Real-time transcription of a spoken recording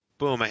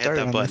Boom, I hit Started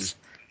that on button. this.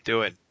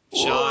 Do it.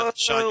 Whoa,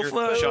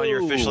 Sean,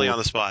 you're officially on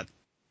the spot.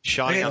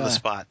 Shawnee Okay. on the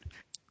spot.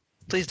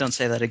 Please don't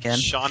say that again.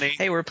 Shawnee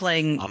Hey, we're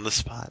playing on the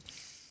spot.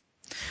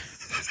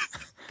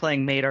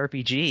 Maid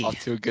RPG. Off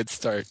to a good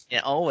start.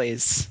 Yeah,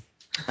 always.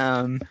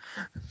 Maid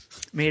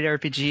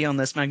RPG on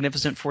this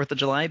magnificent 4th of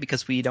July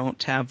because we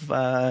don't have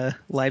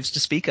lives to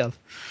speak of.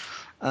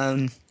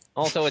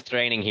 Also, it's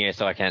raining here,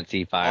 so I can't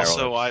see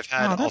fireworks.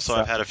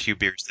 I've had a few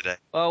beers today.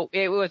 Well,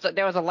 there was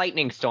a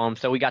lightning storm,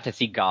 so we got to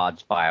see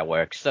God's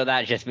fireworks. So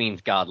that just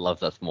means God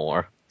loves us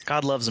more.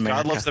 God loves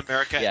America. God loves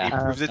America. Yeah. And he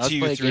proved it let's to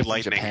play you a through game from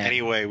lightning. Japan.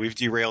 Anyway, we've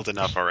derailed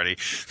enough already.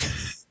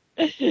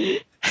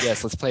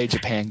 Yes, let's play a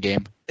Japan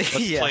game.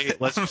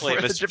 Let's play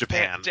Mr.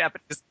 Japan.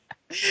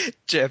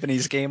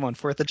 Japanese game on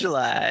 4th of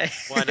July.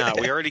 Why not?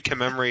 We already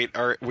commemorate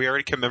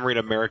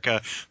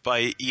America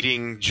by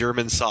eating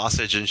German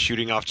sausage and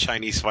shooting off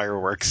Chinese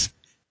fireworks.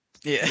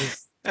 Yeah.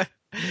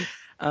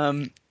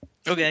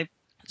 Okay.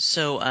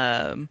 So,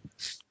 why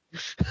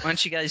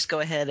don't you guys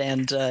go ahead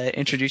and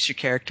introduce your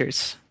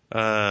characters?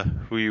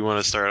 Who you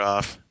want to start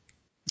off?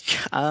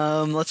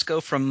 Let's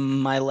go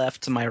from my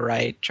left to my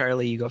right.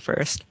 Charlie, you go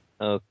first.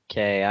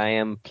 Okay, I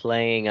am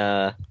playing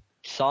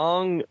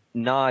Song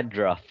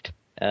Nodruft.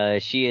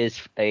 She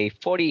is a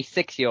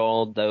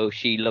 46-year-old, though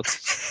she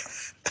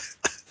looks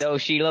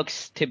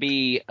to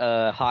be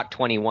a hot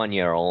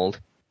 21-year-old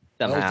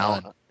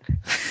somehow.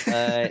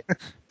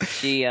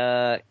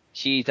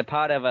 She's a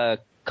part of a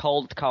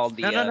cult called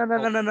the.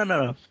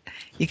 No.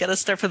 You gotta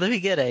start from the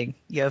beginning.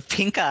 You have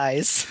pink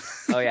eyes.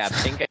 Oh yeah,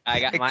 pink. I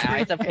got my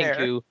eyes are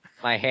pinku.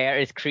 My hair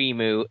is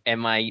creamu,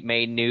 and my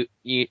maid new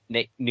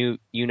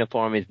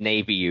uniform is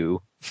navy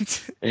you.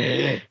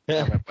 That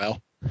went well.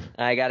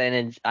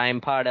 I'm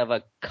part of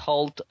a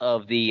cult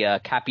of the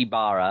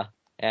capybara,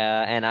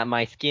 and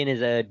my skin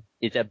is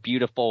a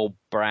beautiful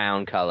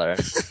brown color.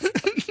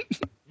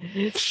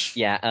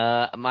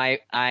 Yeah,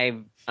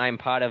 I'm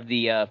part of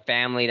the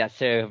family that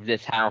served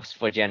this house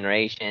for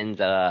generations.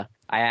 I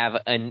have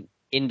a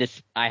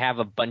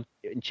bunch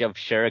of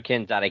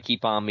shurikens that I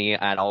keep on me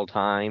at all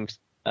times.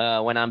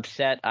 When I'm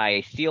set,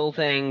 I steal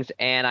things,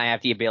 and I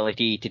have the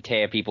ability to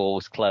tear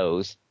people's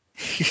clothes.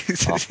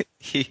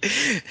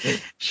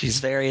 She's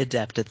very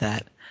adept at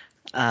that.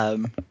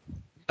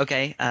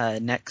 Okay,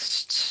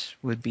 next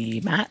would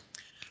be Matt.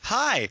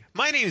 Hi,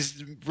 my name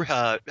is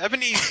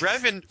Ebony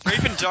Raven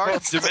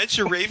Dark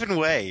Dementia Raven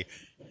Way.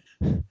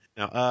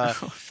 No,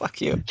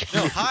 Fuck you.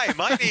 No, hi,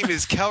 my name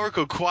is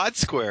Calrico Quad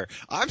Square.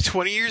 I'm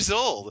 20 years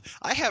old.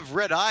 I have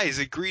red eyes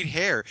and green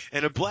hair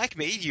and a black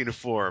maid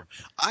uniform.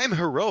 I'm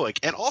heroic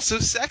and also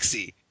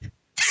sexy.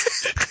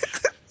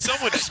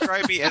 Someone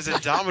described me as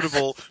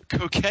indomitable,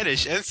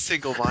 coquettish, and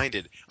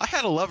single-minded. I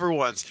had a lover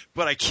once,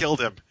 but I killed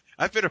him.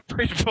 I've been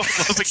afraid to fall in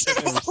love again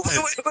ever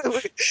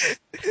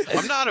since.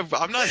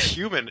 I'm not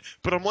human,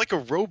 but I'm like a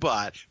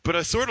robot. But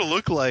I sort of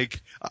look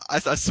like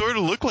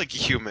a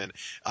human.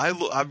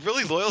 I'm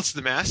really loyal to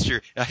the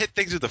master. I hit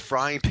things with a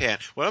frying pan.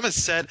 When I'm on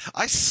set,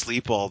 I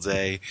sleep all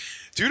day.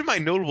 Due to my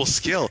notable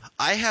skill,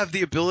 I have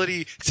the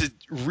ability to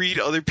read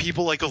other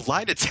people like a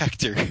lie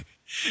detector,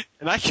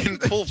 and I can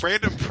pull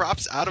random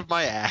props out of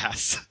my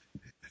ass.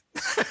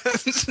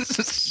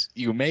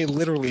 You may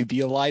literally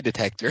be a lie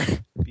detector.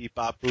 Beep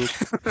bop boop.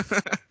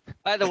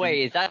 By the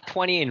way, is that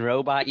 20 in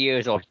robot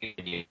years or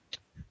human years?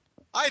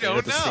 I They're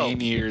don't the know. same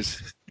years.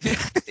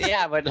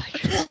 Yeah, but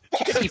like, you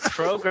could be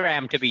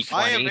programmed to be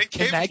 20. I am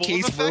incapable In that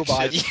case, of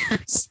robot affection.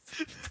 years.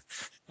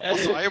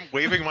 Also, I am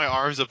waving my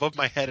arms above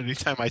my head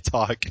anytime I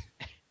talk.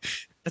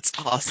 That's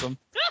awesome.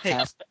 Hey,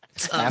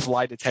 Half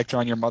lie detector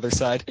on your mother's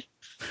side.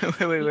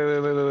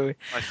 wait.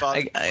 My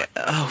father, my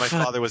fuck.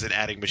 father was an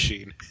adding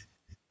machine.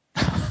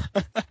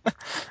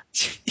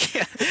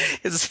 Yeah.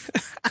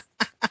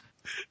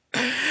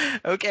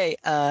 Okay,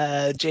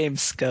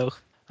 James, go.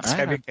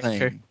 Describe your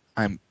character.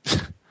 I'm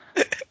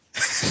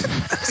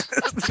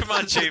Come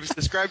on, James.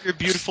 Describe your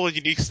beautiful and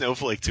unique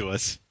snowflake to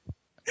us.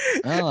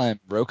 Well, I'm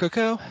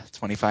Rococo,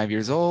 25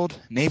 years old,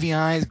 navy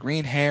eyes,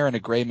 green hair, and a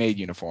gray maid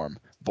uniform.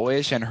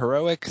 Boyish and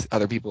heroic.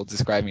 Other people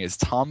describe me as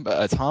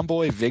a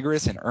tomboy,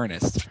 vigorous, and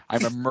earnest.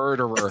 I'm a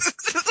murderer.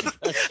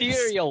 A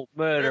serial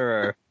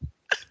murderer.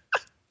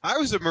 I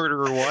was a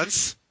murderer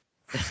once.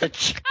 I'm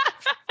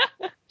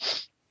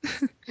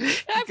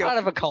part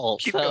of a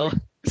cult, Keep so...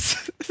 going.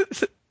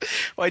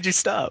 Why'd you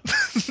stop?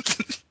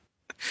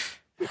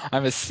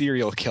 I'm a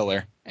serial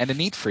killer and a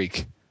neat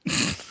freak.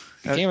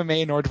 Became a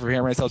maid in order to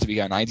prepare myself to be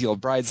an ideal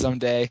bride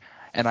someday,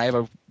 and I have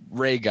a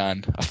ray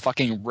gun, a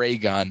fucking ray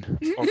gun.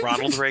 Or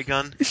Ronald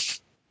Reagan.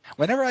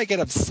 Whenever I get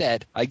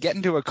upset, I get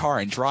into a car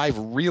and drive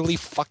really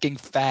fucking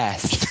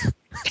fast.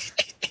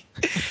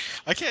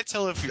 I can't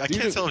tell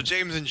if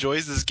James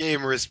enjoys this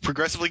game or is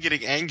progressively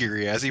getting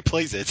angry as he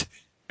plays it.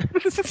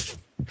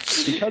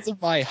 Because of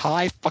my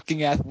high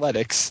fucking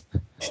athletics,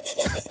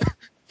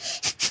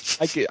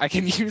 I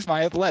can use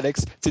my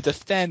athletics to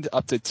defend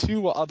up to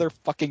 2 other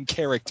fucking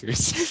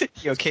characters.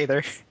 You okay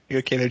there? You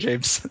okay there,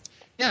 James?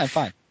 Yeah, I'm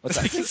fine. What's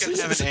I that? think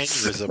he's gonna have an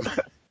aneurysm.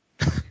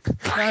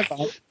 No, I'm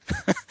fine.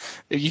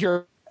 You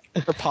hear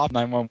For Pop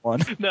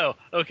 911. No,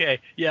 okay,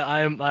 yeah,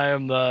 I am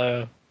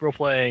role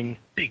playing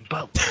Big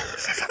Butler.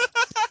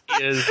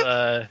 He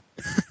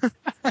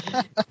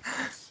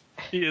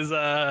is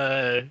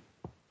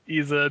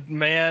he's a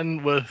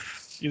man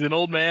he's an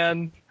old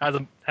man,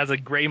 has a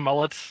gray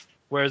mullet,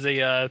 wears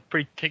a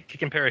pretty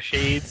kicking pair of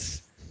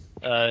shades,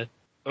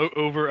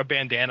 over a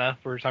bandana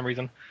for some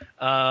reason.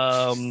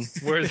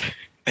 Wears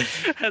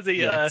has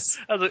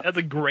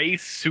a gray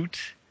suit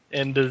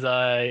and is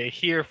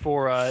here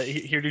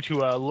due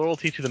to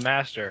loyalty to the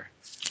master.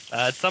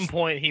 At some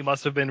point, he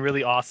must have been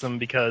really awesome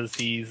because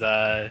he's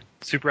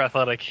super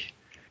athletic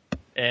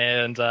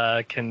and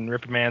can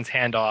rip a man's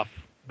hand off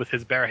with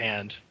his bare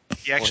hand,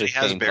 He actually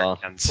has bare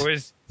hands.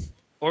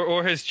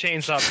 or his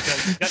chainsaw,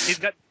 because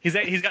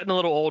he's gotten a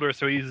little older,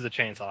 so he uses a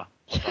chainsaw.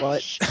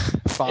 What?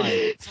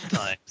 Fine.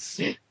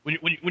 Sometimes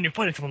when you're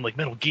fighting someone like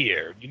Metal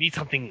Gear, you need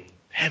something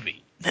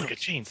heavy, like a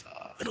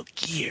chainsaw. Metal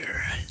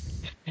Gear.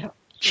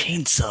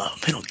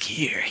 Chainsaw, Metal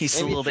Gear. He's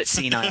a little bit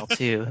senile,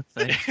 too.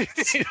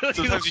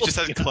 Sometimes he just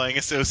has clang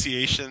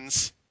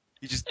associations.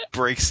 He just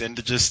breaks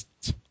into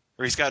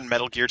or he's got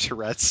Metal Gear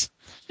Tourette's.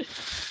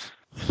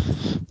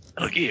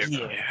 Metal Gear.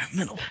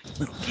 Metal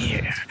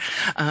Gear.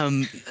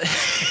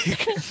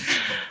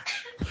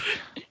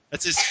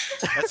 That's his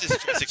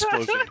stress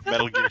explosion.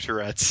 Metal Gear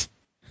Tourette's.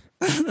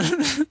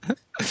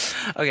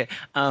 Okay.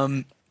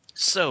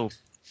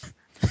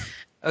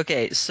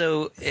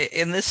 So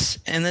in this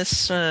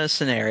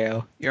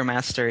scenario, your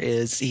master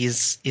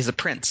he's a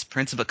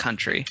prince of a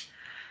country.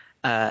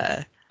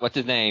 What's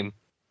his name?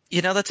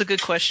 That's a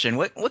good question.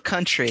 What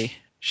country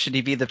should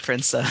he be the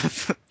prince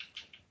of?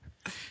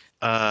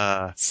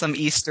 Some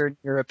Eastern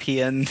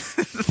European.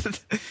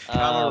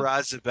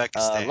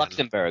 Uzbekistan.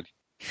 Luxembourg.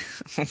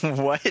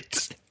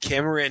 What?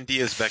 Cameroon-D,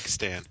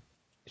 Uzbekistan.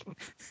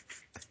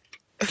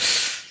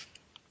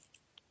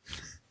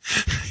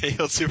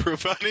 Hail to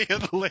Robani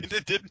of the land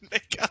it didn't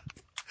make up.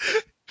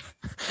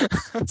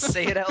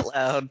 Say it out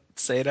loud.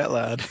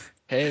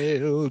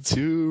 Hail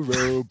to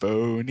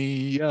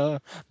Robonia,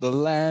 the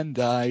land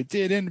I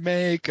didn't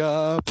make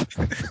up.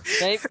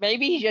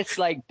 Maybe he just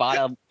bought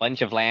a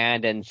bunch of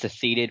land and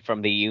seceded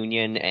from the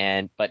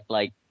Union, but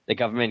the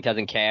government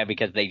doesn't care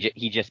because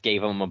he just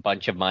gave him a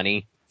bunch of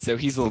money. So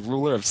he's the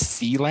ruler of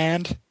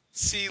Sealand?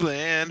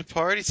 Sealand,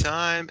 party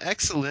time,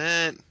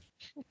 excellent.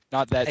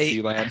 Not that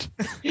Sealand.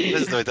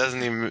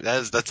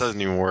 That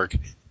doesn't even work.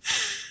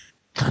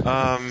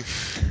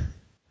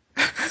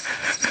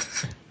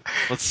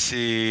 Let's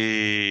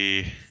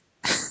see.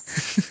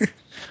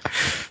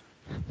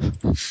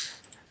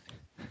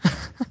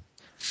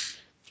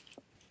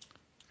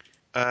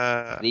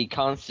 The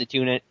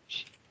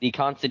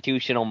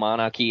constitutional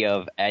monarchy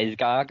of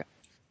Asgard.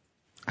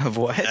 Of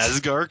what?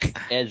 Asgard?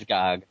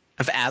 Asgard.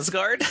 Of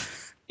Asgard?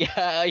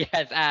 Yeah,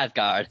 yes,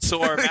 Asgard.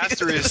 So our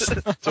master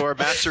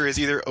is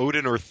either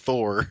Odin or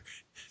Thor.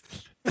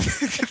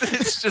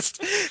 It's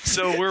just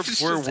So we're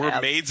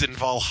maids in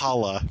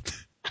Valhalla.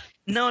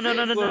 No.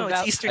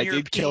 It's Eastern I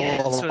European. did kill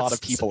a lot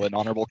of people in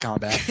honorable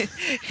combat.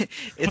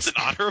 What's an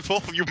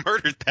honorable? You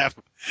murdered them.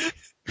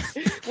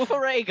 Well,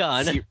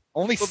 Raygun.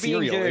 Only For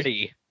being serially.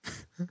 dirty.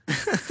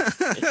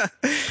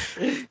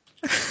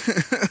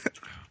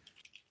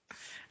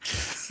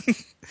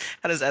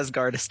 How does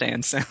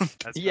Asgardistan sound?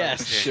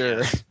 Yes,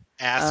 sure.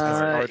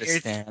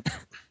 Asgardistan.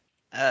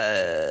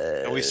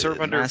 And we serve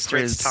under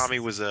Prince Tommy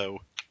Wiseau.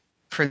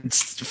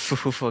 Prince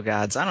Fufu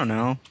Gods. I don't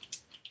know.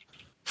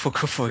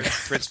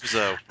 Prince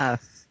Wiseau.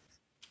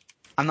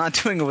 I'm not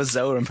doing a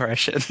Wiseau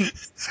impression.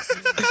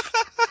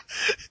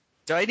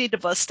 Do I need to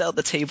bust out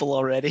the table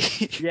already?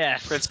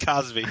 yes. Prince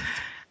Cosby.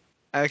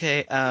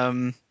 Okay,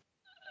 let's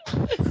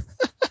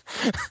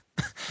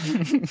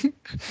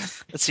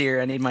see here.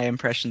 I need my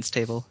impressions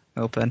table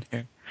open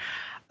here.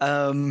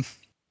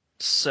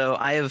 So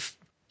I have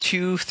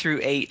 2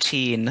 through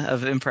 18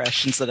 of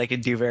impressions that I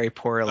could do very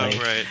poorly. Oh,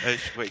 right.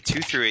 Wait,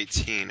 2 through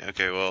 18.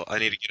 Okay, well, I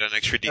need to get an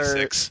extra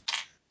D6.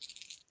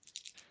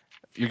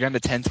 You're going to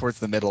tend towards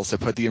the middle, so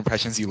put the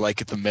impressions you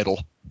like at the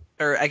middle.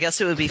 Or I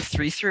guess it would be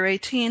 3 through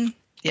 18?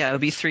 Yeah, it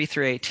would be 3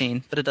 through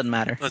 18, but it doesn't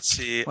matter. Let's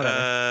see.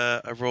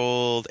 Whatever. I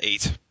rolled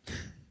 8.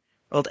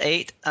 Rolled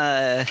 8.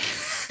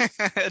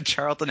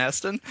 Charlton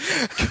Heston?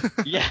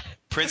 Yeah.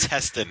 Prince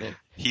Heston.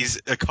 He's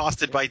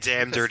accosted by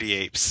damn dirty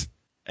apes.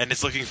 And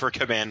is looking for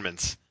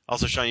commandments.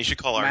 Also, Sean, you should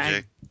call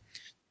RJ.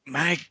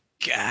 My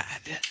God.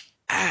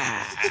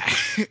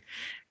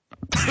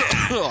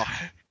 Blew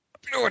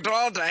it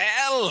all to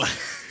hell.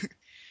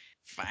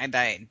 Find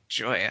I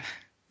enjoy a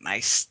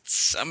nice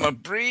summer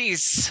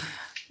breeze.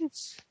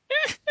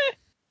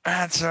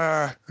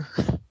 Answer.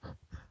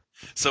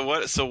 So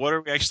what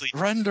are we actually...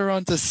 Render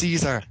unto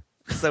Caesar.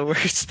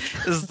 This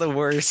is the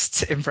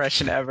worst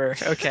impression ever.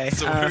 Okay.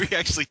 So what are we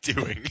actually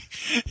doing?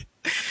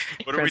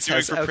 What are we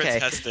doing for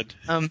Prince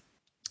Heston?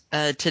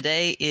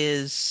 Today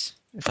is,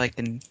 if I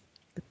can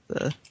get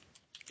the...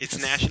 It's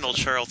National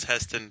Charles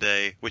Heston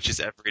Day, which is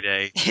every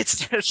day.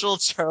 It's National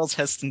Charles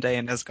Heston Day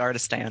in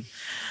Asgardistan.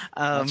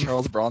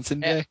 Charles Bronson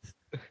Day.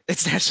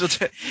 It's National.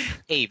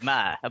 Hey,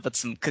 Ma, how about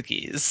some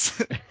cookies?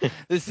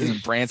 This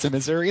isn't Branson,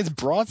 Missouri. It's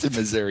Bronson,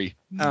 Missouri.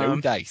 No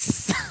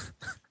dice.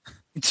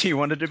 Do you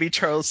want it to be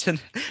Charles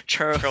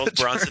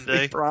Bronson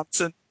Day?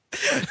 Bronson.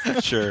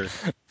 Sure.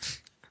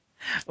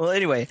 Well,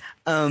 anyway,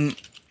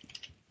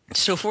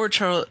 so for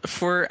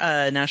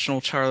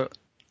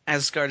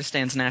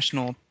Asgardistan's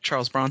National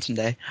Charles Bronson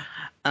Day,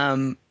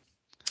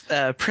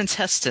 Prince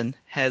Heston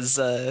has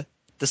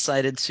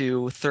decided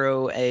to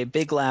throw a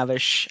big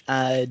lavish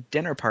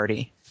dinner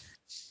party.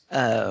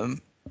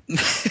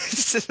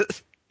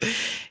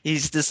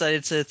 He's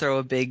decided to throw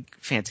a big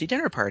fancy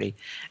dinner party,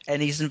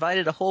 and he's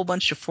invited a whole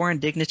bunch of foreign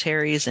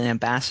dignitaries and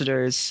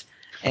ambassadors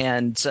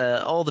and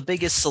all the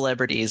biggest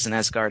celebrities in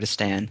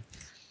Asgardistan.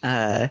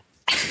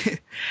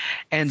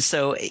 And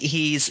so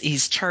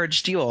he's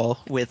charged you all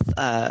with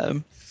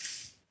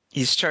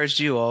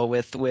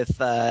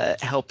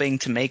helping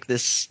to make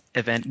this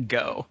event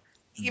go.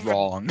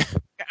 Wrong.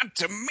 Got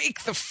to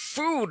make the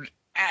food.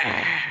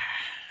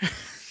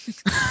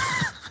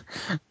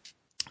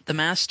 The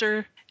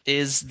master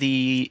is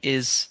the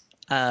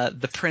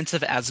Prince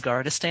of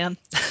Asgardistan,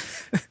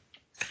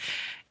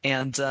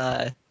 and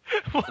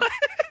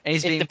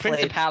he's It's being the played.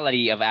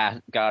 Principality of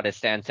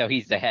Asgardistan, so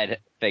he's the head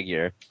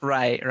figure.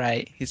 Right.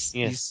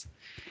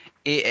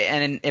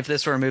 And if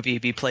this were a movie,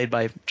 he'd be played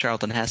by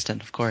Charlton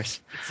Heston, of course.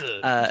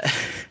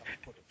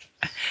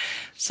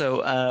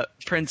 So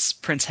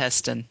Prince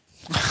Heston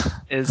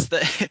is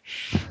the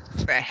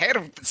head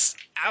of this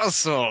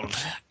household.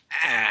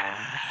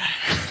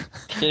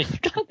 He's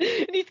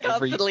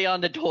constantly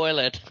on the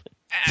toilet.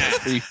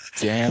 Every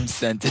damn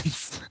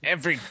sentence.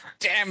 Every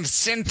damn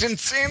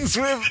sentence ends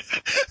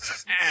with.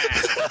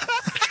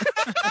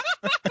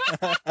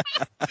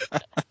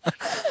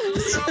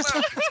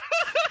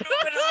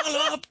 It all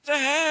up to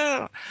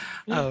hell.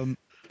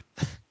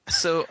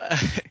 So,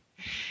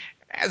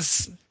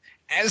 as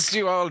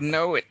you all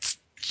know, it's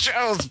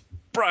Charles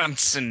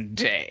Bronson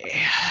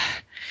Day.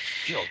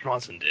 Charles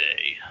Bronson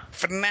Day.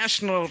 For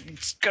National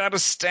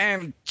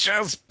Scottistan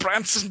Charles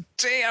Bronson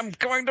Day, I'm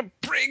going to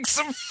bring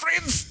some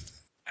friends.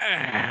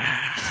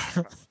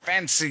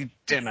 Fancy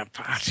dinner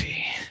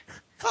party.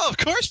 Oh, of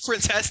course,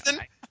 Prince Heston.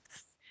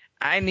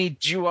 I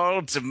need you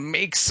all to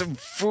make some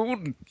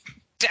food,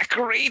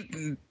 decorate,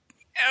 and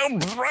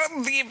help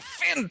run the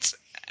event.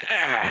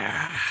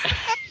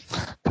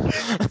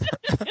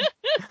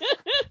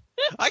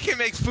 I can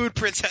make food,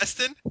 Prince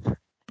Heston.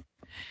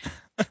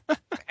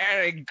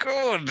 Very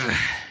good.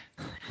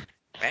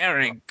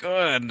 Very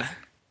good.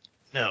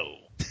 No.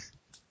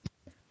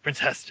 Prince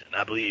Heston,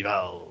 I believe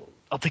I'll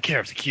take care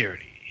of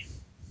security.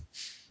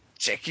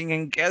 Checking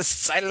in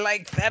guests. I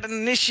like that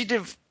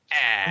initiative.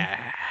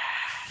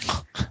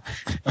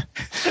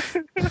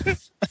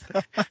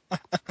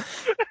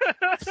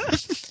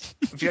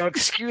 If you'll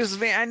excuse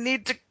me, I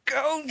need to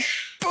go.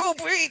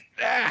 Booby.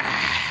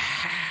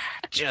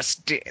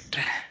 Just did.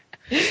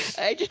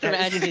 I just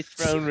imagine his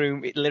throne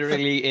room. It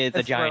literally is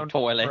a giant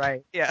toilet.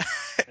 Right. Yeah.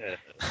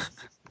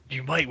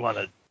 You might want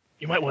to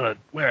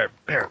wear a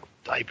pair of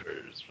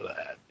diapers for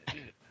that.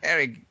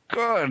 Very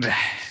good.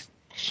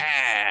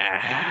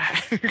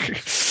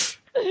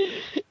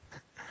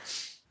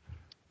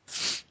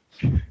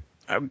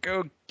 I'll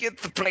go get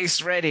the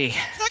place ready.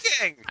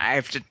 Cooking. I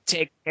have to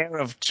take care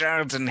of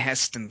Charlton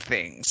Heston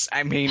things.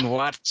 I mean,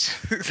 what?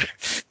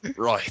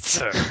 Right.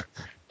 Sir.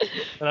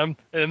 And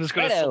I'm just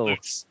going Righto.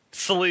 to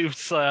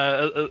salute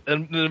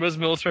in the most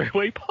military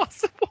way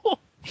possible.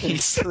 He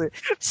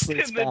sleeps And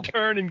then back.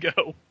 turn and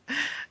go.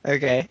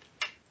 Okay.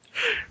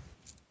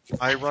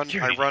 I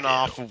run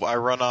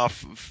off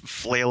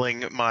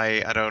flailing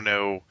my, I don't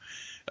know.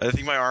 I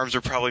think my arms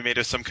are probably made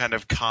of some kind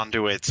of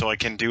conduit, so I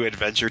can do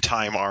Adventure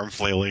Time arm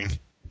flailing.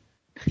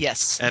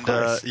 Yes. And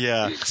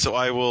yeah, so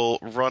I will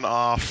run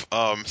off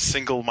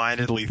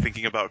single-mindedly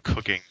thinking about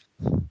cooking.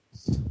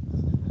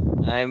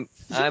 I'm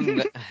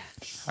I'm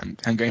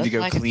going to go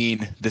Looks like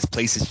clean. This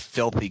place is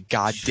filthy.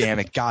 God damn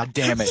it. God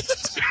damn it.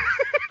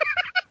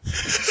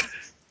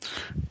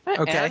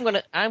 Okay.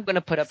 And I'm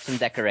gonna put up some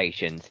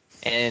decorations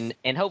and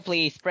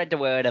hopefully spread the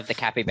word of the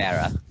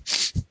capybara.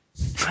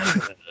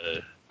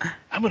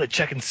 I'm gonna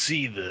check and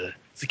see the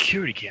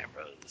security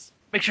cameras.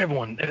 Make sure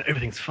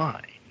everything's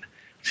fine.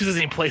 See if there's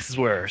any places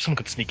where someone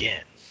could sneak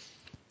in.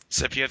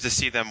 Except you have to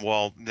see them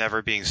while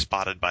never being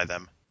spotted by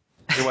them.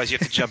 Otherwise, you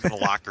have to jump in a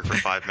locker for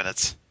 5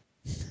 minutes.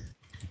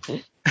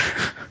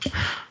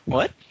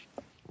 What?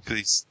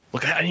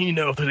 Look, I need to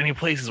know if there's any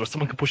places where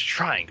someone can push a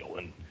triangle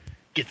and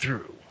get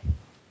through.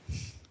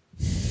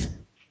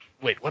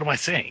 Wait, what am I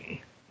saying?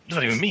 What does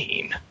that even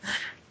mean?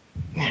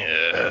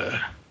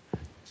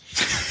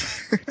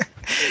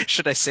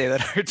 Should I say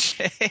that,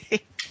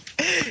 RJ?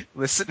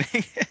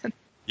 Listening in?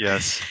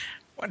 Yes.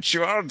 Want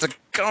you all to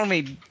call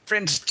me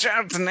Prince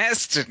Charlton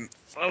Heston.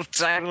 Full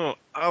title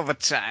all the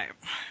time.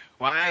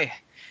 Why?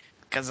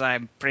 Because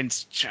I'm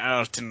Prince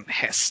Charlton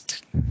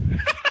Heston.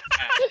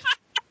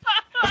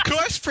 Of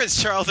course,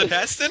 Prince Charlton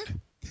Heston.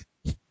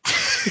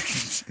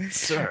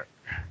 Sir.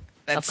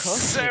 That's Of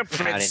course, Sir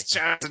Prince Prince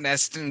Charlton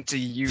Heston to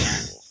you.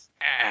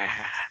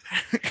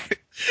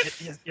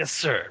 Yes,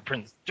 sir,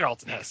 Prince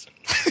Charlton Heston.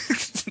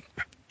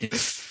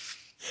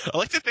 I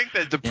like to think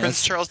that the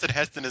Prince Charleston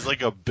Heston is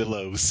like a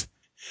billows.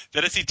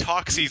 That as he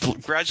talks, he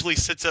gradually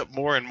sits up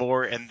more and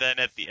more, and then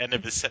at the end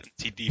of his sentence,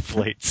 he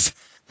deflates.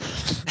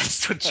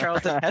 That's what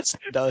Charlton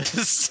Heston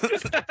does.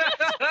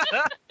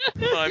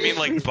 No, I mean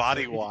like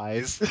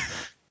body-wise.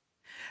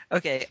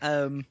 Okay,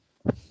 so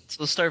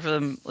let's start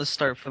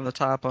from the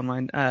top on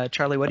mine.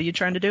 Charlie, what are you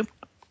trying to do?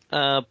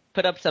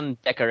 Put up some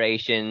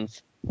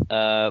decorations,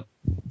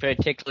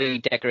 particularly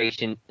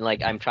decoration,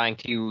 like I'm trying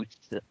to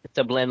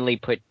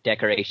subliminally put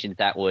decorations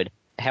that would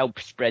help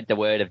spread the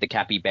word of the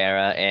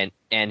capybara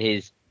and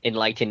his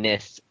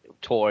enlightenedness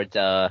towards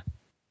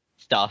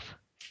stuff.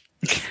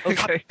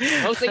 Okay.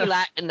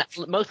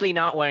 Mostly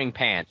not wearing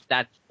pants.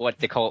 That's what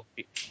the cult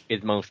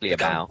is mostly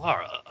about.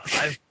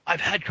 Capybara.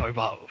 I've had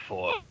capybara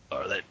before.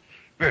 That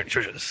very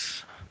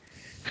nutritious.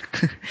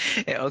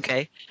 Yeah,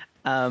 okay.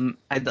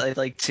 I'd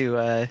like to.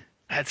 I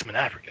had some in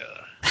Africa.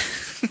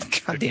 God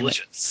They're damn it.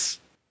 delicious.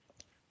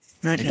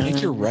 I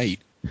think you're right.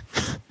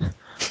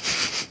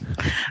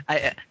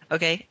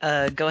 Okay.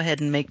 Go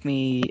ahead and make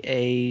me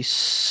a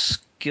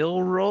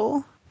skill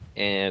roll.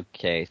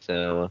 Okay,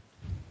 so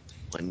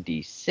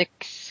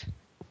 1d6.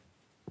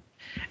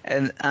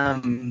 And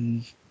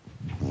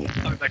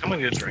Like, I'm gonna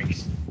get a drink.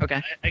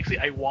 okay.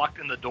 I walked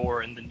in the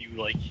door, and then you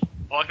like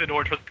walked in the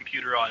door, turned the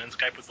computer on, and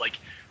Skype was like,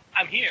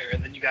 "I'm here,"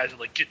 and then you guys were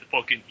like, "Get the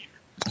fuck in here."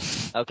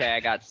 Okay, I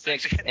got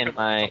 6 in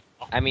my.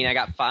 I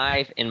got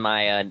 5 in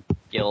my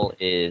skill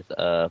is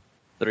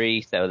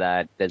 3. So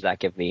does that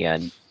give me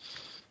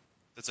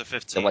That's a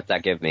 15. So what's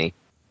that give me?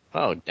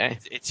 Oh, dang.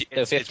 It's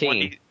So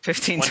 15.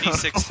 15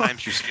 1d6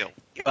 times your skill.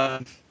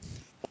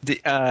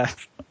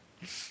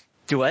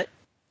 Do what?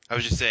 I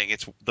was just saying,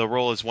 the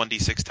roll is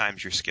 1d6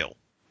 times your skill.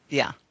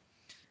 Yeah.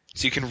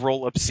 So you can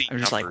roll obscene I'm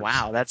just numbers. like,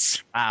 wow,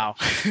 wow.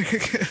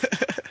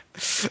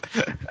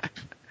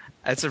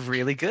 That's a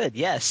really good.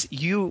 Yes,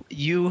 you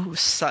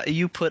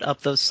put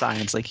up those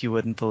signs like you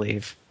wouldn't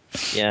believe.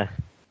 Yeah.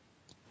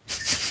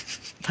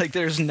 Like,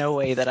 there's no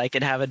way that I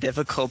could have a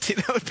difficulty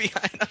that would be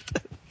high enough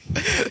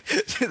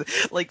to,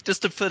 like,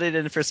 just to put it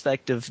in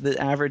perspective,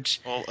 the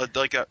average, Well,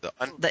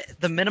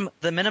 the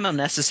minimum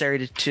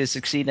necessary to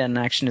succeed in an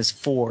action is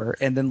 4,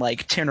 and then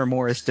like 10 or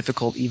more is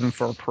difficult even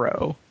for a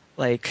pro.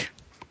 Like,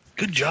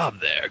 Good job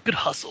there. Good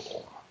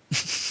hustle.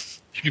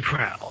 Should be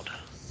proud.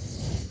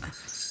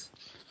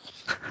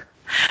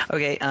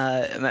 okay,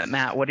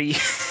 Matt, what are you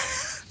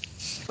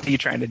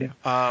trying to do?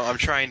 I'm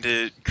trying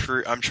to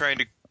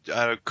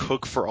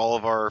cook for all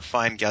of our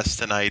fine guests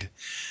tonight,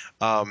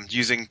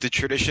 using the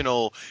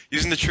traditional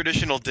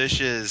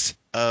dishes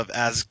of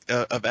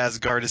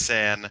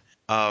Asgardisan,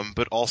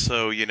 but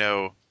also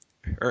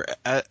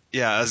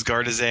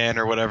Asgardizan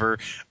or whatever,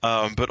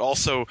 but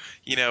also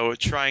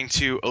trying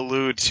to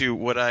allude to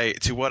what I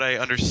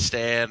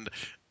understand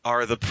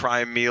are the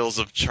prime meals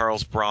of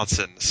Charles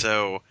Bronson.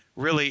 So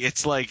really,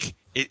 it's like.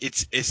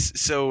 It's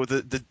so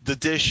the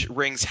dish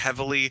rings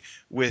heavily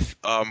with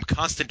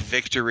constant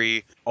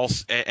victory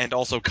and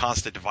also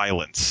constant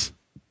violence.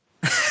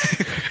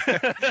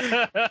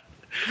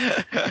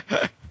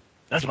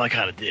 That's my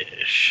kind of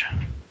dish.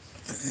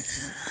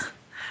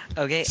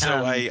 Okay,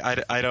 So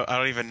I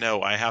don't even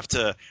know.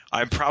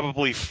 I'm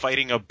probably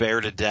fighting a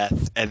bear to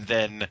death and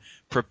then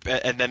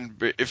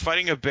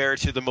fighting a bear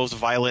to the most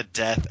violent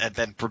death and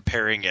then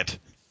preparing it.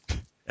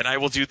 And I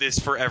will do this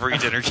for every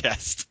dinner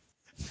guest.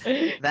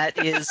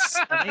 that is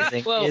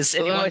amazing. Well, is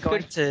anyone well,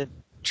 going to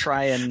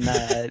try and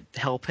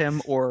help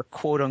him or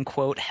quote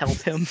unquote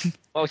help him?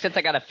 Well, since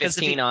I got a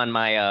 15 on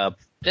my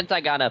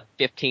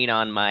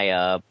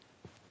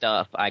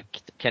stuff,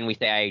 can we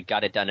say I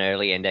got it done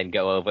early and then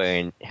go over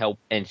and help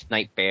and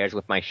snipe bears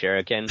with my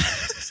shuriken?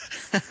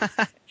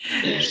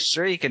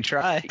 Sure, you can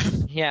try.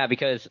 Yeah,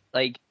 because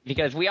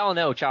we all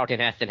know Charlton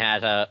Heston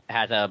has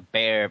a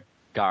bear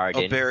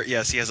garden. A bear,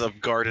 yes, he has a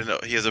garden.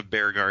 He has a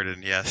bear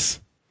garden,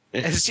 yes.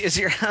 As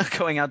you're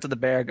going out to the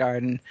bear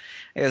garden,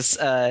 you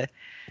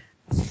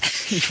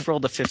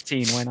rolled a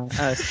 15. Why not?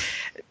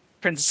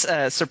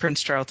 Sir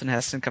Prince Charlton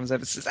Heston comes up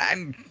and says,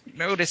 "I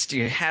noticed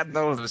you had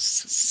those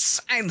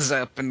signs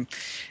up and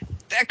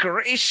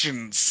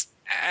decorations.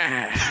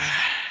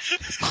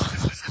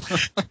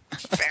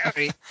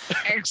 Very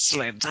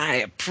excellent. I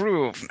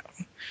approve.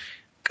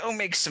 Go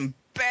make some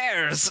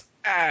bears.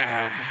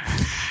 I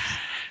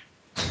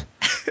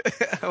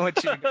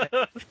want you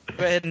to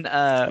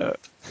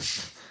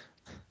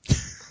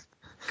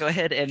go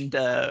ahead and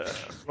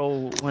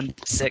roll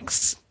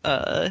 1d6,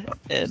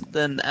 and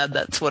then add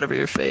that to whatever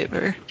your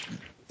favor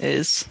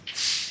is.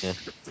 Yeah.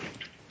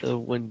 So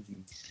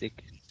 1d6.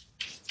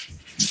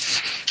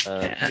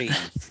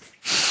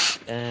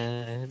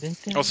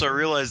 3. Also, I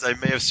realized I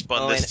may have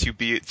spun this to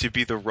be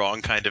the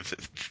wrong kind of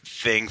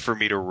thing for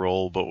me to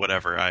roll, but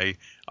whatever. I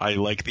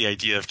like the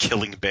idea of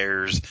killing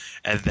bears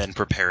and then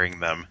preparing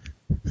them.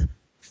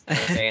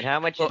 Okay, and how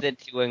much is it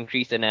to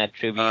increase an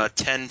attribute?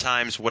 10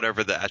 times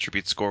whatever the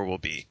attribute score will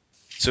be.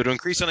 So to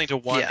increase something to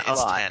 1 Yeah, a is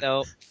lot. 10.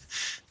 So,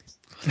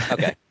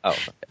 okay. Oh.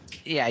 Okay.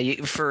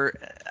 Yeah, for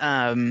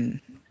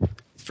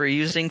For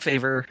using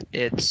favor,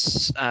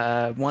 it's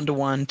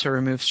 1-1 to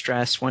remove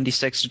stress,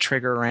 1d6 to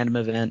trigger a random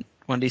event,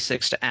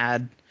 1d6 to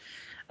add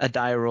a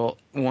die roll,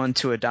 1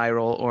 to a die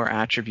roll or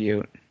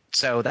attribute.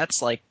 So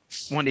that's like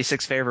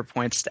 1d6 favor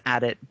points to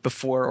add it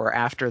before or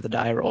after the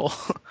die roll.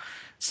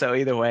 So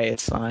either way,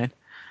 it's fine.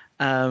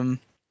 And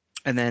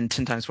then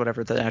 10 times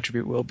whatever the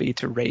attribute will be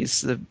to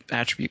raise the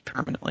attribute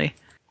permanently.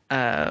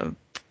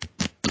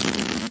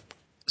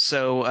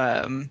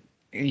 So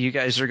you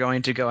guys are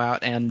going to go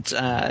out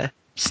and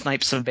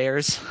snipe some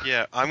bears.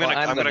 Yeah, I'm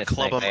gonna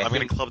club them. I'm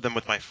gonna club them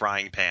with my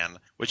frying pan,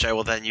 which I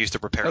will then use to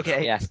prepare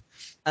Okay.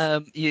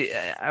 them.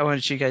 Yeah. I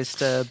wanted you guys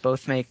to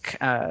both make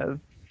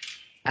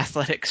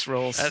athletics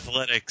rolls.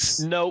 Athletics.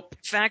 Nope.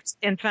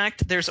 In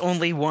fact, there's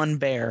only one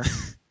bear,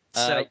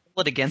 so roll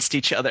it against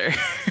each other.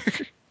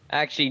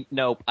 Actually,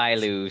 nope. I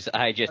lose.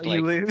 I just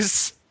You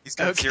lose. He's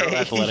got 0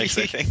 athletics,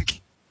 I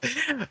think.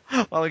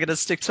 Well, I'm gonna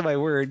stick to my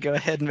word. Go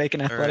ahead and make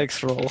an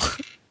athletics roll.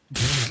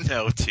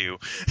 No, 2.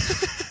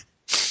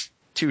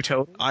 2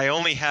 total. I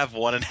only have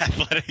 1 in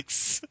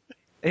athletics.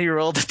 You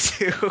rolled a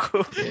 2.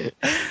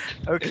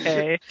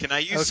 Okay. Can I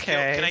use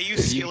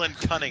skill and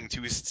cunning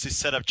to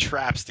set up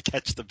traps to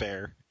catch the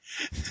bear?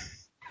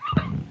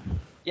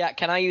 Yeah.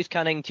 Can I use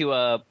cunning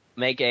to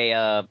make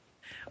a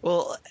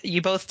Well,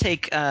 you both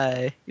take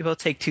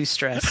 2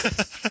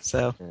 stress.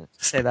 So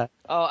say that.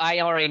 Oh, I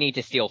already need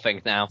to steal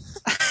things now.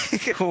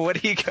 What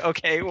do you?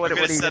 Okay. What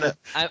are you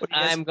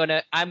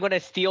gonna? I'm gonna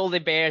steal the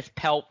bear's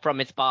pelt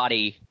from its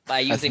body by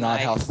That's using not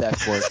my how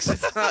theft works.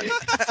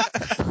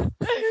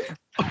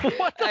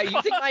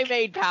 using my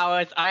maid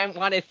powers. I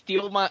want to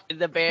steal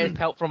the bear's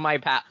pelt from my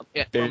from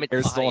its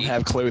Bears body. don't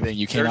have clothing.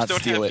 You Bears cannot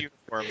don't steal have it.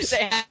 uniforms.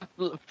 They have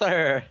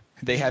fur.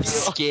 They have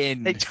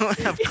skin. They don't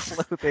have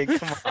clothing.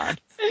 Come on.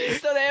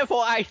 So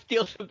therefore, I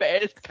steal the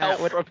bear's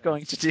pelt. What are we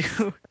going to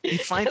do? You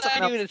find Can I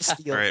something do else to this?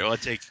 steal. All right, well,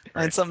 take.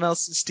 Find something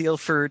else to steal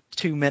for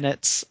 2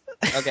 minutes.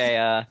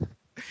 Okay.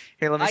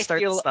 Here, let me I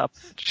start steal- this up.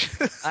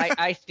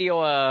 I steal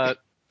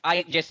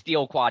I just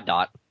steal quad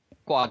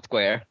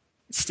square.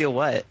 Steal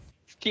what?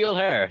 Steal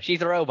her.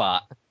 She's a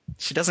robot.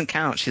 She doesn't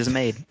count. She's a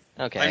maid.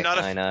 Okay. I'm not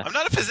fine, I'm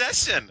not a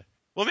possession.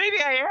 Well, maybe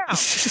I am. I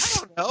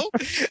don't know.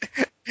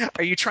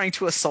 Are you trying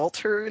to assault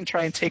her and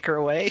try and take her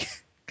away?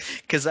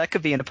 Because that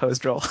could be an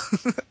opposed roll.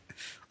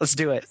 Let's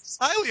do it. It's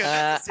highly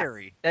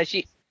unnecessary. Does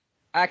she?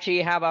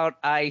 Actually, how about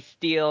I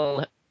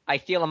steal a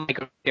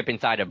microchip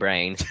inside her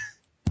brain?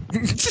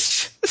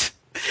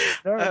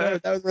 No,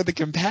 that was where the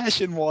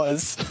compassion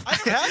was. I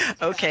don't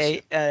have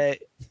Okay.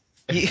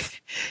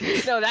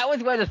 No, that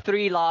was where the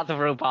 3 laws of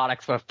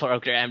robotics were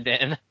programmed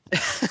in.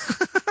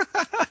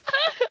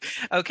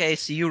 Okay,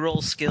 so you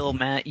roll skill,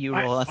 Matt. You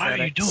roll Why athletics.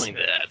 are you doing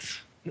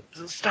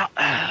that? Stop.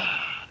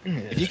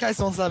 If you guys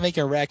don't stop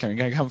making a racket, I'm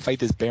gonna come fight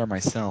this bear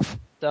myself.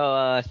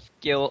 So,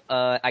 skill,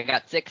 I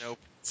got 6. Nope.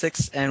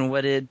 6, and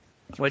what'd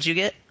you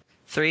get?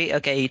 3?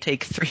 Okay, you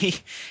take 3.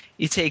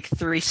 You take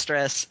 3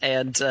 stress,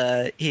 and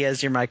he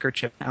has your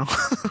microchip now.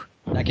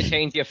 I can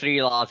change your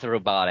 3 laws of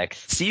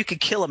robotics. So you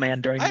could kill a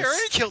man during I this.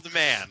 already killed a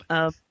man.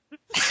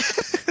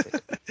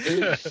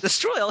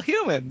 Destroy all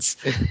humans.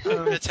 I'm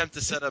gonna attempt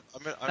to set up.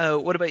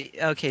 What about?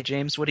 Okay,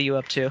 James, what are you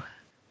up to?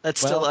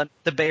 That's Well- still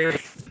the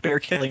bear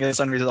killing is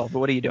unresolved. But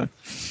what are you doing?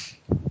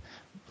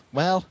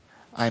 Well,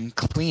 I'm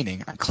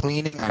cleaning.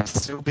 I'm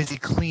so busy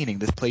cleaning.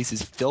 This place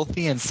is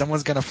filthy, and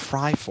someone's gonna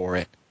fry for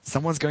it.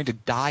 Someone's going to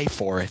die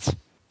for it.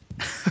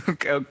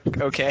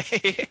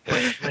 Okay.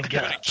 My I'm God.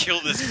 gonna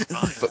kill this.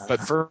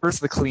 But first,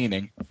 the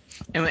cleaning.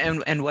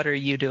 and what are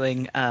you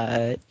doing,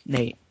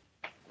 Nate?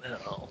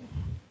 Well,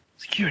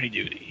 security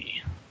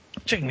duty.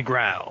 Checking the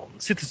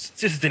ground. See if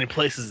there's any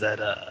places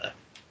that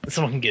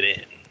someone can get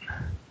in.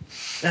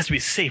 It has to be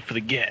safe for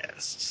the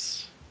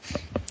guests.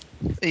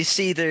 You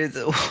see,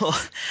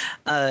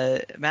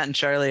 Matt and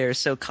Charlie are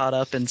so caught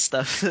up in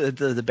stuff.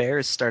 The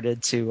bears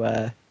started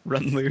to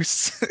run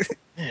loose.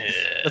 Yeah.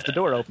 Left the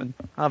door open,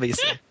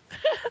 obviously.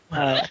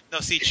 No,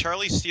 see,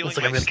 Charlie's stealing Looks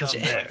like my I'm gonna stuff. kill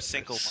some I'm bears.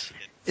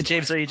 single-minded.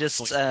 James, are you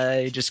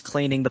just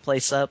cleaning the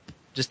place up,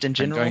 just in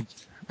general?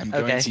 I'm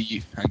Okay.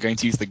 going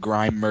to use the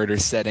grime murder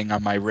setting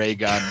on my ray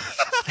gun.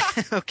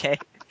 Okay.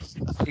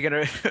 You're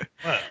gonna,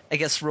 Wow. I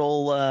guess,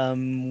 roll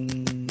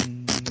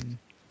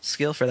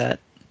skill for that.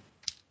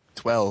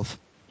 12.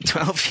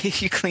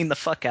 12. You clean the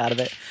fuck out of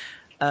it.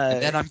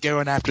 And then I'm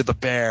going after the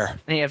bear.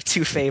 And you have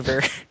 2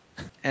 favor.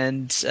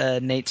 And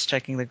Nate's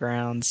checking the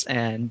grounds,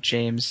 and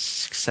James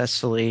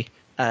successfully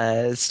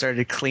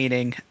started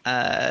cleaning. Should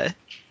I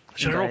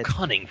roll Right.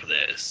 cunning for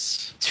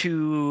this?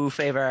 2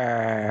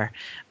 favor.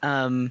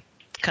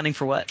 Cunning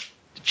for what?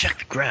 To check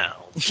the ground.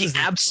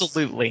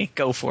 Absolutely.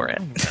 Go for it.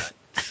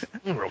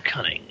 I'm gonna roll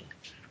cunning.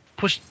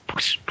 Push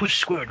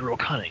square to roll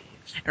cunning.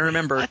 And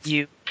remember,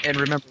 you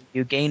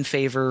gain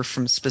favor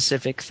from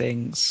specific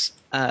things.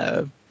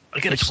 I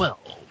get a 12.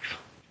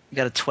 You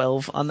got a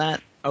 12 on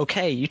that?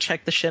 Okay, you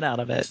check the shit out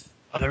of it.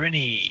 Are there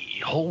any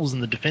holes in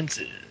the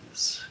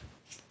defenses?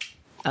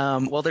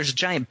 Well, there's a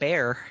giant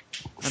bear.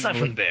 Aside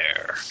from the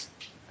bear.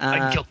 I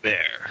can kill the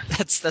bear.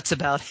 That's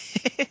about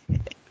it.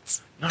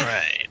 All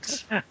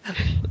right.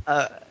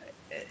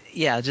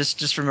 yeah,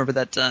 just remember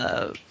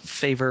that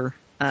favor.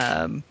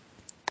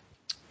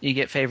 You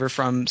get favor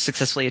from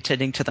successfully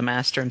attending to the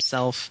master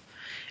himself,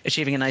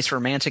 achieving a nice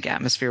romantic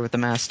atmosphere with the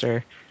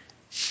master,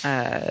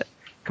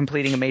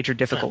 completing a major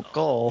difficult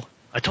goal.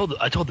 I told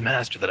the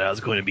master that I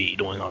was going to be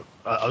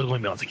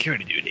on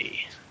security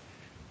duty.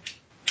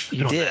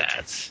 You did.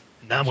 That.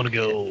 Now I'm going to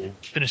go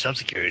finish up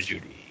security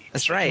duty.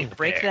 That's right.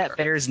 Break that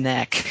bear's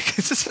neck.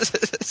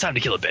 It's time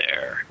to kill a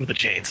bear with a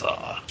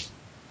chainsaw.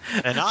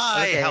 And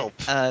I help.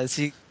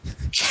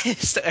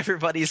 So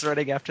everybody's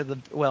running after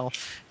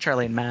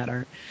Charlie and Matt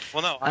are.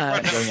 Well, no,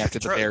 I'm going after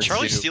the bear,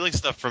 Charlie's too. stealing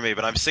stuff from me,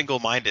 but I'm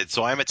single-minded,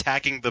 so I'm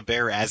attacking the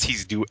bear as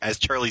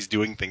Charlie's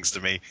doing things to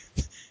me.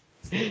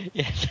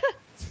 Yes.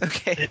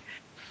 Okay.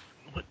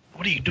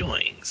 What are you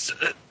doing?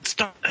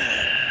 Stop.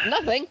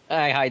 Nothing.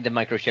 I hide the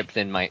microchips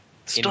in my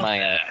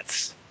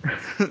that.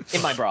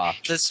 in my bra.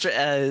 The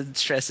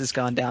stress has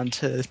gone down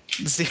to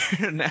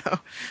 0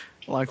 now.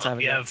 A long time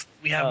ago.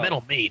 We have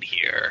Metal Maid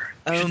here.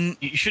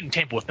 You shouldn't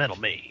tamper with Metal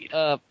Maid.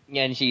 Yeah,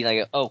 and she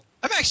like, oh,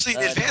 I'm actually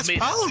an advanced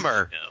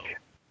polymer. No.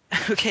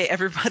 Okay,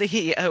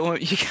 everybody, I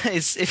want you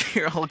guys, if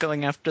you're all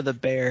going after the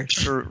bear,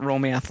 to roll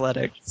me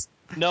athletics.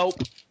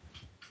 nope.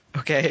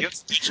 Okay. You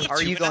have Are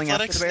two you in going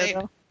after athletics, the bear, Nate?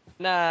 though?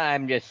 Nah,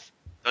 I'm just.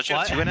 Don't you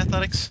have What? 2 in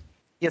athletics?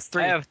 Yes,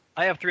 3.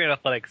 I have 3 in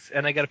athletics,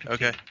 and I got a 15.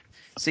 Okay.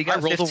 So you got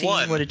I rolled a 15.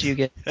 1. What did you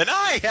get? And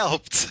I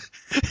helped.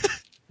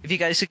 If you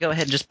guys could go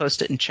ahead and just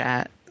post it in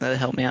chat, that'd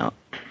help me out.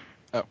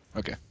 Oh,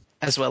 okay.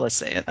 As well as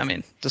say it. I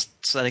mean, just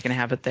so that I can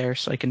have it there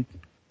so I can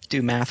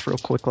do math real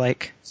quick,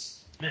 like.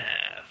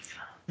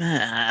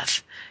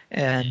 Math.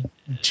 And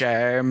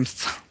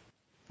germs.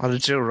 What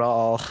did you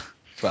roll?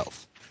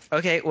 12.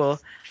 Okay,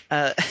 well,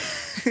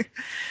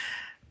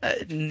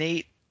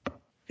 Nate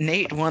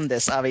won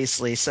this,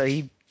 obviously, so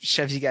he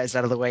shoves you guys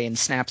out of the way and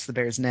snaps the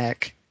bear's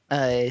neck.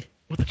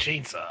 With a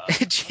chainsaw.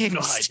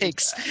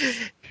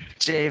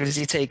 James,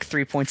 you take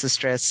 3 points of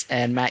stress,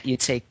 and Matt, you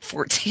take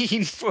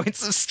 14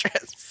 points of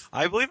stress.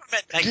 I believe I'm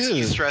at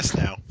 19 stress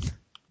now.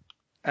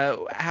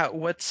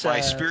 What's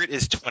My spirit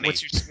is 20.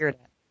 What's your spirit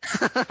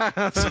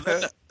at? So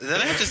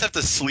then I just have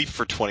to sleep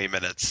for 20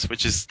 minutes,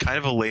 which is kind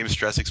of a lame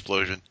stress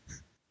explosion. You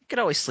could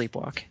always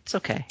sleepwalk. It's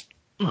okay.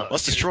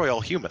 Let's destroy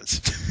all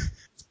humans.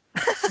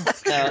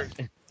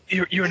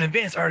 You're an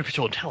advanced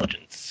artificial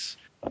intelligence.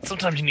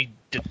 Sometimes you need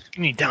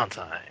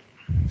downtime.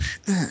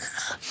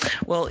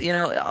 Well,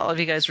 all of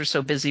you guys were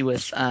so busy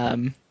with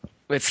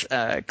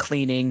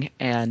cleaning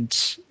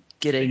and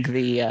getting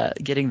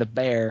the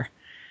bear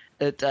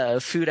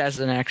that food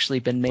hasn't actually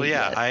been made. Well,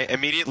 yeah, yet. I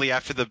immediately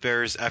after the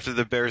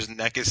bear's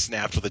neck is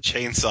snapped with a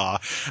chainsaw,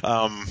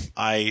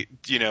 I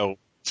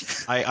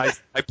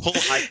pull.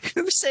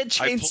 Who said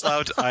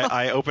chainsaw?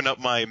 I open up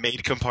my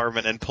maid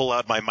compartment and pull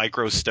out my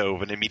micro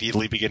stove and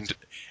immediately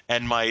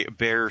and my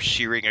bear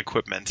shearing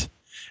equipment,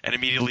 and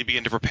immediately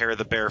begin to prepare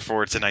the bear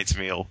for tonight's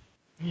meal.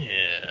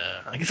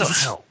 Yeah, I guess I'll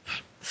help.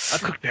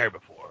 I've cooked bear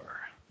before.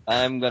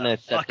 I'm gonna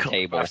set the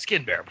table. I've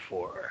skinned bear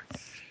before.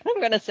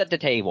 I'm gonna set the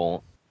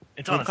table.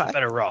 It's honestly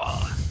better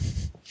raw.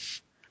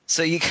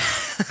 So you,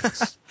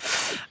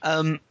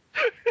 I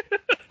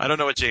don't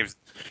know what James.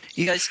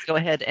 you guys go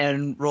ahead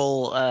and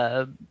roll.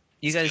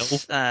 You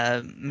guys,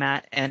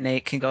 Matt and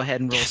Nate, can go ahead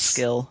and roll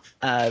skill.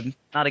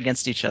 Not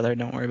against each other.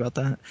 Don't worry about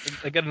that.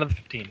 I got another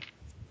 15.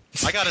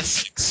 I got a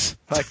 6.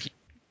 Fuck you.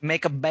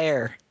 Make a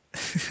bear.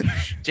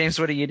 James,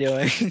 what are you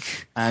doing?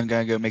 I'm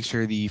going to go make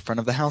sure the front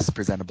of the house is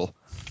presentable.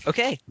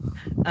 Okay.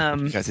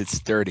 Because it's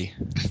dirty.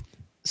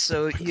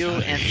 So you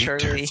and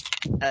Charlie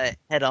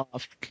head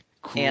off.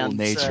 Cruel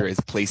nature has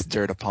placed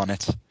dirt upon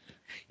it.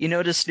 You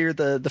notice near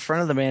the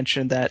front of the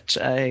mansion that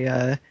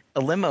a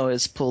limo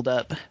is pulled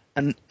up.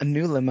 A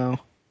new limo.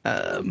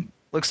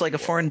 Looks like a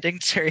foreign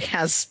dignitary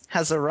has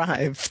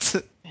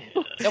arrived.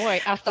 Don't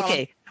worry, I'll stop.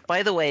 Okay.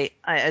 By the way,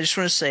 I just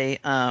want to say,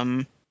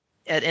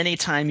 at any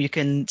time you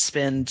can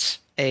spend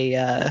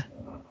a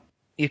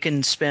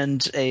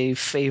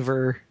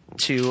favor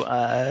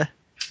to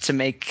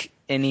make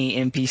any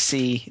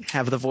NPC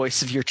have the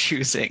voice of your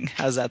choosing.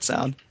 How's that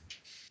sound?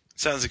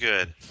 Sounds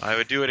good. I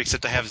would do it,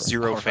 except I have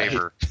 0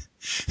 favor.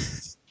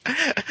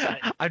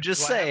 I'm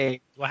just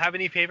saying. Do I have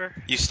any favor?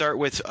 You start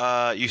with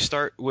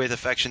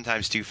affection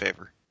times 2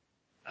 favor.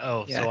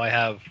 Oh, Yeah. so I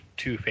have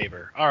 2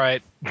 favor. All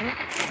right.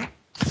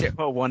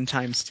 1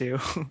 times 2.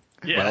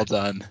 Yeah. Well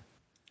done.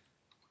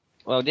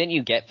 Well, didn't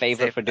you get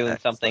favor for doing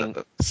something?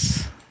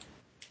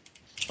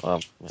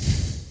 Well,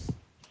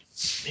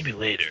 Maybe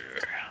later.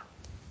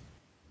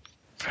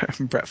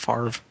 Brett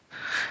Favre.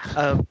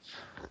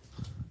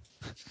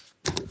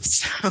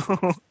 So.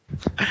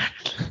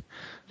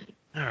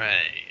 All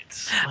right.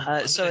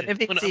 So an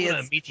NPC I'm gonna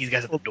is meet these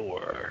guys at the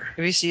door.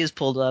 NPC is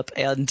pulled up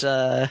and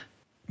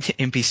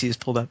NPC is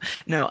pulled up.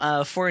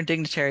 No, foreign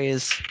dignitary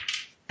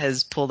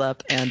has pulled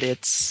up and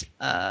it's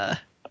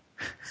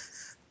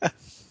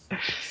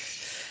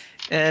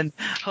and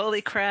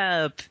holy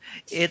crap,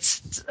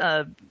 it's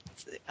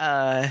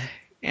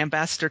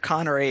Ambassador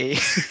Connery.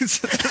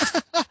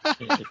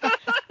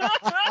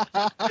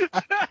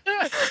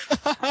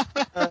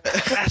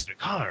 Master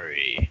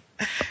Connery.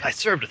 I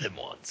served with him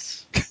once.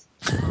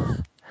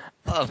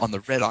 On the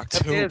Red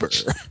October.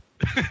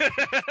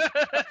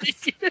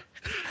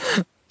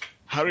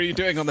 How are you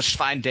doing on this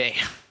fine day?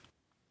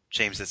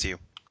 James, that's you.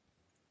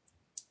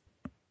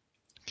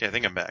 Okay, I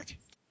think I'm back.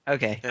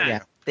 Okay, There you yeah.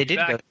 go. They did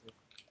Back. go.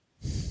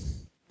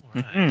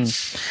 Mhm.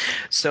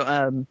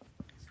 So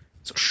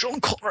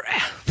Sean Connery.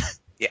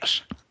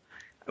 Yes.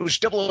 It was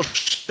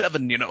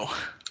 007, you know.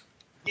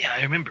 Yeah,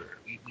 I remember.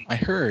 I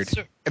heard.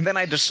 Sir, And then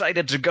I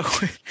decided to go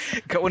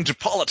into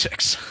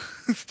politics.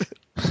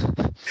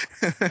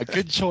 A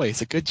good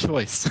choice.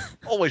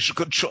 Always a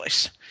good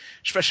choice.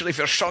 Especially if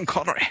you're Sean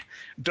Connery.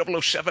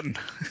 007.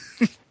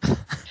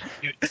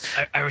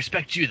 I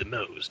respect you the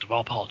most of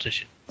all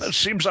politicians. Well, it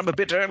seems I'm a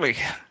bit early.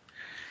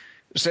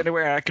 Is there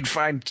anywhere I can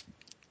find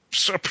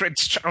Sir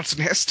Prince Charles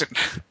Heston?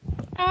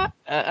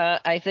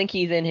 I think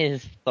he's in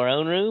his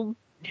throne room.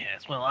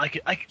 Yes, well, I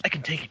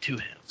can take you to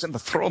him. It's in the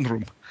throne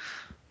room.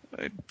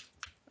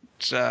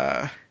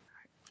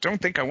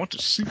 Don't think I want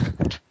to see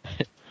it.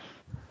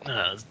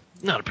 It's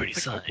not a pretty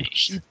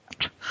sight.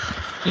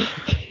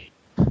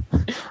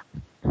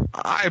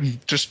 I'm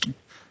just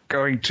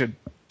going to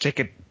take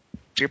a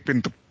dip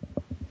in the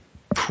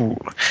pool.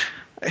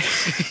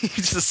 He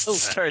just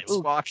starts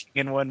walking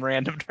in one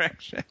random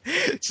direction.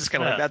 It's just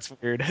kind of like, that's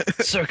weird.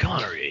 Sir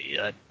Connery,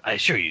 I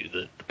assure you,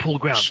 the pool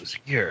grounds are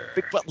secure.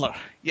 Big Butler,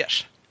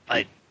 yes.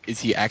 Is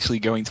he actually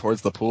going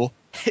towards the pool?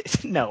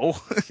 No.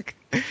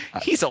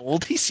 He's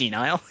old. He's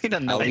senile. He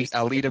doesn't know.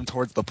 I'll lead him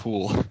towards the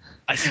pool.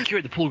 I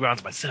secured the pool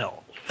grounds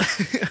myself.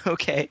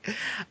 Okay.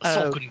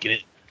 Assault couldn't get in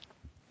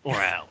or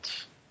out.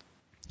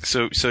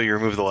 So you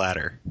remove the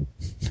ladder.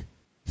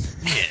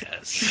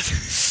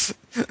 Yes.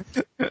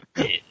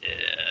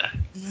 Yeah.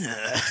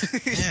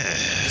 You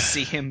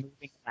see him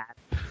moving that,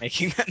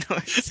 making that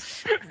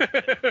noise.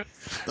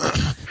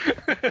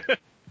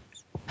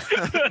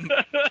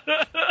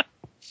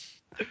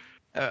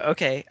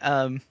 Okay.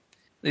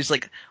 He's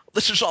like,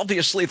 this is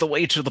obviously the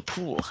way to the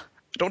pool.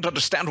 I don't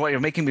understand why you're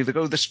making me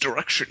go this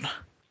direction.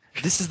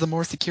 This is the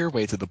more secure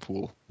way to the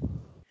pool.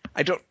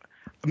 I'm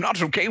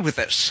not okay with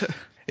this.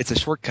 It's a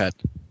shortcut.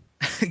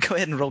 Go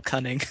ahead and roll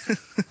cunning.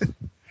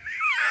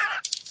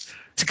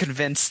 To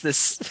convince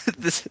this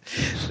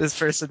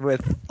person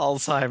with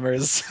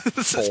Alzheimer's.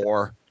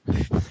 4.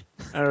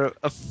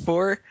 A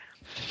 4?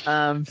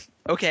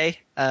 Okay.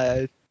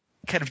 Kind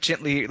of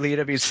gently lead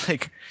him. He's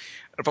like,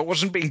 if I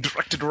wasn't being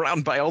directed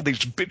around by all these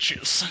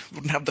bitches, I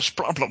wouldn't have this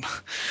problem.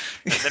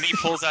 And then he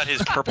pulls out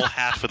his purple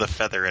hat with a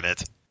feather in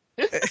it.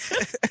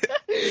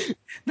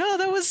 No,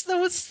 that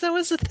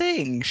was a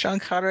thing. Sean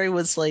Connery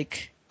was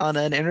like on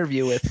an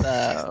interview with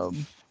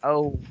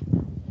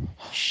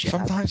shit.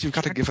 Sometimes you've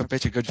got to give a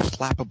bitch a good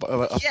slap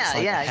upside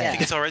the I head.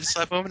 think it's alright to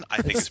slap a woman.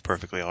 I think it's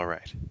perfectly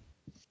alright.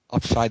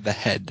 Upside the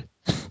head.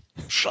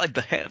 Upside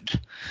the head.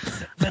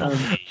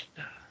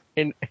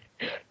 And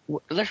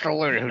let's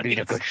learn who need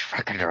a good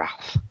fucking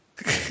arousal.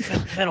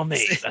 Metal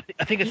Maid,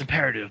 I think it's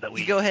imperative that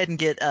we You go ahead and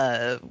get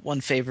one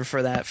favor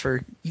for that,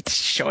 for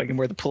showing him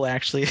where the pool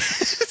actually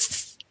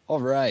is. All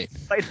right.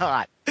 Quite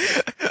hot.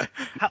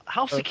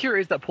 How secure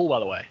is that pool, by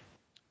the way?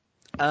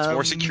 It's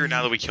more secure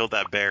now that we killed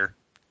that bear.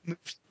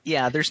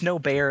 Yeah, there's no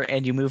bear,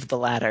 and you moved the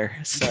ladder,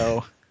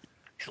 so.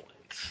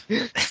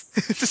 Excellent.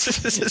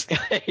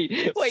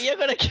 Wait, you're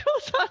gonna kill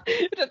someone?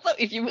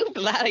 If you move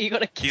the ladder, you're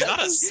gonna kill He's not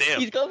a him. simp.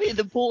 He's gonna be in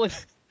the pool. Look,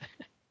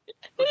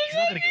 he's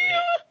not gonna go in.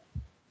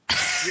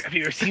 Have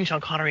you ever seen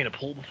Sean Connery in a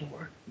pool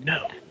before?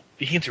 No.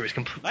 The answer is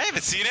complete. I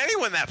haven't seen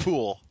anyone in that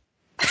pool.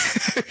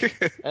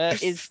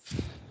 Is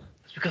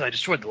It's because I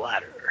destroyed the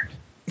ladder.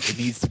 It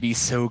needs to be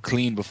so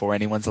clean before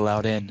anyone's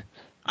allowed in.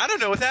 I don't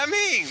know what that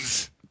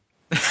means.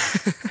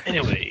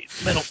 Anyway,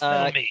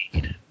 Metal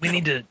Maid, we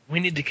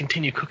need to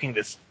continue cooking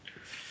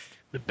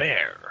the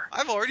bear.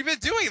 I've already been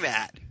doing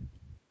that.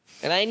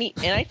 and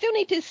I still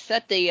need to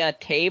set the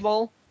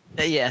table.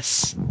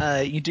 Yes,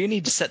 you do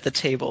need to set the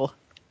table.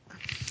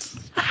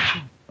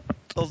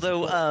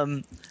 Although,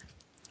 I'm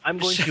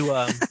going to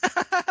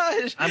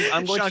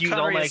I'm going Sean to use all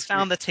Connery my has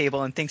found the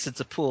table and thinks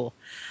it's a pool.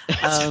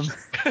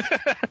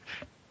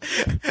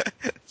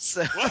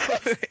 So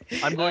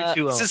I'm going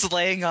to he's just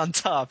laying on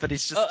top, and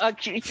he's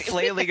just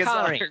flailing his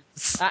Connery.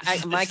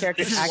 arms. My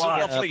character This is actually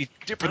lovely.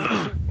 Dip in the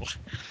pool.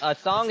 a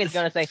song is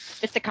gonna say,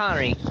 Mr.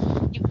 Connery,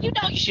 you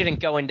know you shouldn't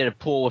go into the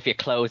pool with your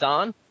clothes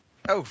on.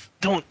 Oh,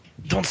 don't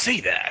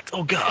say that.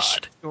 Oh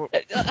God.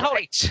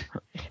 Right.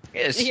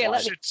 Yes, Here,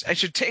 I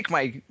should take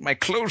my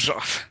clothes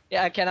off.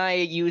 Yeah, can I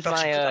use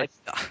That's a good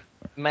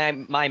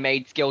my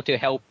maid skill to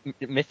help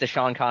Mr.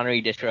 Sean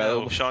Connery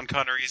disrobe? Oh, Sean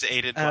Connery is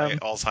aided by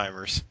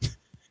Alzheimer's.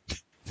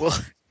 Well,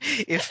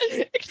 if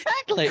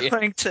Exactly.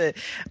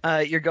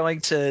 you're going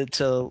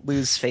to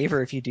lose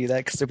favor if you do that,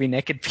 because there'll be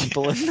naked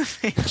people in the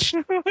page.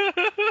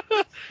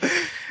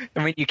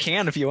 I mean, you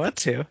can if you want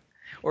to,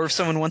 or if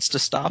someone wants to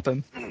stop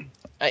him.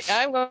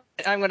 I'm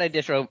going to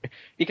disrobe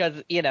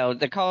because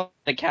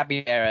the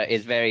capybara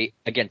is very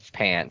against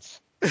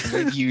pants. I'm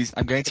going to use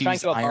Trying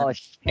to iron.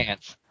 abolish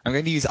pants. I'm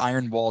going to use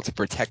iron wall to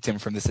protect him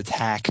from this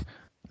attack.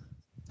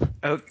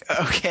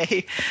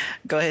 Okay,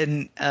 go ahead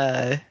and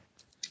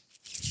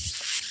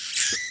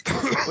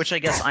which I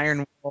guess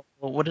Iron Wall.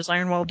 What does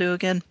Iron Wall do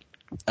again?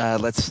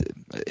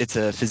 It's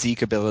a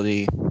physique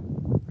ability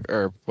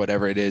or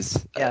whatever it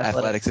is, Yeah,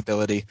 athletics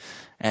ability,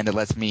 and it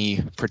lets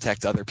me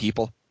protect other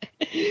people.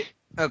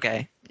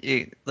 Okay,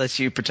 it lets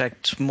you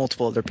protect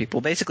multiple other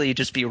people. Basically, you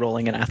just be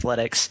rolling in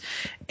athletics,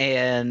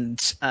 and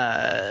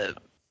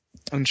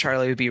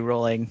Charlie would be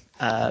rolling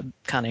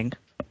cunning.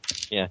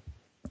 Yeah.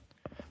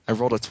 I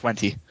rolled a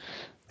 20.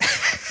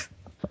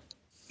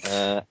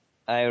 I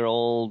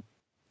rolled.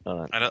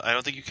 Hold on. I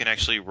don't think you can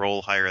actually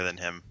roll higher than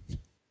him.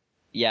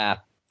 Yeah.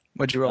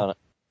 What'd you roll? Hold on.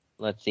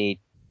 Let's see.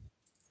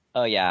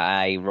 Oh yeah,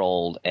 I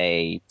rolled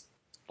a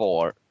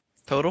 4.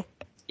 Total?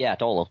 Yeah,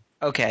 total.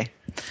 Okay.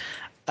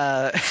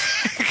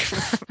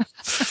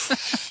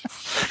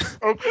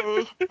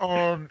 Okay.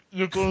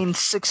 You gain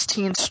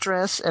 16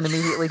 stress and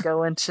immediately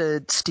go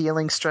into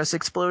stealing stress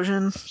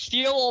explosion.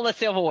 Steal all the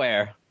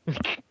silverware.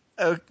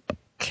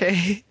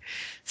 Okay.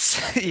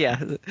 So, yeah.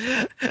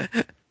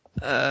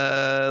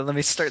 Let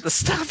me start the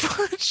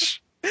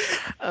stopwatch.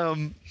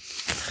 And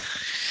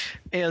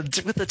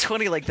with a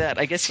 20 like that,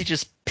 I guess you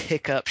just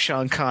pick up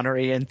Sean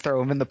Connery and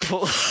throw him in the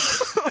pool.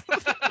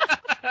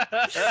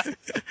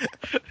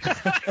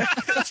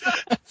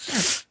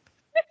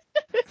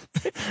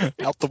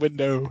 Out the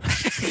window.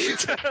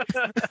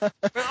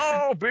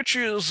 Oh,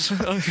 bitches!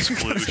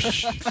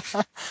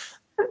 Sploosh.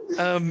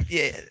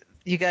 Yeah,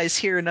 you guys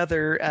hear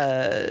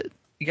another.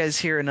 You guys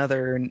hear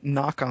another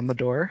knock on the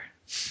door,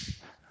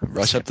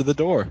 Rush up to the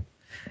door.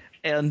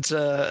 and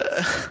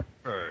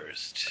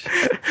First.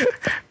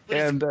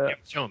 and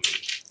Show me.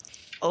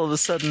 all of a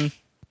sudden,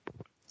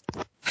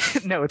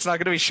 no, it's not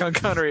going to be Sean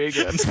Connery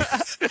again.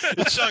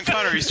 It's Sean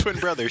Connery's twin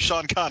brother,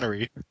 Sean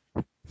Connery.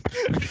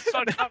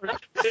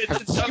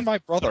 I've seen my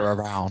brother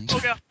around. Oh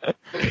god.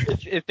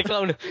 It's the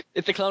clone.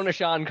 It's the clone of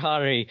Sean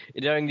Connery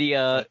during the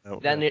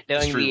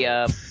It's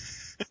true.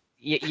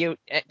 You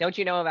don't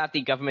you know about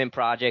the government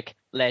project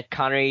Let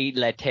Connery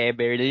Let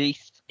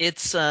Release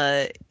It's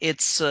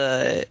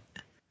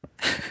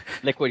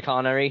Liquid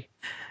Connery?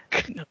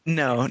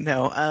 no.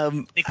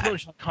 They cloned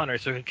Sean Connor,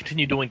 so he can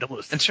continue doing the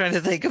list. I'm trying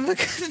to think of a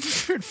good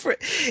word for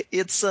it.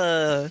 It's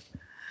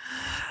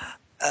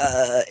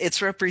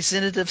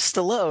Representative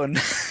Stallone.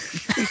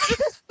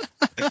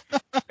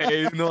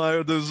 Hey, I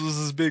heard this was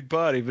this big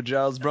party for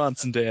Giles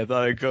Bronson Day. I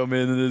thought I'd come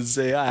in and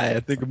say hi. I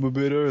think I'm a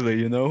bit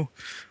early,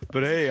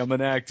 But hey, I'm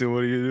an actor.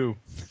 What do you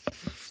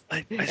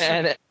do?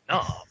 And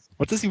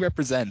What does he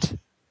represent?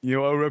 I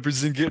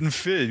represent getting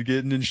fit,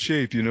 getting in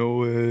shape,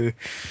 I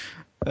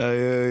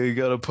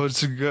gotta punch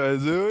some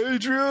guys.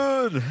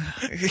 Adrian!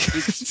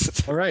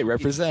 All right,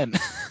 represent.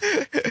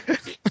 the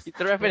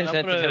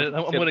representative.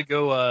 I'm gonna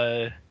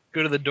go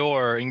to the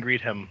door and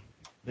greet him.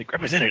 Like,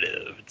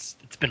 Representative, it's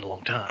been a long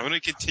I'm time. going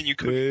to continue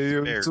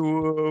cooking bear.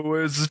 So,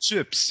 where's the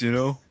chips,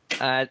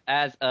 As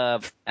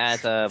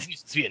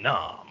It's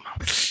Vietnam.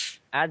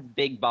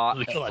 Big Boss.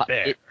 We kill that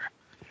bear.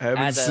 I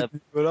haven't As a-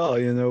 seen you at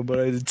all, but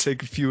I did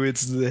take a few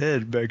hits to the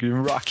head back in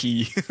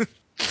Rocky. He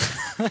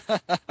was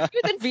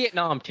in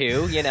Vietnam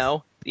too.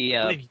 I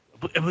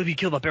believe you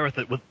killed that bear with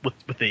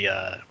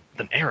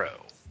an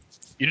arrow.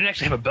 You didn't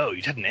actually have a bow. You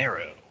just had an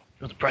arrow.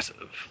 It was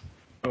impressive.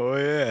 Oh,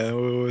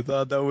 yeah, I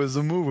thought that was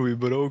a movie,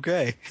 but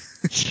okay.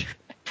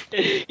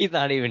 He's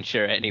not even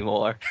sure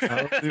anymore. I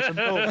don't even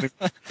know. I'm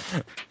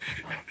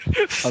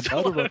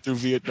about to run through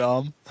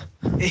Vietnam.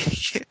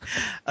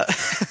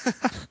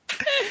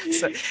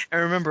 So,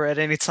 and remember, at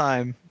any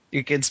time,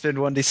 you can spend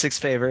 1d6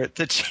 favor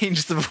to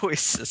change the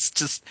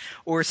voices,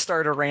 or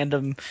start a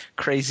random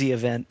crazy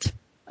event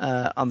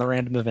on the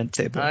random event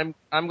table.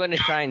 I'm gonna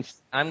try and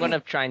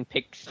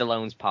pick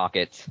Stallone's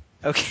pockets.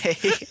 Okay.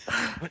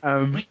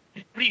 What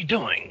are you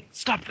doing?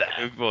 Stop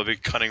that. Well, a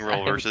big cunning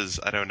roll versus,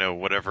 I don't know,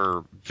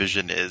 whatever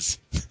vision is.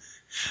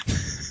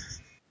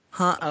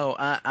 Huh? Oh,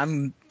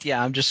 I'm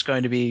just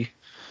going to be,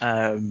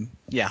 roll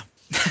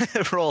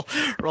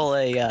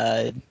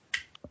a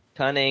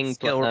Cunning.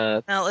 skill.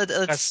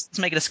 Let's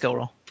make it a skill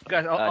roll.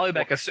 Guys, I'll be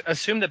back.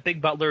 Assume that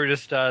Big Butler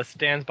just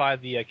stands by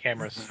the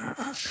cameras.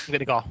 I'm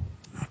gonna call.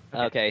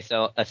 Okay,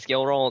 so a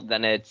skill roll,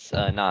 then it's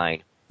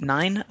 9.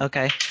 9.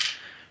 Okay.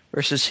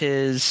 Versus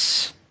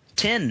his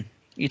 10.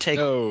 You take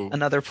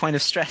another point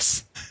of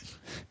stress.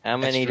 How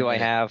many Extra do I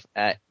minute. have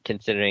at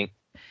considering?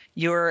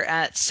 You're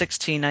at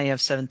 16, now you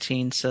have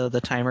 17, so the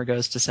timer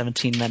goes to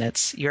 17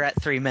 minutes. You're at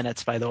 3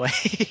 minutes, by the way.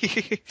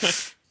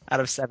 Out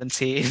of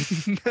 17.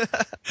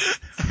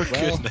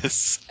 Well,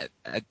 Goodness.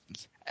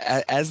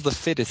 as the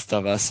fittest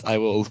of us, I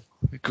will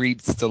greet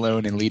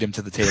Stallone and lead him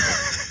to the table.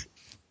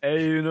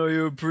 Hey,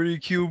 you're a pretty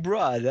cute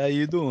broad. How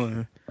you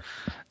doing?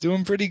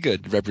 Doing pretty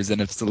good,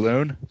 Representative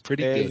Stallone.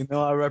 Pretty Hey, good.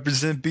 I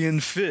represent being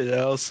fit. I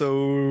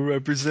also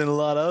represent a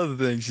lot of other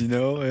things,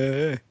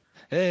 Hey.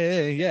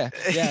 Hey, yeah,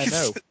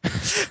 I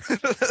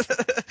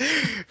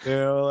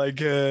know.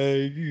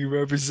 You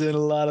represent a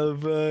lot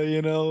of, yeah.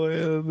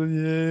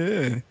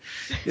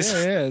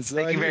 Yeah, so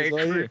Making very so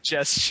I hear. crude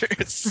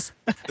gestures.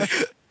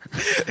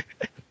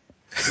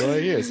 So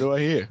I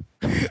hear.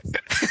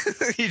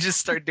 You just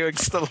start doing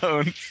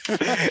Stallone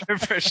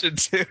impression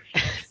too.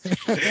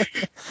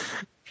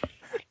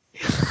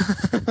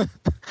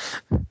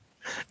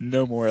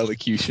 No more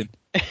elocution.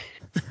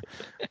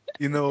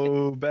 You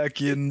know,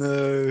 back in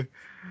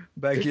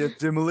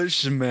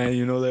Demolition Man,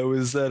 you know, there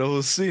was that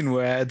whole scene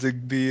where I had to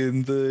be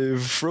in the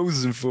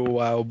frozen for a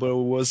while, but it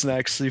wasn't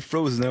actually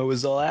frozen. I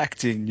was all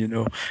acting, you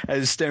know. I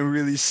had to stand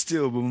really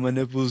still, but my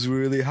nipples were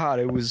really hot.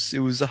 It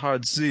was a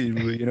hard scene,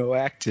 but, you know,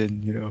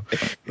 acting, you know.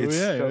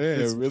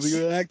 It's really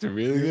good actor,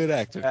 really good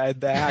actor. I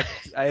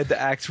had to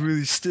act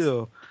really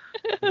still.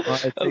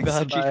 Oh,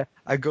 God.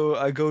 I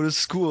go to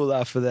school a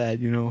lot for that,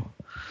 you know.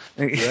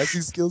 Your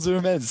acting skills are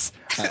immense.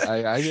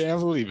 I can't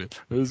believe it.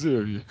 Those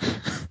are you.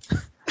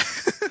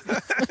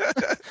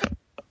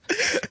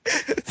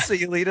 So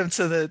you lead him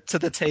to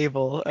the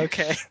table.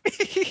 Okay.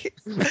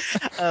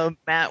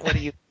 Matt, what do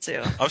you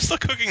do? I'm still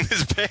cooking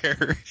this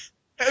bear.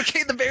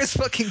 Okay, the bear's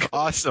fucking cool.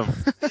 Awesome.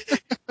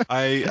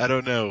 I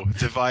don't know.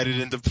 Divide it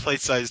into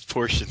plate-sized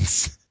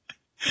portions.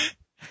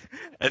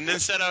 And then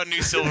set out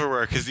new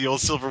silverware because the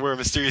old silverware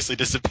mysteriously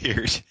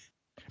disappeared.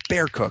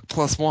 Bear cook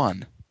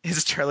 +1.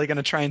 Is Charlie going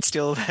to try and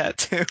steal that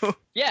too?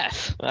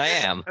 Yes, I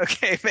am.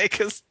 Okay, make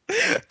us.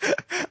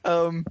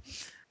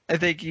 I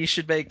think you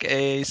should make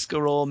a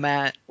skill roll,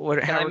 Matt.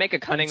 Can I make a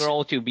cunning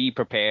roll to be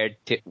prepared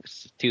to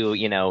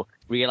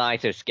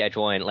realize her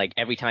schedule and like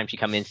every time she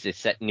comes in to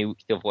set new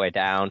silverware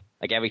down,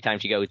 like every time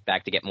she goes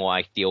back to get more,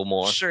 I steal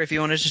more. Sure, if you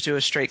want to just do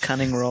a straight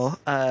cunning roll.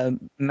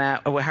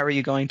 Matt, how are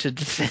you going to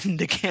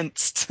defend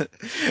against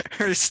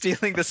her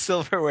stealing the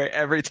silverware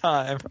every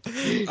time?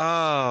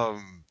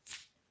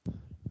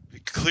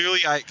 Clearly,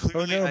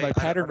 my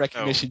pattern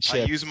recognition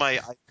chip. I use my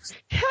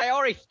I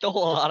already stole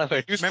a lot of her.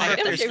 I use my EM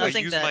sensors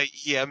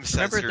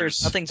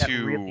nothing that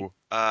to. really-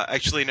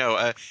 Actually,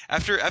 no.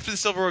 After the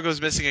silverware goes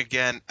missing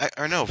again,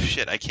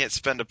 I can't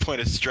spend a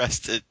point of stress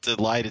to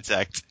lie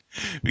detect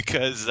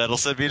because that'll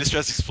send me a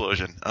stress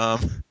explosion.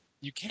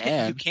 You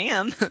can. You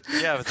can.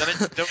 Yeah, but then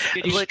I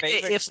don't. Look,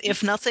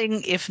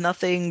 if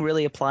nothing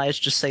really applies,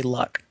 just say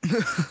luck.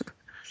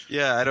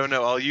 Yeah, I don't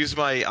know. I'll use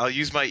my EM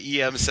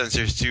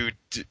sensors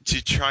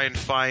to try and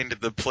find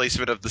the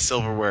placement of the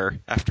silverware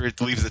after it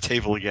leaves the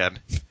table again.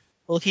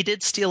 Well, he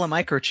did steal a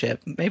microchip.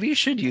 Maybe you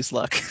should use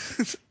luck.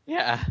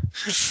 Yeah.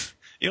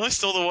 You only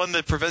stole the one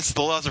that prevents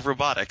the laws of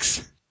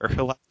robotics. And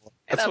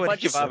That's a what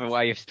bunch he of said. other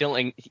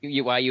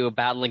while you were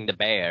battling the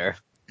bear.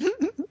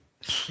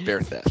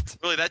 Bear theft.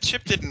 Really, that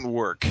chip didn't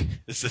work.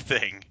 Is the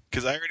thing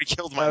because I already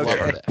killed my Okay.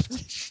 lover.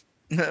 Theft.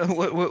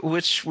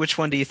 Which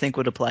one do you think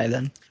would apply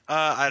then?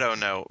 I don't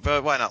know,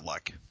 but why not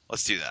luck?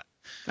 Let's do that.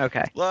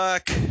 Okay,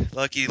 Luck.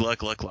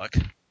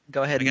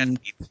 go ahead I got and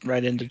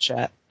write into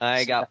chat.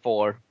 I got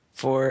 4.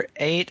 4,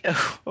 8.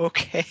 Oh,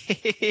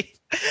 okay.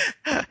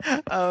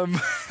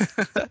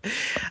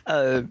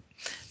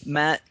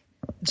 Matt,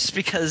 just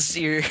because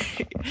you're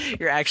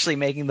actually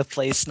making the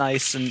place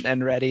nice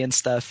and ready and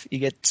stuff, you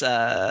get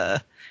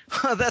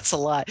that's a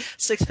lot.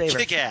 6 favor.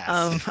 Kick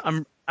ass.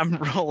 I'm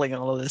rolling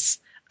all of this.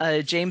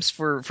 James,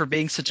 for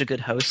being such a good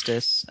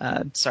hostess.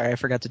 Sorry, I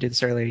forgot to do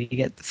this earlier. You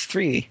get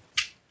 3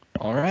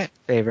 All right.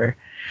 favor.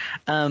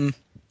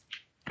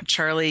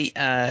 Charlie,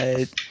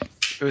 it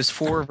was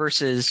 4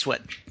 versus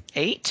what?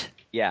 8?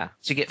 Yeah.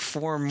 So you get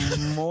 4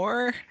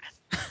 more.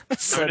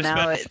 So gonna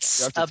now spend-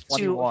 it's You're up to up to a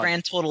 21.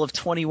 grand total of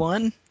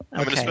 21.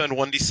 I'm going to spend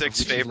 1d6 Which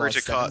is favor less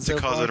to cause so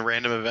far. a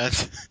random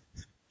event.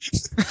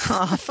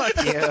 Oh,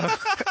 fuck you.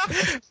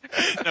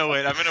 No,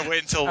 wait. I'm going to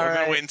wait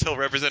until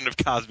Representative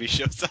Cosby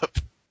shows up.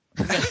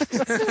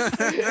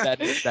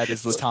 That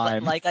is the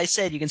time. Like I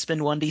said, you can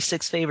spend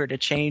 1d6 favor to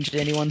change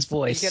anyone's You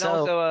voice. can So,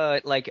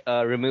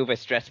 also remove a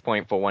stress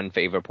point for 1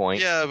 favor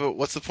point. Yeah, but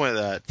what's the point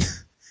of that?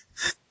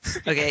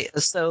 okay,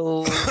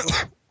 so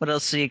what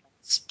else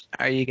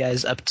are you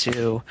guys up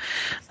to?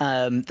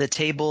 The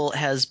table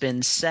has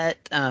been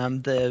set.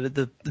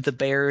 The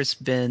bear's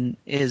been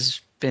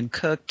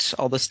cooked.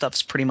 All the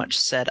stuff's pretty much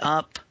set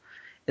up.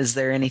 Is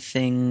there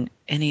anything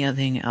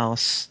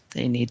else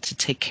they need to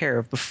take care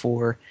of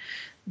before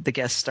the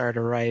guests start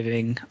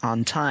arriving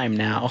on time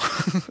now?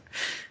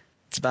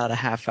 It's about a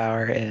half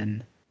hour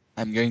in.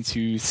 I'm going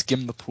to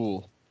skim the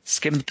pool.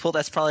 Skim the pool.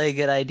 That's probably a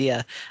good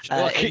idea.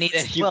 Okay, It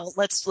needs, well,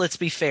 let's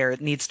be fair.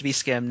 It needs to be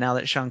skimmed now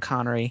that Sean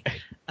Connery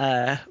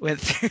went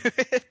through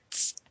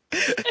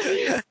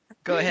it.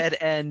 Go ahead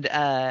and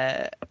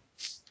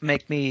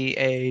make me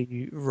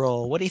a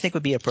roll. What do you think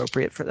would be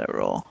appropriate for that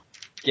roll?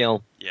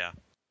 Skill. Yeah.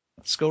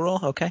 Skill roll.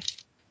 Okay.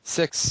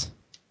 6.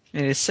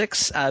 It is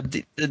 6.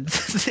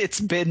 It's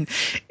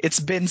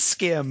been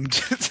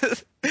skimmed.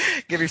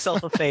 Give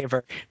yourself a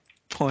favor.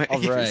 Point. All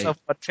Give right. yourself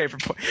one favor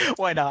point.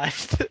 Why not?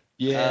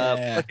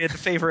 Yeah. Get the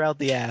favor out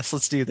the ass.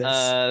 Let's do this.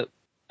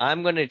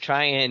 I'm gonna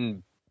try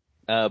and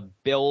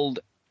build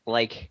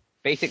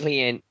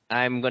basically, and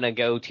I'm gonna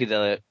go to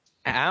the.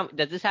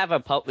 Does this have a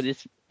pub?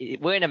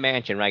 We're in a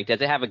mansion, right? Does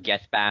it have a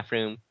guest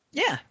bathroom?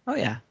 Yeah. Oh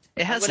yeah.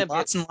 It has gonna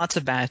lots and lots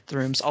of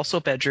bathrooms, also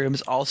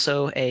bedrooms,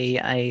 also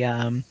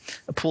a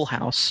pool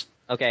house,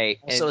 Okay.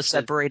 also a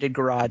separated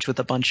garage with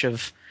a bunch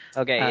of.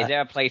 Okay, is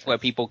there a place where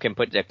people can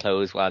put their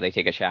clothes while they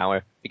take a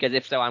shower? Because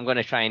if so, I'm going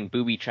to try and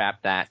booby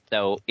trap that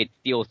so it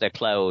steals their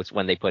clothes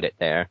when they put it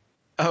there.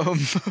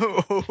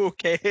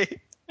 Okay.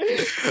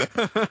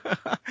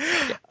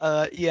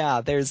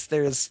 Yeah, there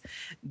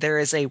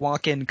is a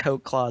walk-in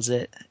coat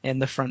closet in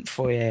the front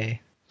foyer.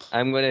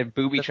 I'm gonna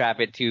booby trap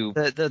it to.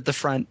 The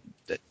front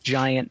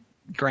giant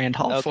grand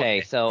hall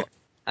Okay, foyer. so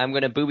I'm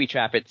gonna booby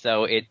trap it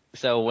so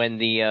when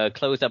the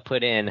clothes are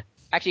put in.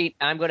 Actually,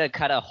 I'm gonna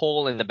cut a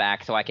hole in the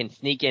back so I can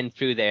sneak in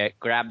through there,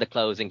 grab the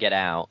clothes, and get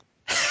out.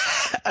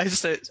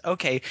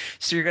 Okay,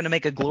 so you're gonna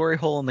make a glory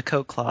hole in the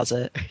coat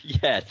closet.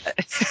 Yes.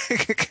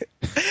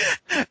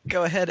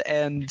 Go ahead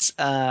and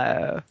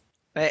I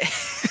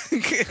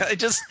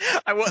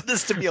want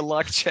this to be a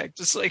luck check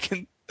just so I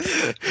can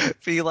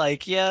be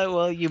like, yeah,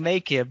 well, you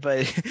make it,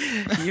 but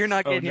you're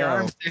not getting your no.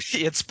 arms.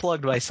 It's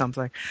plugged by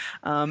something.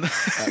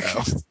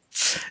 Uh-oh.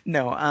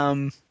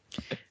 No.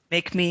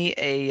 Make me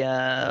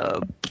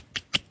a.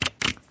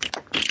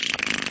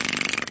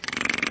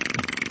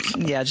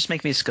 Yeah, just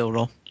make me a skill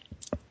roll.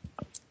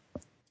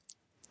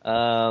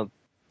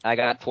 I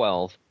got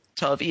 12.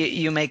 So if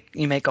you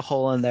make a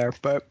hole in there,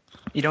 but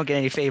you don't get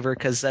any favor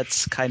because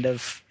that's kind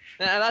of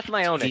That's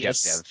my own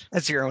tedious. objective.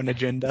 That's your own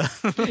agenda.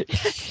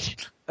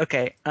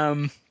 Okay.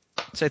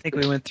 So I think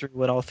we went through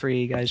what all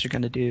three of you guys are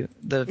going to do.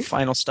 The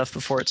final stuff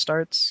before it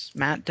starts.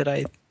 Matt, did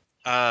I?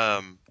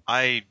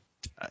 I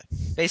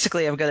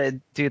Basically, I'm going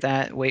to do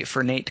that. Wait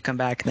for Nate to come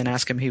back, and then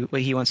ask him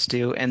what he wants to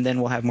do, and then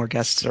we'll have more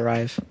guests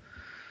arrive.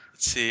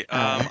 let's see.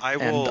 I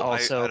and will.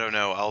 also- I don't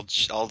know. I'll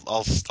check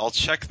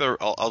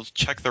I'll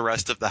check the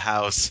rest of the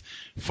house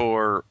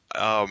for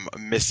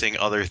missing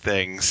other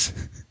things.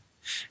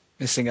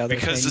 Missing other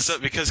things.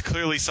 Because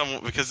clearly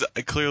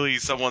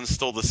someone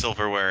stole the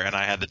silverware and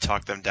I had to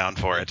talk them down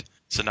for it.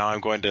 So now I'm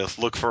going to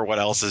look for what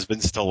else has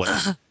been stolen.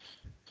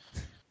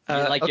 You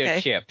like your Okay.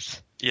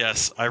 chips.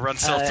 Yes, I run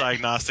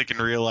self-diagnostic and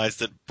realize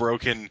that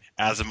broken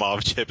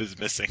Asimov chip is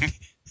missing.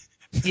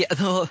 Yeah.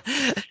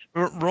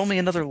 Roll me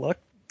another luck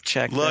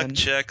check. Luck then.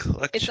 check.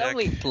 It's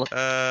only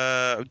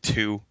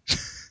 2.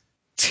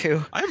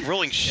 2. I'm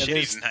rolling shitty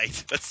there's-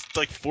 tonight. That's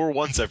like 4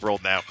 ones I've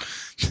rolled now.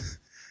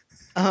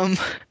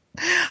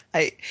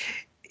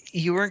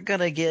 You weren't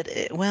gonna get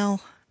it.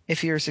 Well,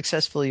 if you were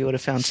successful, you would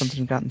have found something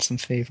and gotten some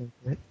favor.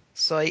 Right?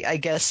 So I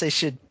guess I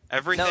should.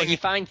 Everything. No, he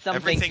finds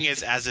something. Everything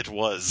is as it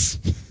was.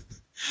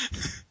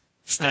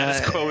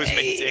 Status quo is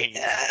maintained.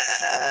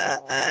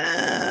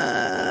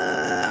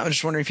 I'm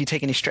just wondering if you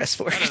take any stress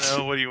for it. I don't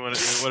know. What do you want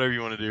to? Whatever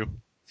you want to do.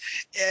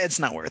 Yeah, it's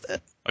not worth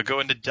it. I'll go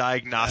into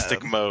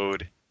diagnostic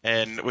mode,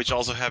 and which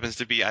also happens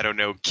to be, I don't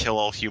know, kill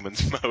all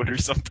humans mode or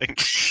something.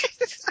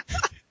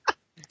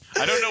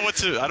 I don't know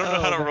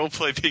how to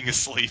roleplay being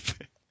asleep.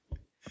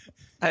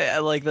 I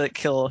like that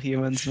kill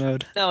humans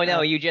mode.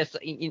 No, you just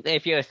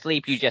if you're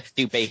asleep, you just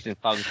do basic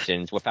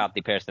functions without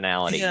the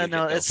personality. Yeah, You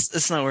no, just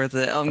it's not worth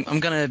it.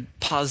 I'm gonna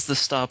pause the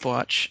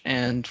stopwatch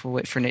and we'll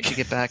wait for Nate to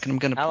get back. And I'm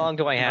gonna. How long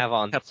do I have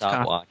on the cup of coffee.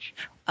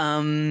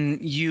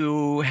 stopwatch?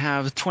 You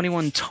have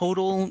 21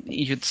 total.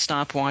 Your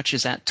stopwatch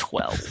is at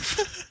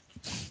 12.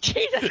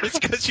 Jesus. It's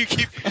because you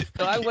keep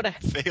So I would have.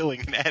 failing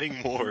and adding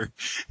more.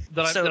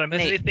 Did So, I miss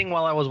Nate- anything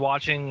while I was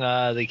watching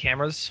the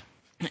cameras?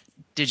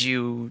 Did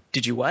you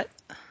what?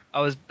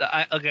 Like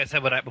I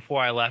said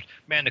before I left,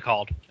 Amanda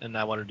called and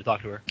I wanted to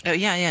talk to her. Oh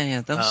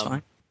yeah. That was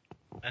fine.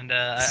 And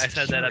I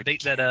said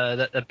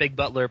that a big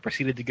butler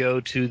proceeded to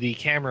go to the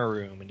camera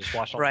room and just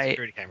watch all the Right,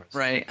 security cameras.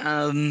 Right.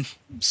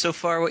 So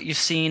far, what you've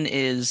seen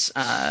is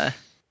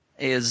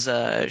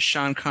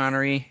Sean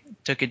Connery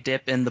took a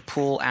dip in the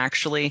pool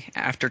actually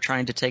after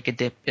trying to take a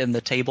dip in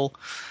the table,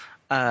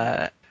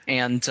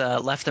 and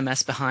left a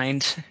mess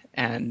behind.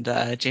 And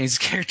James'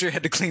 character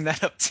had to clean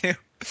that up too.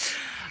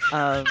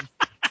 On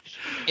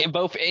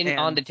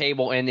the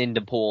table and in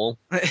the pool.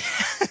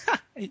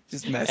 He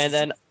just messed. And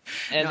then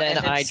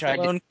I tried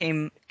to.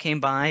 Stallone came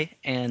by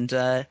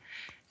and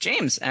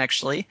James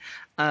actually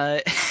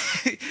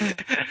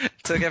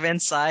took him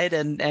inside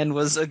and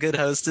was a good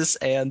hostess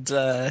and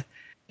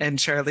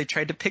Charlie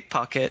tried to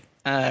pickpocket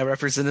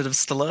Representative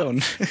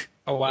Stallone.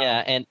 Oh wow.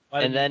 Yeah, and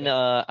then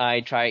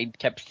I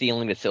kept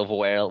stealing the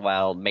silverware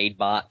while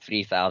Maidbot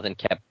 3000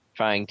 kept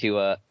trying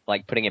to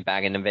putting it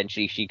back, and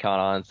eventually she caught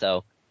on.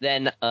 So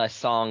then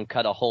Song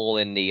cut a hole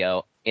in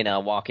the in a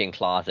walk-in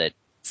closet.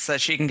 So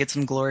that she can get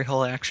some glory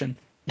hole action.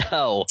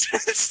 No, I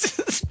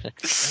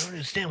don't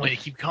understand why you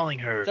keep calling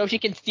her. so she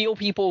can steal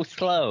people's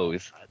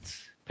clothes,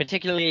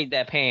 particularly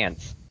their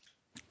pants.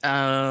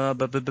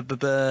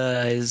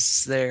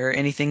 Is there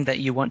anything that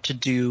you want to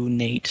do,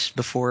 Nate,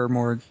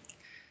 before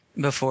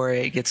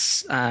it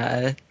gets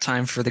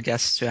time for the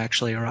guests to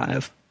actually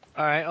arrive?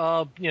 All right.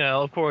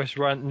 Of course,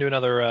 do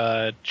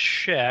another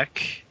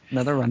check.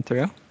 Another run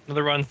through.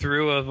 Another run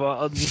through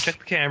of check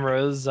the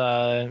cameras.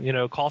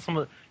 Call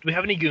someone. Do we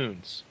have any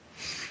goons?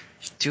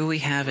 Do we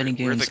have any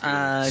We're goons? the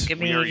goons. Give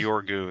We are me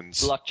your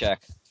goons. Luck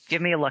check.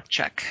 give me a luck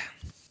check.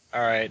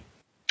 All right.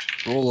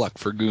 Roll luck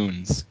for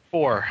goons.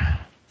 4.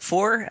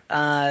 4.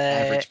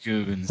 Average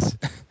goons.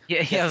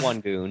 Yeah, Just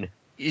one goon.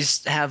 You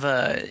just have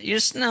a. You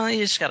just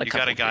got a You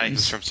couple. got a guy goons.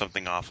 who's from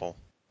something awful.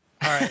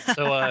 All right.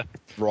 So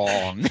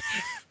Wrong.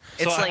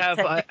 It's So I like have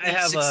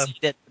technically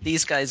succeeded.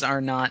 These guys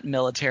are not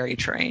military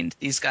trained.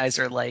 These guys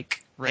are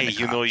like Hey,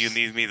 you know you rent-a-cops.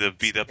 need me to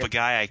beat up a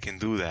guy, I can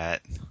do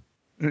that.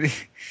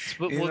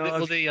 Will You know,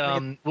 will if they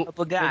you will, up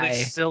a will guy.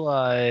 they still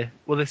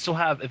will they still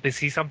have, if they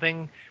see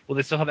something, will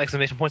they still have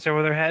exclamation points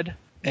over their head?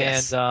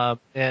 Yes. And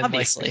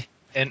Obviously.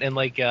 like and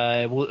like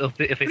if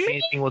they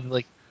say anything,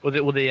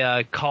 will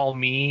they call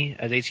me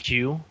as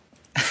HQ?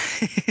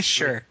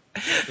 Sure.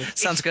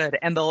 Sounds good.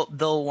 And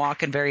they'll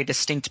walk in very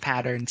distinct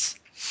patterns.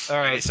 All I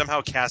right.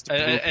 somehow cast blue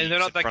And they're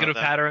not that good at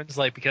patterns,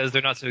 like, because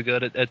they're not so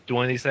good at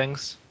doing these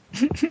things.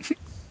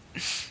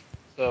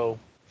 So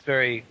it's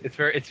very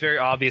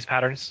obvious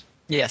patterns.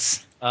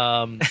 Yes.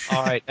 All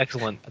right,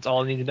 excellent. That's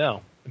all I need to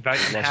know. In fact,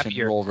 I'm Russian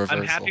happier. role I'm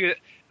reversal. happier.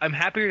 I'm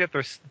happier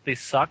that they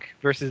suck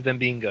versus them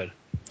being good.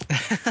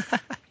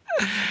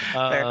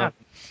 Fair enough.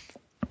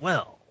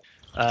 Well,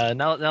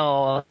 now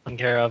all taken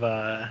care of.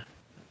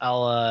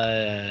 I'll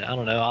I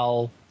don't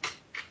know.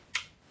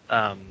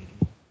 I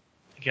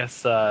guess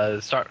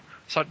start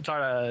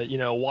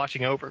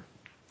watching over.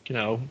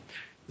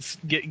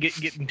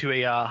 Get into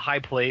a high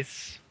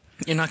place.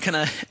 You're not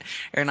gonna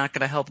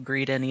help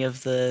greet any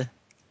of the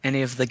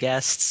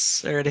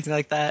guests or anything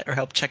like that, or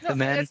help check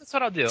them in. That's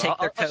what I'll do. Take their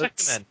I'll check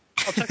coats. them in.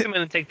 I'll check them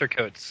in and take their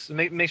coats.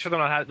 Make sure they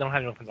don't have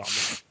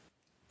weapons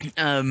on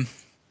them.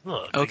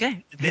 Look,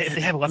 Okay. if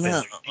they have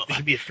weapons, they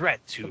could be a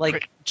threat to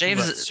Like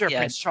Sir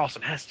Prince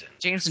Charleston Heston.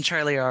 James and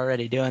Charlie are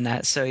already doing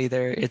that, so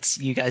either it's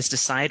you guys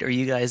decide or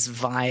you guys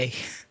vie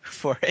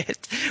for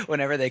it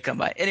whenever they come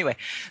by. Anyway,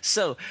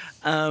 so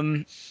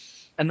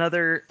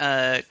another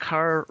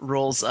car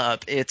rolls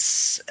up.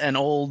 It's an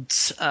old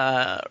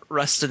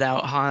rusted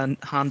out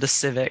Honda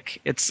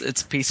Civic. It's a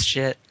piece of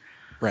shit.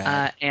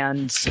 Rad.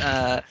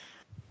 I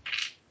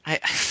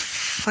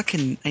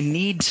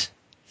need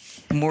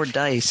more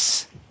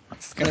dice.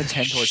 It's gonna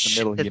tend towards the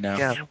middle, you know.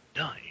 Yeah. No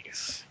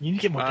dice. You need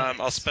to get more dice.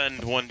 I'll spend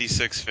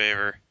 1d6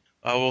 favor.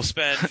 I'll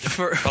spend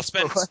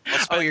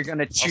You're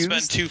gonna choose? I'll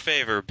spend 2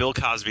 favor. Bill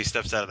Cosby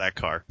steps out of that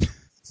car.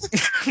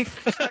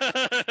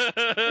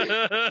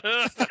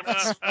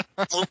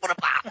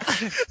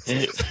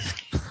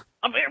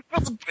 I'm here for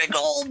the big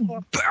old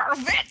bear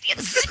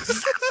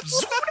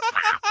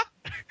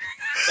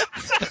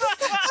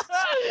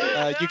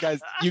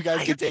You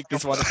guys can take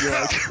this one if you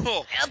like.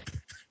 Cool.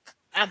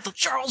 At the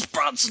Charles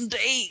Bronson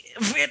Day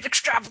event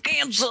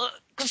extravaganza,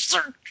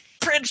 Sir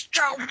Prince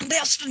Charles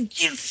Neston,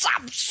 you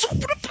some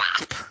super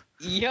pop.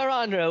 You're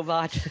on,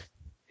 robot.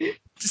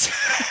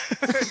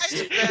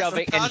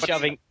 Shoving and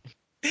shoving.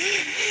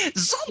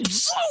 Zoop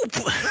zoop.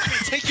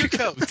 Take your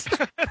coat.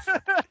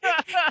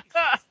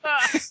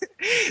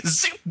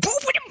 Zoop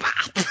boopity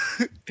pop.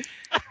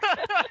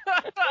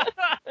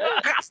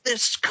 Got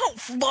this coat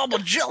from Mama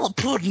Jella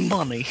Pudding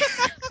money.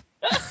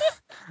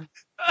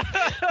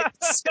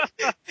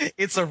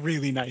 It's a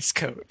really nice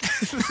coat.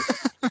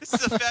 This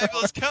is a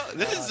fabulous coat.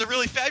 This is a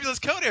really fabulous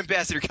coat,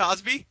 Ambassador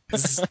Cosby.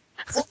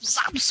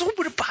 I'm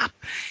super pop.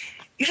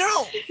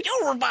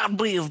 You remind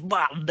me of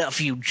my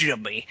nephew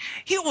Jimmy.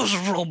 He was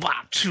a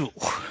robot too.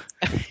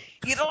 And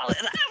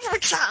every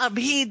time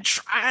he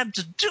tried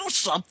to do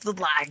something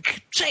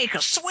like take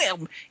a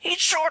swim, he'd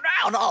short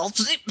out all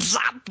zip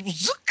zop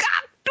zip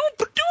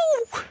doop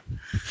doo.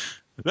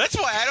 That's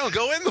why I don't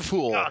go in the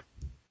pool.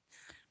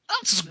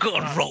 That's a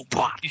good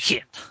robot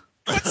kid.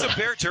 What's a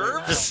bear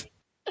turbs?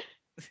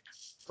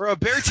 Or a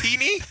bear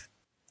teeny?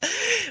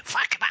 If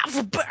I could have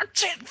a bear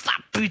tit,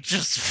 that'd be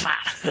just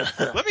fine.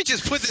 Let me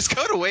just put this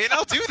coat away and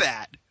I'll do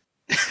that.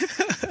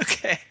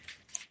 Okay.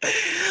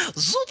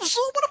 Zoop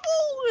zoop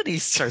and he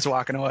starts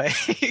walking away.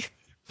 For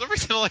some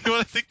reason, I want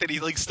to think that he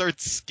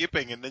starts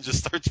skipping and then just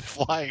starts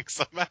flying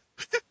somehow.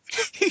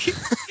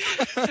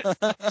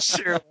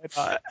 Sure, why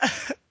not?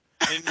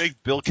 And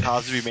make Bill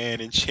Cosby man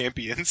in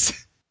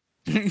Champions.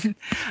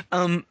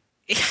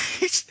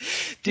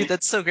 Dude,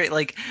 that's so great.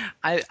 Like,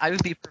 I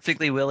would be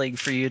perfectly willing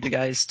for you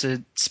guys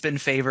to spin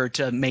favor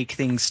to make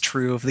things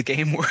true of the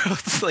game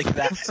world like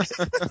that.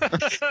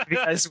 If you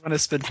guys want to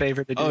spin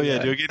favor to do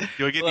that.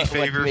 Do I get any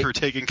favor for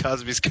taking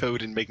Cosby's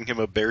coat and making him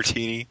a bear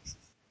teeny?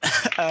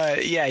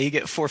 Yeah, you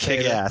get 4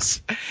 Kick favor.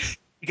 ass.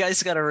 You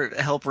guys got to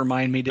help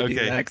remind me to do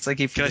that because I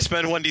keep. Can I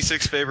spend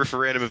 1d6 favor for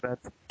random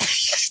events?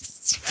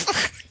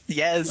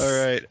 Yes.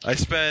 All right. I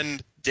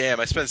spend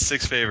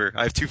 6 favor.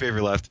 I have 2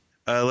 favor left.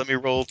 Let me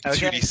roll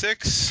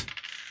 2d6.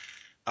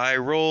 I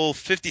roll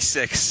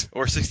 56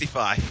 or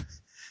 65.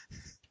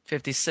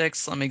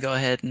 56. Let me go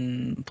ahead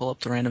and pull up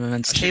the random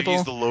events I should table.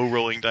 use the low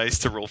rolling dice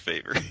to roll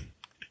favor.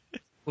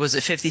 Was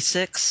it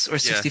 56 or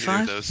 65?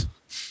 Yeah, either of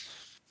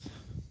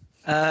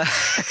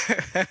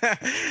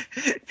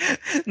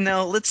those.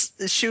 No,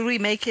 should we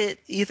make it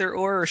either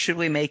or should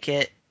we make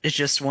it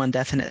just one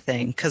definite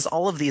thing? Because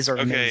all of these are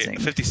amazing.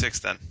 56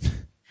 then.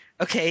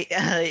 Okay,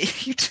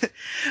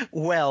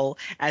 well,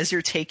 as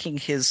you're taking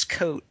his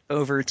coat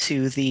over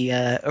to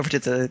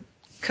the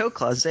coat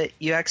closet,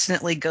 you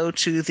accidentally go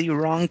to the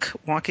wrong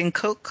walk-in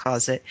coat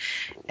closet,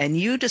 and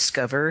you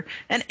discover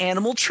an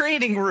animal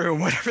training room,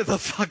 whatever the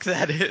fuck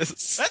that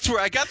is. That's where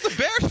I got the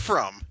bear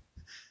from.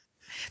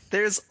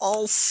 There's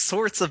all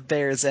sorts of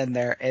bears in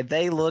there, and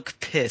they look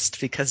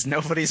pissed because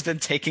nobody's been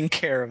taking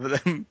care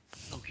of them.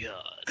 Oh God.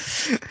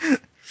 Who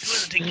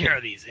doesn't take care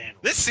of these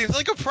animals? This seems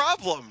like a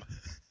problem.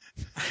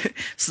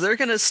 So they're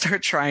going to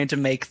start trying to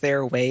make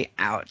their way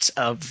out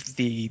of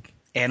the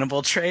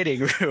animal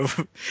training room.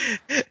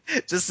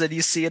 Just then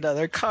you see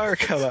another car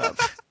come up.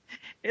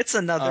 It's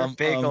another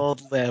big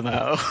old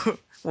limo.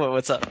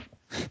 What's up?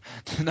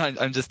 No,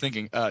 I'm just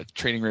thinking,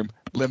 training room,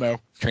 limo.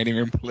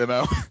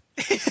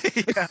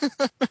 Yeah.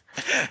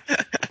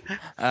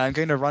 I'm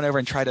going to run over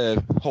and try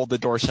to hold the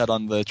door shut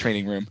on the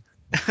training room.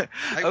 I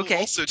will Okay.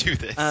 also do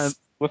this.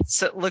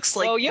 So it looks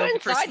like Well, you're the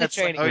person inside the that's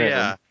like- training oh room.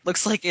 yeah.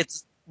 looks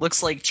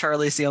like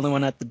Charlie's the only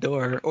one at the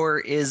door, or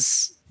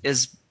is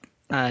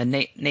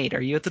Nate?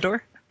 Are you at the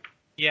door?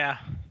 Yeah.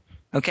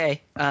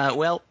 Okay.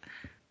 Well,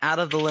 out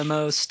of the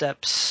limo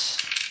steps.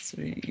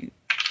 Three.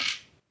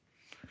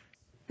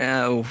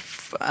 Oh.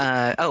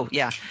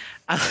 Yeah.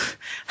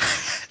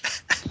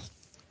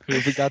 Who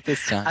have we got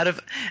this time? Out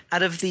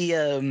of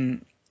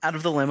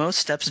the limo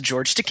steps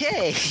George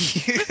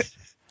Takei.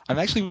 I'm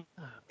actually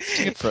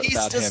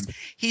about him.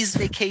 He's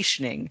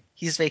vacationing.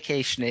 He's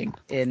vacationing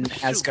in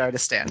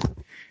Asgardistan.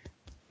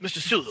 Mr.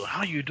 Sulu, how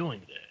are you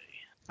doing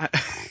today?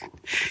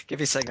 Give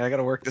me a second. I got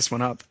to work this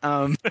one up.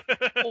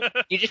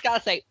 You just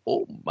gotta say,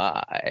 "Oh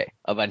my,"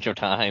 a bunch of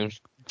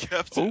times.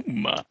 Captain. Oh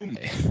my,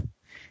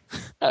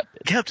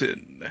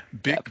 Captain,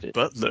 Big Captain.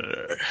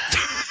 Butler,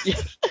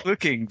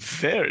 looking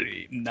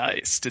very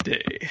nice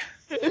today.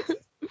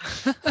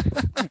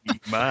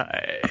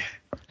 My,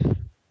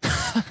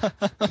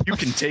 you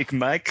can take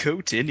my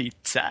coat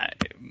anytime.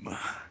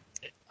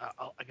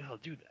 I guess I'll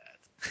do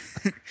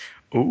that.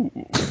 Oh.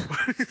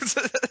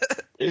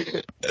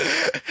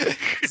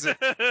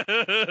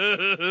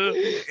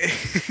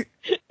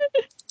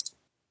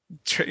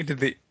 Trained in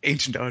the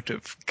ancient art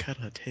of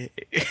karate.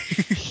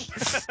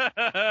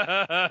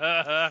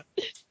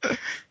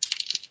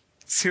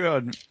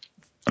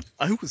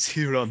 I was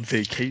here on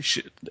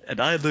vacation, and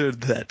I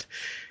learned that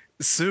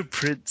Sir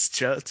Prince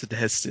Charlton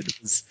Heston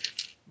was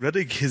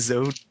running his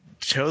own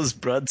Charles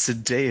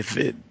Bronson Day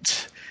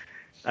event.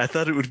 I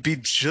thought it would be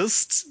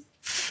just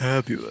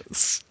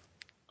fabulous.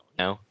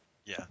 No.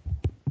 Yeah.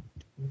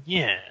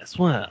 Yes,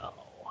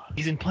 well,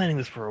 he's been planning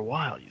this for a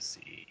while, you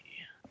see.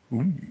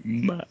 Ooh,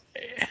 my.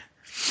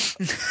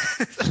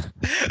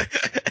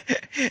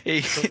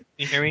 He- Can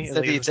you hear me?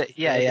 so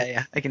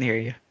yeah, I can hear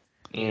you.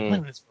 He's been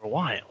planning this for a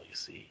while, you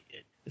see.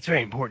 It's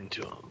very important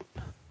to him.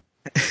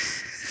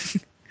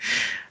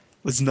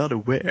 Was not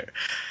aware.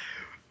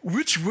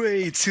 Which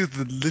way to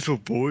the little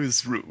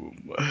boy's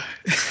room?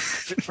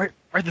 right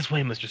this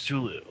way, Mr.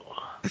 Sulu.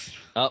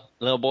 Oh,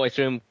 little boy's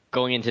room,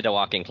 going into the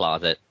walk-in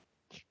closet.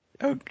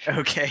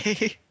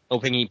 Okay.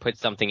 Hoping he put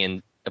some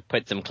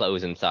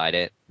clothes inside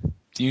it.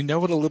 Do you know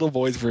what a little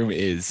boy's room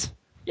is?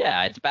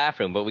 Yeah, it's a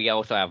bathroom, but we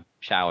also have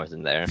showers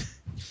in there.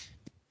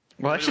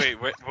 What?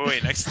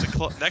 Wait. Next to the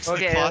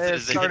closet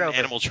is a start hidden over.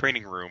 animal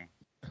training room.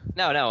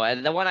 No,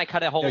 the one I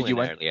cut a hole in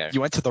earlier.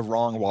 You went to the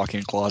wrong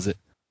walk-in closet.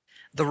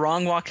 The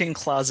wrong walk-in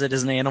closet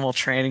is an animal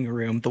training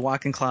room. The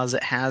walk-in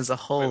closet has a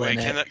hole in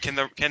it, Can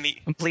the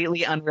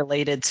completely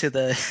unrelated to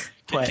the.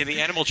 What? can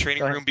the animal training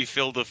Go ahead. room be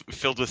filled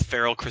with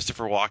feral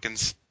Christopher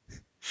Walkens?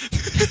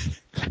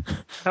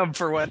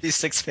 For Wendy's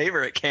six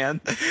favor, it can.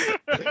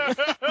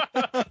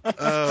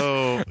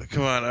 Oh,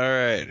 come on! All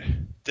right,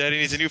 Daddy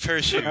needs a new pair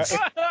of shoes.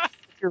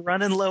 If you're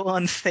running low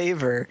on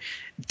favor,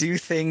 do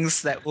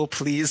things that will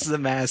please the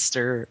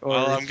master. Or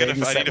Well, I need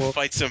to will...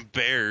 fight some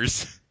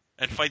bears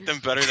and fight them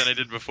better than I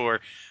did before.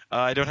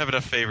 I don't have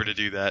enough favor to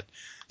do that.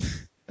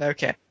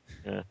 Okay.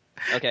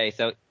 Okay,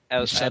 so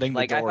Shutting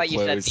the I door thought you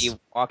closed. said the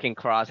walk-in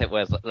closet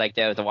was like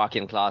there was a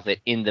walk-in closet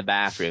in the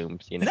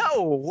bathrooms. You know,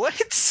 No,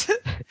 what?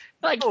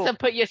 like No. to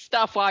put your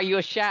stuff while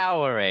you're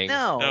showering.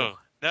 No. No,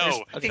 There's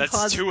that's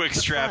closet too in the front.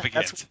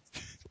 extravagant.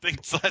 Think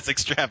less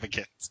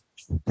extravagant.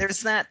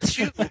 There's that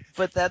too,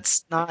 but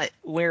that's not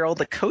where all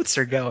the coats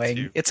are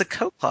going. It's a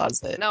coat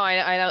closet. No,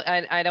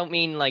 I don't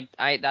mean like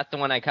that's the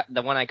one I cut.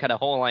 The one I cut a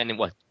hole in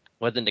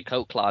wasn't the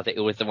coat closet.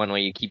 It was the one where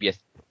you keep your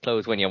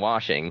clothes when you're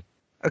washing.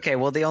 Okay,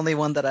 well, the only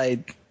one that I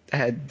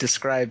had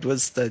described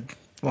was the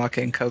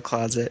walk-in coat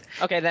closet.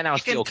 Okay, then I'll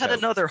You can steal cut coat.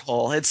 another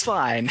hole. It's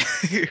fine.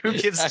 Who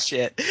gives a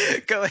shit?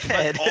 Go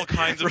ahead. All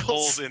kinds of Roll-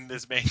 holes in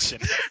this mansion.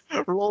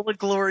 Roll the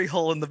glory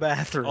hole in the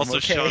bathroom. Also,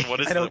 okay?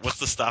 Sean, I what's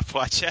the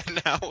stopwatch at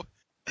now?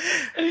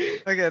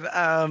 Okay,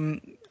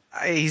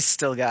 he's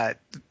still got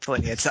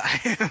plenty of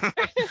time.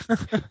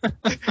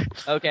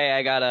 Okay,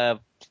 I got a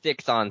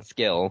 6 on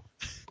skill.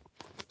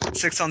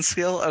 6 on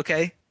skill.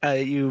 Okay,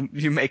 you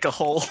make a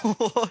hole.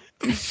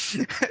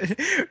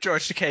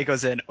 George Takei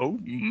goes in. Oh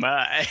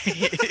my!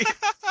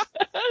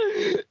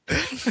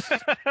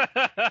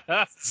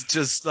 It's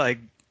just like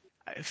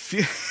I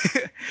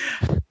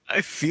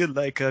feel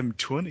like I'm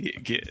 20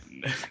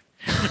 again.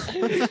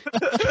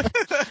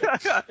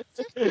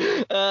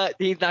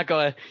 He's not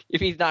gonna.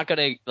 If he's not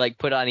gonna like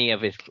put any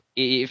of his.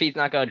 If he's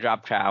not gonna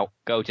drop trout,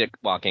 go to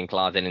walk-in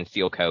closet and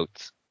steal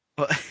coats.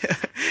 Well,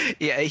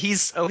 yeah,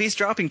 he's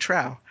dropping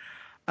trow.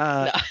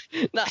 Uh,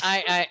 No,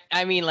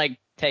 I mean like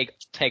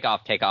take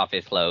off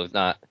his clothes,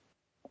 not.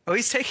 oh,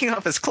 he's taking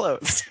off his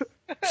clothes.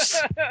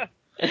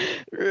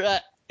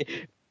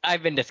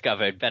 I've been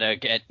discovered. Better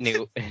get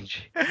new.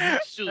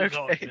 Still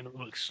going a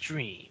little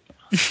extreme.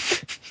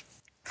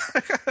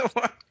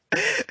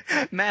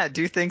 Matt,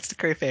 do things to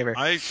curry favor.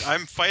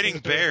 I'm fighting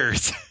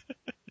bears.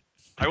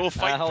 I will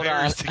fight Hold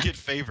bears on. to get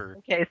favor.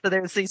 Okay, so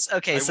there's these.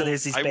 Okay, so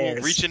there's these I bears.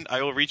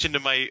 will reach into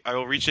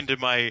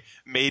my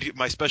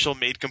my special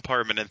maid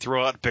compartment and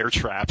throw out bear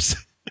traps.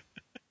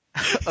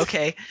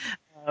 Okay,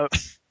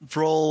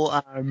 roll.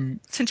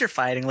 Since you're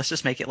fighting, let's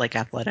just make it like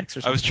athletics or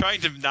I something. was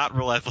trying to not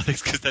roll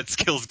athletics because that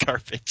skill's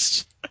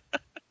garbage.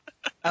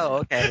 Oh,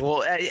 okay.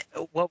 Well,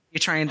 what were you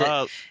trying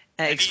to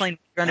explain?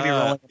 You're going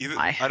to be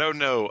rolling. I don't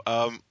know.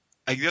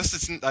 I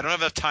guess I don't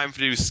have enough time to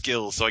do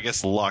skills, so I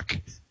guess luck.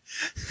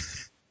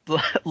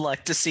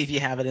 Luck to see if you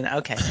have it in.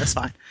 Okay, that's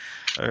fine.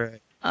 All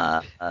right.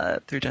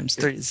 3 times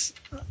 3 is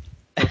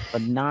a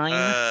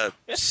 9.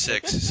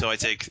 6. So I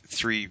take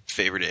 3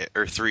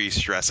 3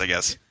 stress, I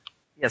guess.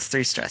 Yes,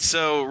 3 stress.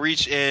 So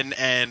reach in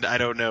and I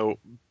don't know,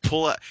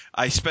 pull.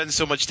 I spend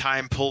so much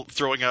time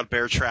throwing out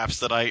bear traps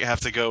that I have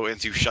to go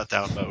into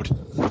shutdown mode.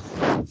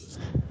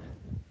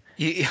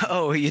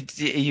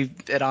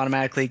 It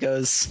automatically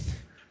goes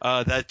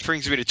That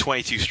brings me to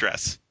 22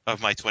 stress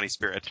of my 20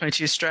 spirit.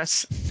 22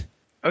 stress.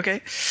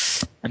 Okay.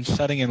 I'm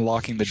shutting and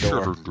locking the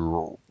door.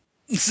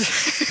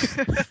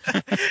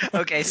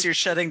 Okay, so you're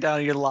shutting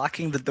down. You're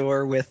locking the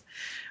door with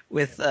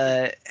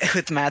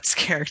Matt's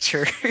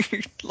character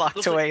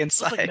locked away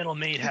inside. Looks like Metal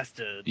Maid has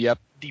to Yep.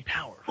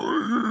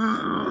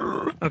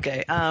 depower.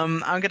 Okay, I'm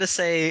gonna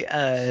say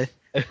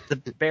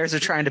the bears are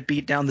trying to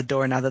beat down the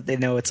door now that they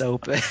know it's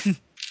open.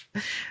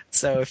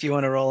 So if you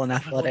want to roll in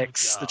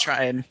athletics to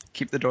try and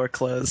keep the door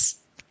closed.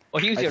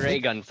 Well, use your ray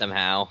gun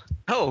somehow.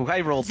 Oh,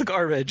 I rolled the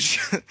garbage.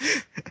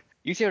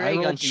 Use your ray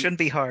gun. Shouldn't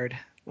be hard.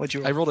 What'd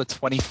you roll? I rolled a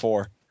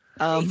 24.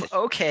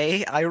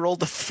 Okay, I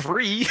rolled a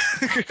 3.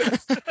 Why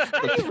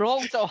did you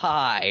roll so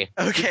high?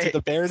 Okay. Do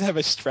the bears have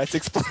a stress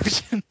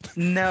explosion?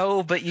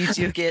 No, but you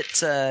do get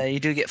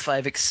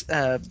 5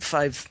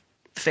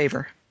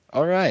 favor.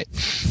 All right.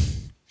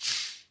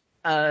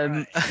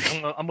 I'm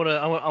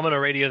gonna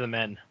radio the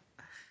men.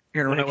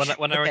 You're gonna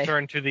When I okay.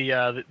 return to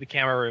the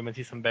camera room and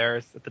see some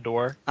bears at the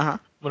door, Uh-huh. I'm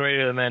gonna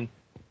radio the men.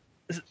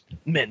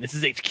 Men, this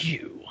is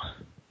HQ.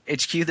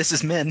 HQ, this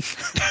is Min.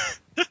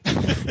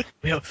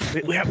 We have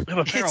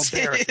a feral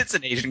bear. It's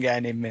an Asian guy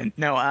named Min.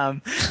 No,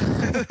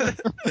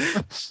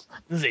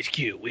 This is HQ.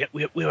 We have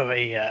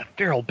a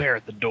feral bear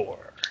at the door.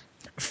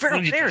 feral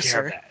We need to bear, take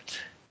care of sir.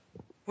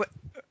 that.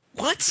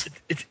 What?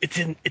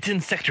 It's in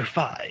Sector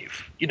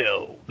 5. You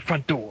know, the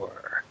front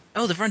door.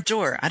 Oh, the front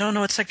door. I don't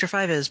know what Sector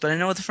 5 is, but I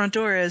know what the front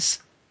door is.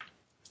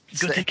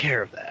 Go take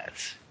care of that.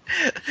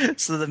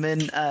 So the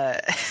men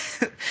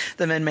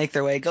make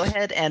their way. Go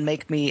ahead and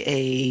make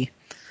me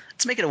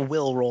let's make it a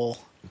will roll.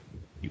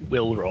 You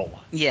will roll.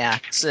 Yeah,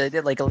 so I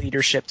did like a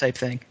leadership type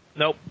thing.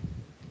 Nope.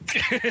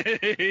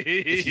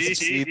 If you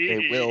succeed,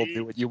 they will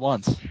do what you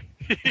want.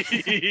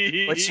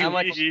 How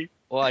much?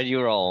 What did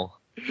you roll?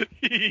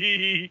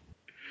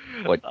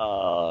 What?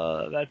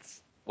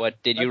 That's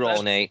What did you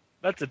roll, Nate?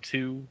 that's a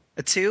 2.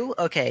 A 2?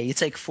 Okay, you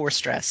take 4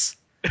 stress.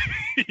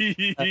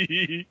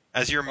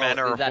 As your men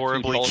are is that two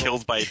horribly total?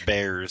 killed by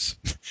bears.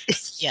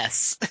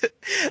 Yes,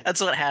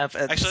 that's what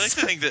happens. Actually, I like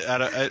to think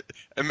that,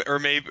 or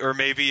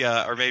maybe,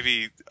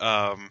 they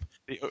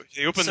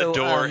open the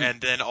door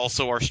and then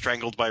also are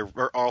strangled by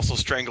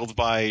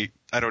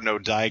I don't know,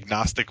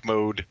 diagnostic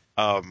mode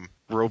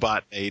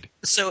robot Maid.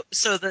 So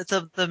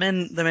the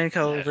men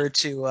go over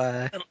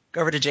to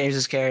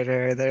James's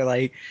character. They're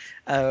like,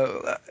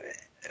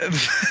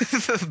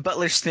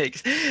 Butler Snake,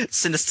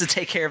 send us to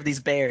take care of these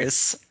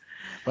bears.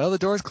 Well, the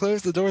door's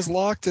closed, the door's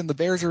locked, and the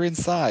bears are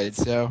inside,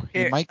 so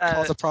Here, it might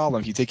cause a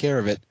problem if you take care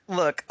of it.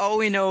 Look, all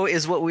we know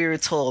is what we were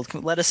told.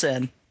 Let us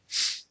in.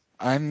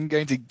 I'm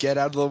going to get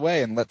out of the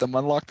way and let them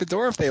unlock the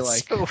door if they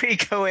like. So we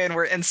go in.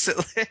 We're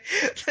instantly.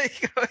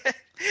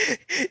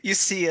 You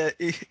see a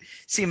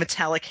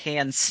metallic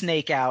hand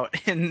snake out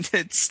and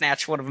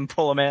snatch one of them,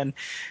 pull them in,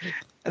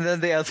 and then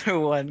the other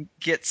one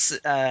gets.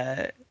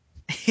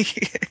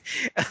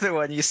 Other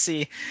one, you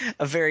see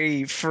a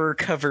very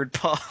fur-covered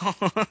paw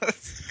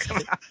come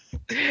out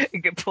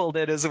and get pulled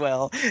in as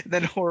well.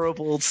 Then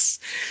horrible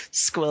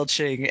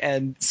squelching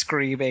and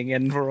screaming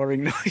and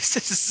roaring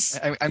noises.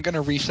 I'm going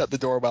to reshut the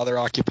door while they're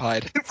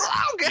occupied.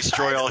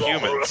 Destroy all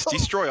humans.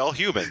 Destroy all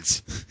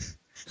humans.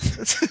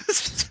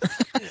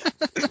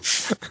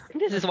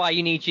 This is why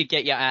you need to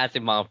get your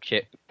Asimov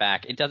chip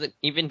back. It doesn't,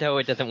 even though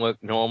it doesn't work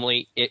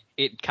normally,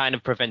 it kind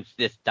of prevents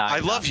this I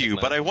love you,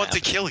 but I want to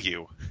kill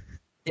you.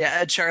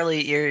 Yeah,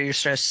 Charlie, your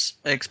stress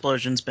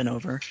explosion's been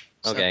over.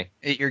 So Okay.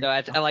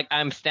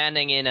 I'm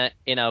standing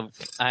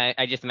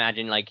I just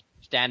imagine like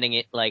standing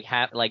it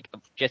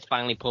just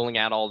finally pulling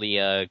out all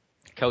the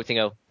coats and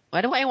go,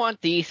 what do I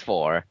want these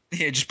for?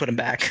 Yeah, just put them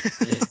back.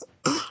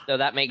 So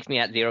that makes me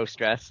at 0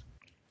 stress.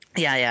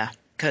 Yeah.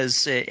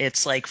 because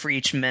it's like for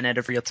each minute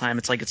of real time,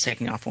 it's like it's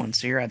taking off one.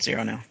 So you're at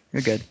 0 now.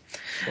 You're good.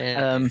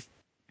 Yeah.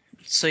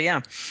 So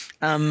yeah,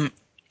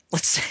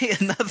 let's say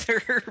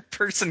another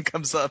person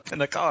comes up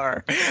in a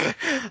car.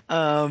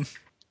 I'm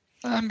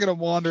gonna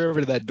wander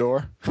over to that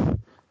door.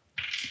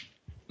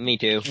 Me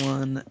too.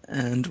 1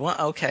 and 1.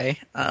 Okay.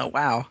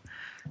 Wow.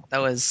 That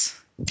was.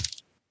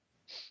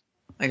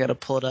 I gotta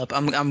pull it up.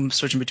 I'm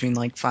switching between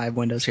like 5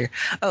 windows here.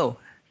 Oh,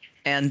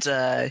 and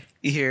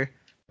you hear.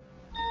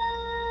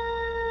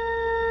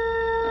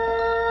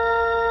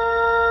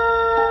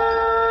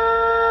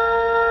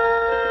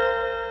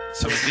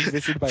 So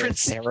This is by a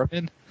Prince-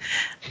 theremin.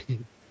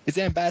 It's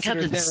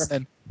Ambassador Captain's-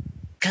 Theremin.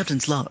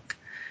 Captain's log.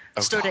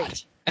 Oh, Start God.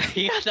 8.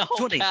 Yeah, the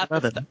whole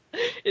 2011.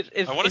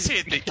 I want to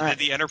say, did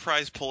the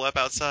Enterprise pull up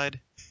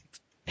outside?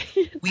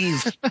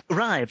 We've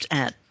arrived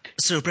at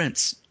Sir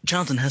Brent's,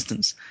 Jonathan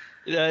Heston's.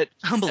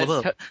 Humble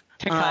abode.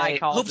 Takai I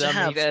called hope to him. He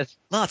have says,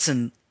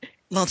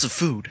 lots of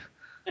food.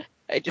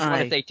 I just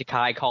want to say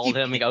Takai called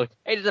him. He goes,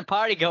 hey, there's a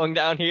party going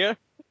down here.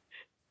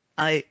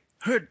 I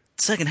heard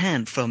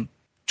secondhand from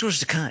George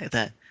Takai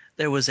that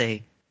there was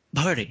a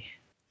party.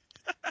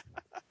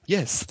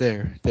 Yes,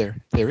 there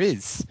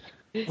is.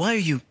 Why are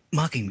you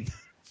mocking me?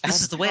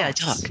 This is the way I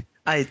talk.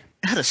 I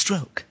had a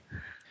stroke.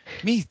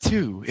 Me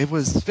too. It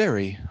was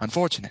very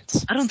unfortunate.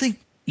 I don't think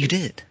you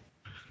did.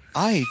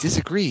 I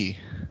disagree.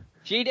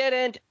 She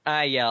didn't.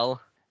 I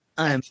yell.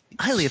 I'm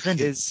highly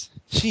offended.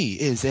 She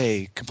is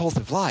a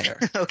compulsive liar.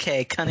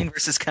 Okay, cunning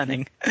versus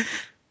cunning.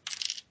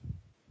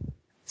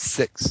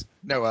 6.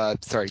 No,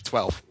 sorry,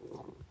 12.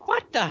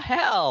 What the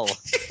hell?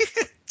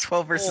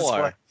 12 versus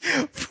 4.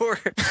 4.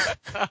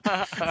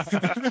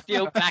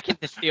 Back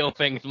into steal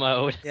things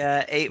mode.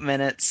 Yeah, 8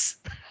 minutes.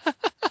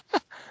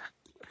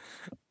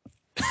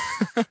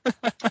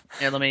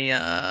 Here, let me.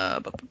 I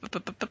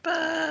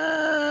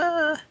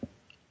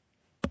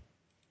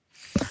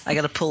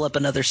gotta pull up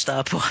another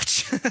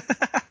stopwatch.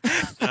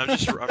 I'm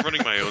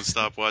running my own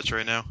stopwatch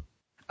right now.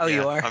 Oh, Yeah,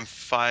 you are? I'm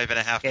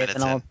 5.5 Okay, minutes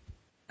then in. I'll.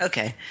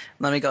 Okay,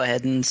 let me go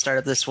ahead and start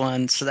up this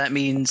one. So that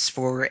means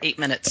for 8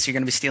 minutes, you're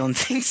gonna be stealing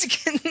things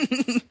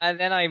again. And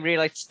then I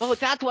realized, oh,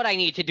 that's what I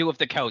need to do with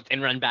the goat,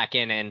 and run back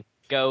in and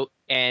go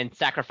and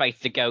sacrifice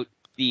the goat.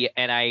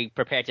 And I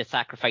prepare to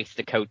sacrifice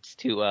the goats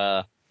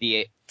to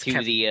the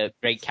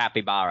great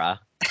capybara.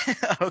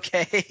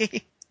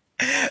 Okay.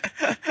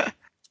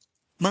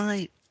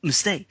 My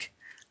mistake.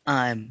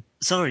 I'm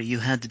sorry you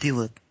had to deal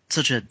with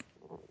such a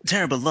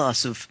terrible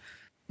loss of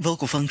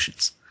vocal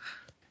functions.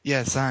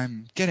 Yes,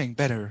 I'm getting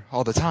better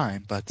all the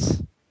time, but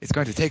it's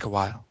going to take a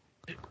while.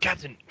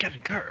 Captain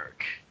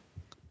Kirk.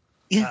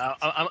 Yeah.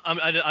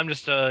 I'm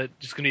just gonna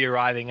be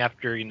arriving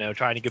after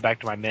trying to get back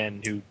to my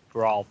men who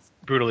were all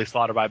brutally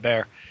slaughtered by a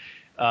bear.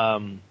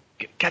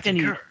 Captain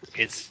Kirk,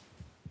 it's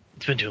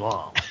been too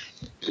long.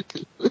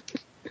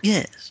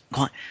 Yes.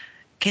 Quite.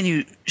 Can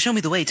you show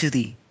me the way to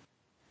the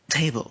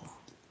table?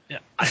 Yeah,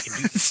 I can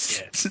do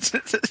this.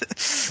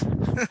 Yes.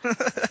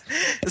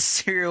 A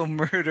serial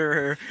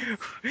murderer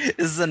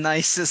is the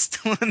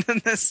nicest one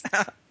in this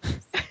house.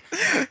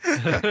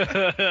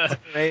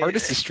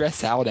 Hardest to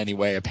stress out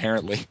anyway,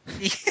 apparently.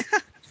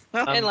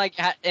 Yeah.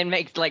 And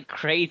makes like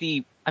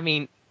crazy. I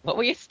mean, what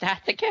were your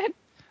stats again?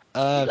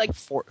 Like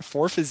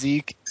 4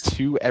 physique,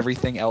 2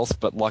 everything else,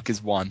 but luck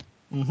is 1.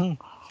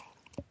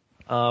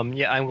 Mm-hmm.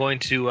 Yeah, I'm going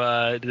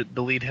to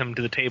lead him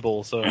to the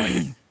table. So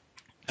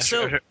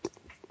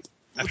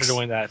after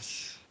doing that,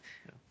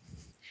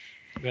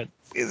 good.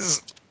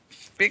 Is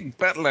Big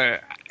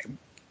Butler,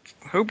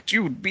 I hoped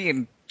you would be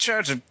in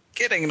charge of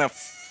getting enough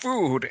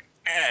food.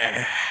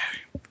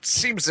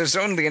 Seems there's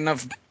only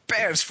enough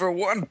bears for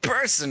one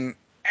person.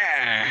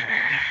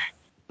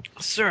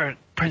 Sir,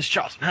 Prince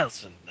Charles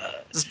Nelson.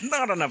 There's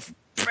not enough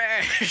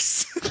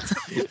bears.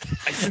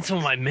 I sent some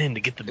of my men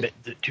to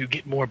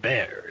get more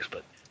bears,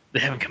 but they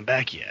haven't come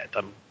back yet.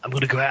 I'm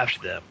going to go after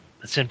them.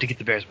 Attempt to get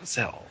the bears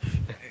myself.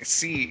 I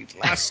see,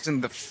 lost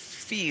in the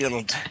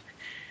field.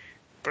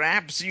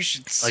 Perhaps you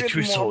should Like send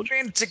true more soldiers.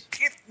 men to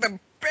get the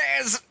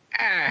bears.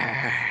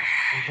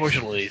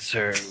 Unfortunately,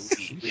 sir,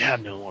 we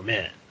have no more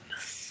men.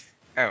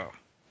 Oh,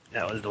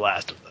 That was the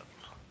last of them.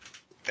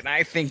 then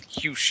I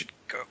think you should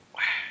go.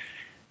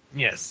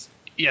 Yes,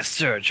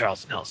 sir,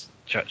 Charles Nelson.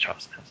 Charles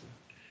Nelson.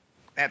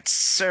 That's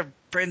Sir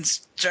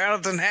Prince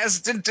Jonathan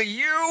Heston to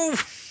you.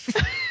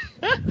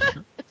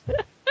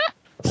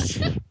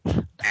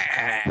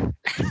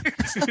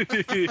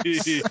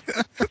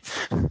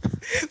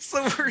 It's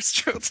the worst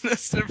Charlton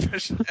Heston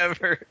impression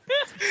ever.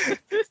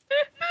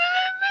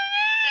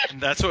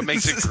 That's what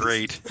makes it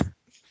great.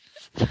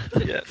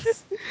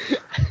 Yes.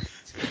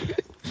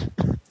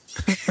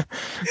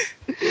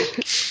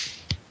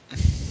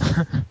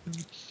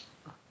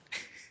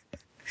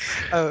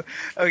 Oh,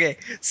 okay.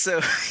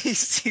 So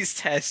he's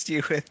tasked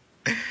you with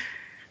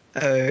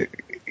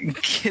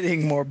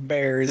getting more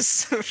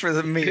bears for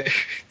the meal.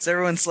 So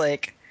everyone's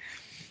like,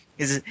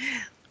 "Is it?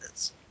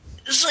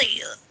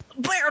 See,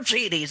 bear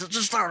cheaties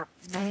just aren't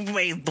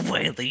made the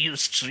way they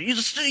used to.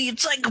 You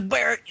take a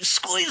bear, you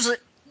squeeze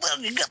it,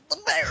 then you get the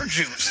bear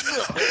juice."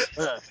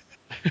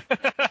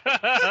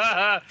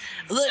 Then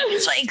you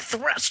take the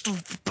rest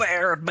of the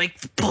bear and make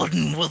the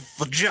pudding with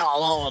the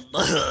jello.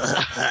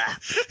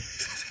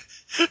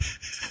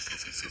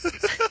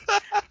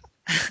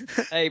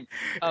 Hey,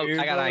 I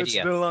got an It's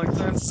idea. been a long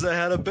time since I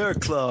had a bear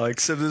claw,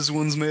 except this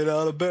one's made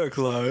out of bear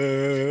claw.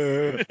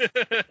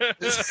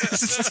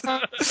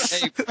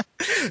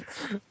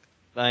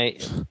 Hey,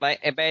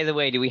 by the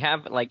way, do we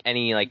have like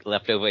any like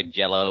leftover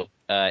Jello,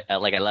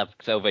 like a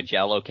leftover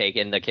Jello cake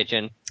in the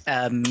kitchen?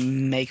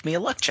 Make me a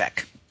luck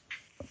check.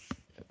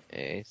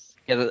 This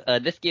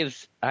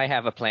gives. I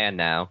have a plan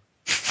now.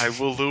 I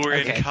will lure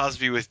Okay. in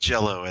Cosby with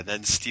Jello and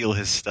then steal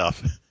his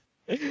stuff.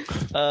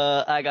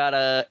 I got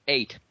a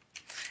 8.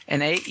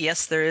 An 8,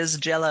 yes, there is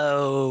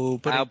jello.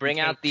 pudding I'll bring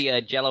out cake.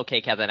 the Jello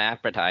cake as an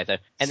appetizer,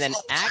 and then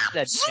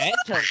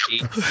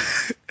accidentally,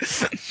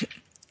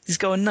 He's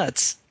going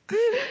nuts. and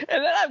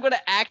then I'm gonna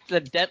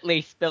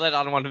accidentally spill it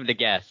on one of the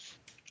guests.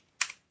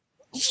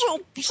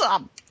 Fuck this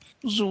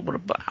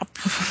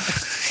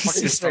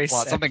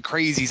subplot. Something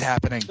crazy's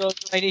happening. So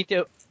I need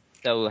to.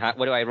 So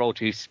what do I roll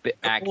to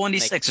act?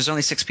 1d6. There's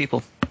only 6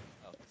 people.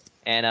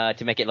 And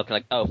to make it look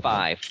like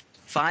 5.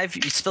 5.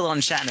 You spill it on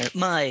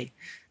Shatner.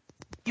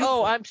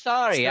 I'm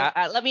sorry.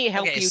 Let me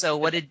help Okay, you. so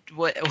what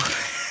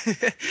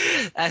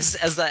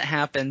as that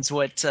happens,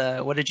 what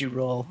did you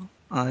roll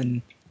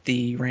on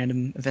the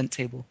random event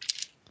table?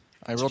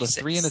 I rolled a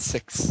 3 and a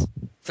 6.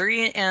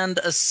 3 and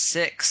a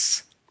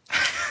 6.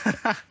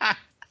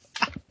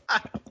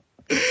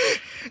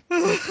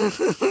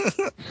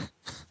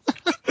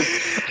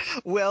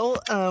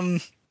 Well,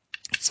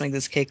 let's make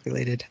this cake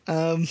related.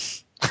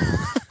 That's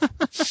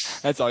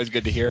always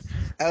good to hear.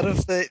 Out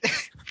of the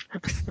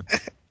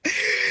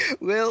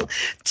well,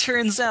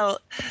 turns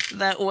out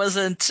that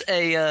wasn't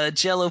a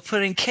Jello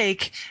pudding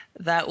cake.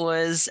 That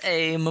was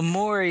a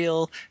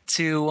memorial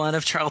to one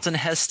of Charlton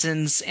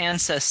Heston's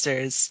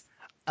ancestors.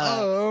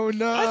 Oh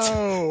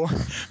no!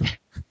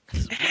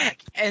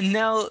 And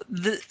now,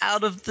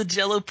 out of the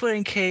Jello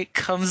pudding cake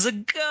comes a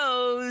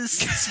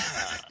ghost.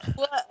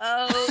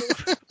 Whoa!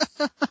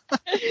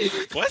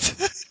 What?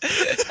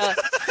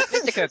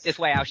 Mr. Kirk, this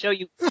way. I'll show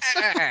you.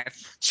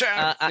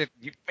 Charlton,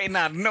 you may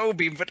not know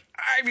me, but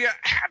I'm your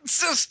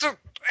ancestor.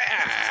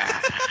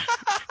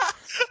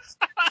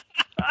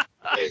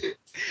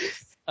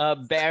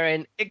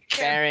 Baron. It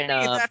can't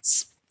Baron.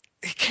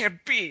 be. It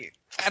can't be.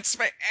 That's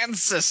my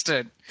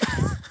ancestor.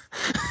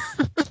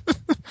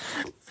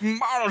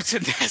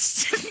 Marlton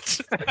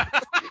Heston.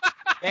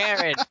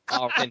 Baron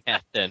Martin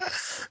Heston.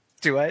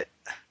 Do what?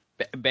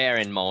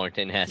 Baron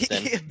Martin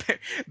Heston.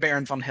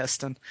 Baron von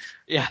Heston.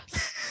 Yeah.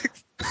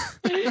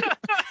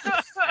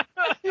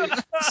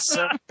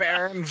 Sir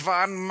Baron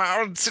von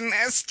Marlton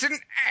Heston.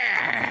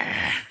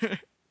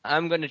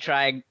 I'm gonna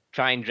try and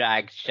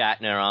drag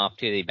Shatner off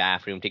to the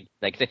bathroom to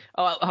like say,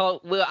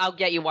 well, I'll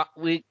get you.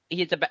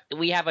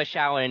 We have a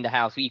shower in the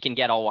house. You can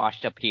get all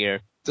washed up here.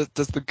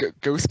 Does the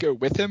ghost go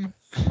with him?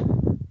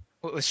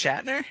 What was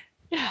Shatner?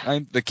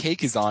 The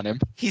cake is on him.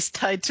 He's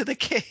tied to the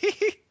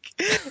cake.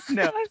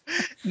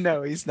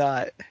 No, he's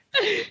not.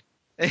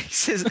 He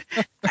says,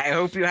 I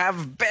hope you have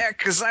a bear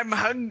because I'm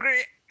hungry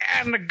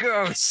and a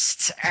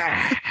ghost.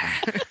 I'm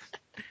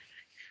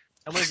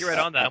gonna get right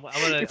on that.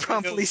 He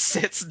promptly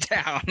sits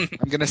down.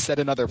 I'm gonna set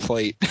another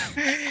plate.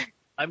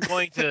 I'm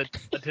going to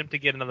attempt to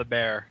get another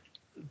bear.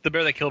 The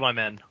bear that killed my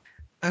men.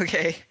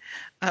 Okay.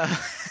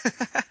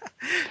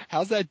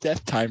 How's that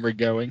death timer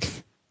going?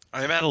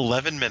 I'm at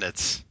 11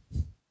 minutes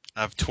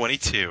of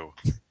 22.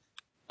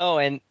 Oh,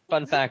 and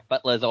fun fact: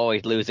 butlers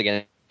always lose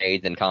against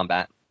maids in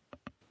combat.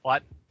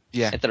 What?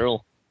 Yeah, It's a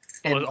rule.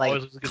 And Always like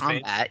loses against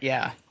combat,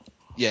 yeah.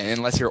 yeah.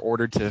 Unless you're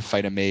ordered to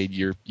fight a maid,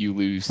 you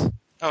lose.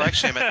 Oh,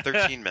 actually, I'm at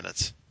 13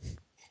 minutes.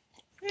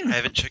 I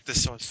haven't checked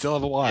this one. Still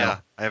have a while. Yeah,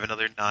 I have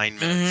another 9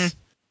 minutes.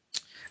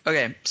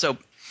 Okay, so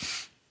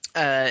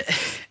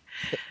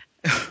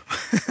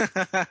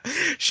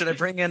should I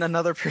bring in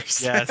another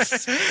person?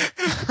 Yes.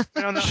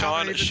 I don't know how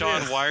many to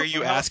Sean, do. why are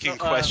you asking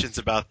questions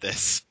about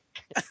this?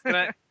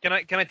 Can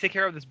I take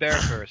care of this bear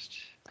first?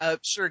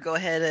 Sure, go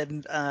ahead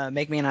and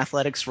make me an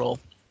athletics roll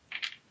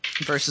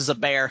versus a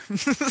bear.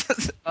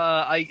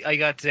 I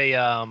got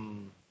a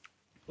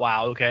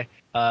wow, okay.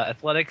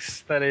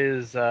 Athletics, that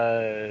is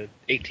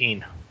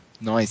 18.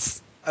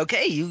 Nice.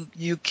 Okay,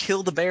 you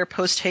kill the bear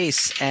post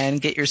haste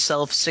and get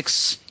yourself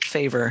 6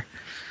 favor.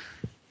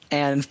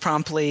 And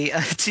promptly,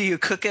 do you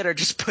cook it or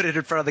just put it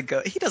in front of the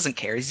ghost? He doesn't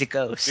care. He's a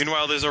ghost.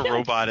 Meanwhile, there's a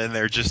robot in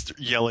there just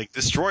yelling,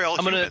 "Destroy all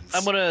humans!"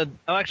 I'm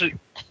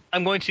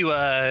going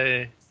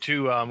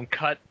to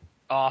cut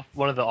off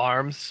one of the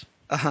arms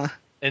Uh-huh.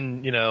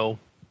 and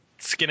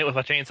skin it with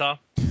a chainsaw.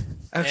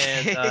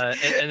 Okay.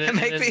 And then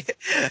Make me...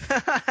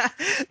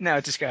 No,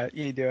 just go.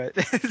 You do it.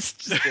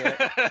 Just do it.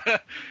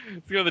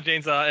 let's go with the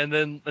chainsaw and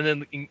then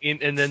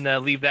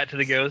leave that to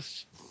the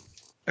ghost.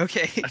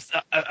 Okay.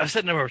 I've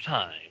said a number of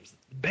times,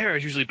 the bear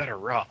is usually better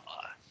raw.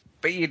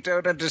 But you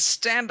don't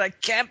understand. I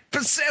can't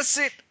possess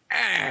it.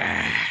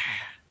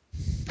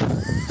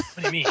 What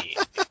do you mean?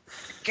 I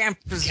can't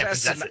possess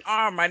possess an it.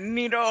 arm. I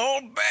need a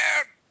whole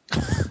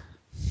bear.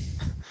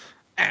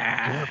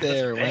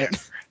 There it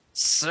went.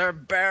 Sir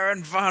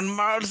Baron von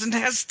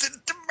Marsdenheston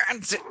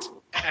demands it.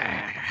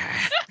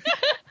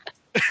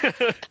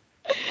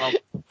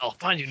 I'll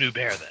find you a new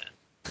bear then.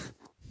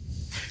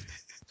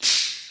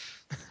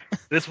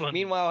 This one.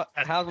 Meanwhile,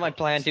 how's my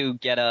plan to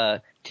get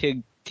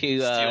Steal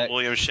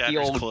William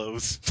Shatner's old-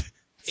 clothes.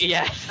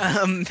 Yes.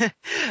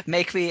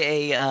 Make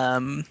me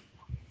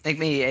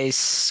a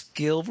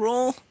skill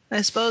roll,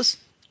 I suppose.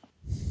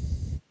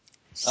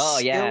 Oh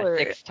yeah, Skill or-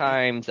 6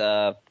 times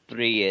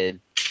 3 is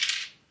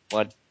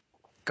what?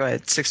 Go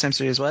ahead. 6 times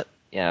 3 is what?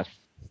 Yeah,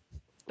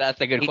 that's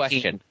a good 18.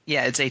 question.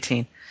 Yeah, it's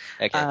 18.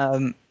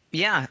 Okay.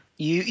 Yeah,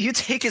 you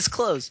take his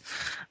clothes.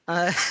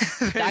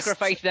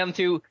 Sacrifice them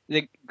to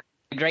the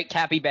great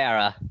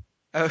capybara.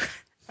 Oh,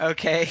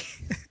 okay.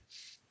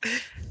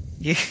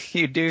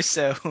 you do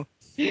so.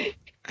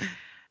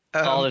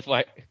 All this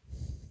way.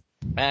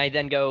 I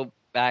then go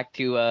back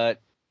to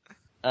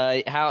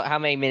how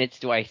many minutes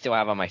do I still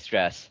have on my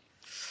stress?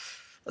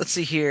 Let's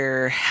see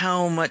here.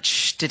 How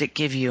much did it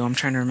give you? I'm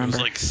trying to It remember.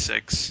 was like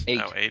 6. 8.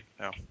 No, 8.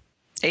 No.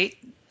 8?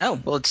 Oh,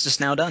 well, it's just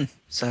now done.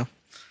 So.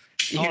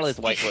 All is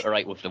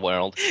right with the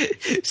world.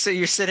 So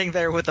you're sitting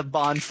there with a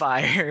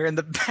bonfire in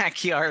the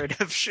backyard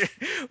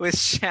with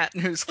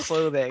Shatner's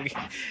clothing,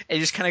 and you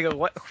just kind of go,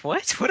 "What?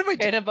 What am I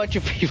doing?" And a bunch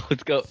of people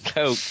go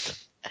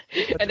coked.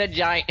 And a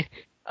giant.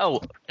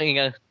 Oh, there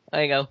you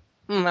go.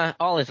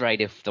 All is right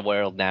with the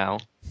world now.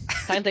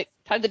 Time to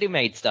do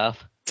maid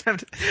stuff.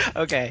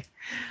 Okay,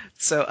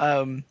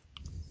 so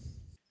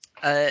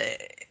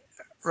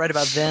right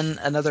about then,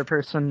 another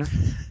person,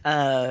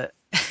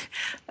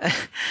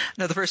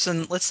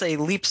 let's say,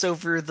 leaps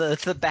over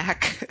the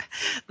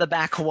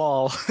back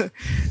wall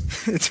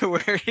to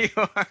where you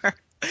are,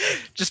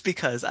 just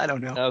because. I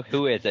don't know. Oh,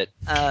 who is it?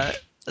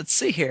 Let's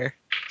see here.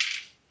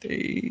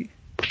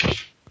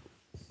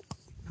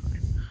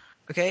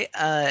 Okay,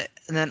 and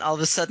then all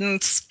of a sudden,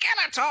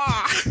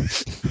 Skeletor!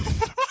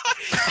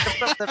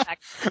 From the back,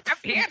 I'm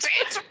here to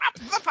interrupt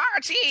the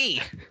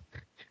party!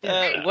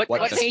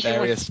 What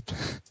nation was? nefarious.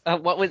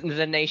 What was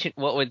the nation?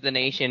 What was the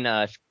nation?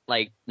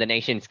 Like the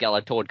nation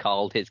Skeletor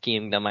called his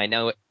kingdom. I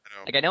know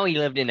he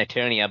lived in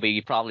Eternia, but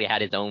he probably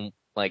had his own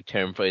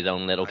term for his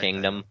own little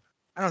kingdom.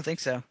 I don't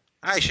think so.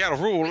 I shall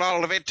rule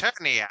all of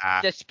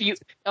Eternia. Dispute.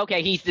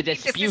 Okay, he's the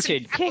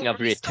disputed king of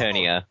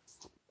Eternia.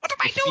 What am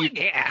I doing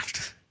here?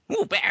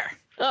 Ooh, bear.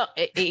 Oh,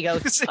 he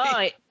goes.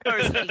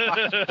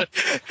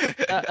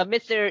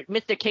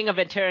 Mr. King of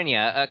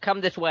Eternia, come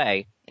this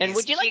way. And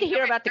would you like to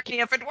hear about the?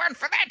 If it weren't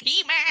for that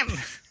He-Man.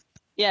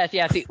 Yes.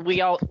 We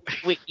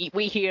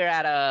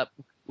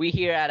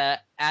here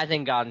at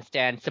Azengon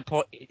stand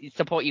support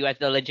you as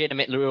the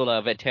legitimate ruler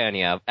of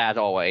Eternia, as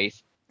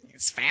always.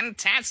 It's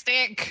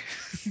fantastic.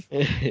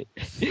 Mr.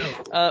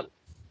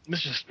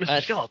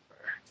 Skeletor.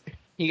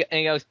 He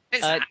goes.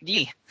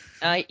 The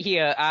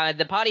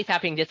party's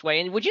happening this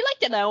way, and would you like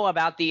to know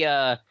about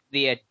the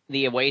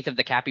ways of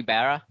the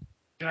capybara?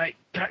 Can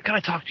I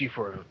talk to you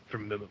for a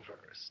moment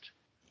first?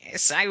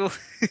 Yes, I will.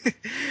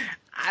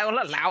 I will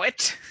allow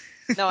it.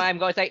 No, I'm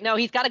going to say no.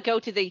 He's got to go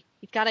to the.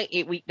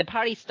 The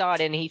party's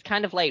started, and he's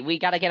kind of late. We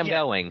got to get him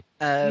going.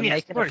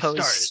 Make an Where it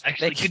oppose.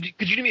 started. Actually,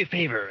 could you do me a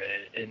favor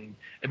and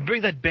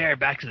bring that bear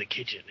back to the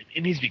kitchen?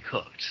 It needs to be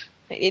cooked.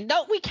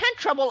 No, we can't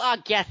trouble our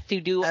guests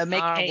to do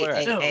Make our a- work.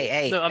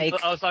 Hey, No,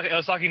 make- I was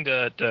talking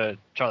to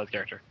Charlie's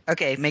character.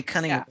 Okay, make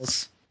cunning Yeah.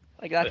 rolls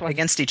Like that's what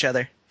against each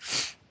other.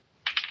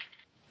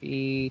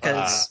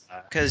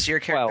 Because your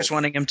character's 12.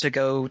 wanting him to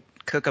go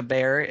cook a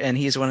bear, and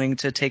he's wanting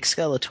to take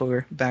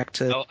Skeletor back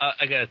to. Oh,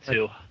 I got a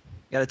 2.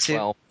 Got a 2?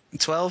 Well,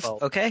 12?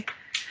 12. Okay.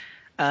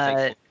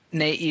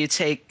 Nate, you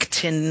take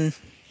 10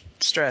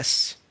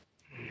 stress.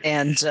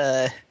 And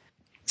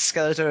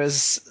Skeletor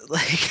is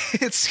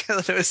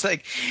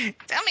like,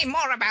 tell me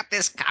more about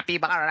this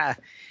capybara.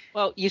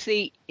 well, you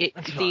see,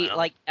 That's fine.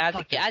 like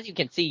as you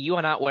can see, you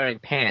are not wearing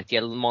pants.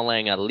 You're more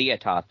wearing a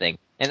leotard thing,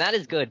 and that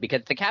is good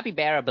because the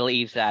capybara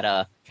believes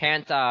that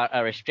pants are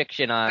a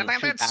restriction on.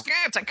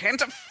 Skirts, I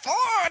can't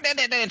afford it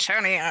in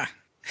Eternia.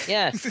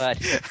 Yes, but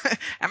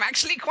I'm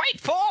actually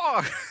quite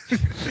poor.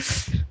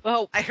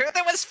 well, I heard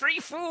there was free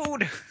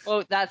food.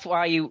 well, that's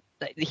why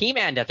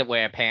He-Man doesn't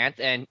wear pants,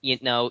 and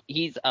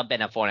he's a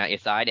benevolent at your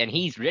side, and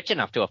he's rich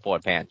enough to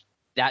afford pants.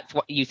 That's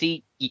what you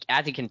see.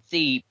 As you can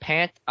see,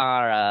 pants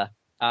are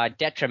a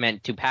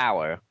detriment to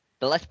power.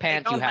 The less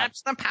pants you have.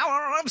 That's the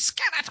power of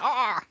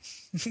Skeletor.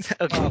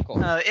 Okay. Oh,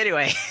 cool.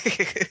 Anyway.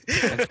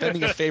 I'm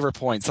spending a favor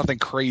point. Something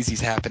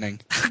crazy's happening.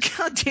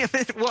 God damn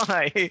it!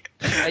 Why?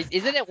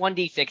 Isn't it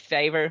 1d6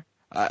 favor?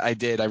 I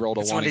did. I rolled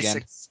a It's 1 again.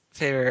 1d6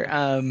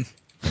 favor.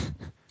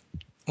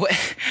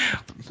 What?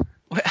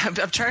 I'm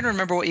trying to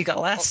remember what you got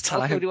last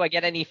Also, time. do I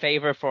get any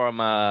favor from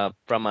Oh,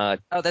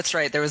 that's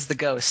right. There was the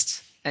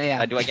ghost.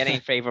 Yeah. do I get any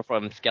favor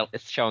from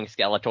showing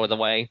Skeletor the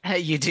way?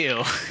 You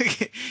do.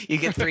 You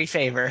get 3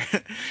 favor.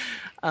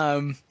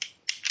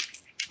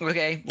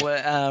 Okay.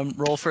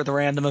 Roll for the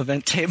random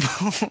event table.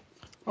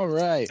 All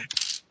right.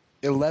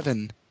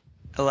 11.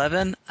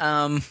 11.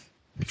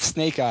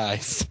 Snake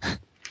eyes.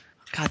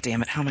 God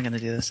damn it! How am I going to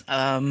do this?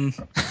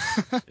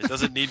 It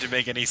doesn't need to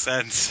make any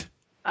sense.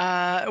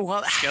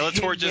 Well,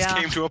 Skeletor just yeah.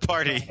 came to a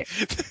party.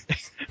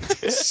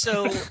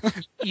 So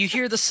you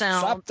hear the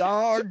sound. Sup,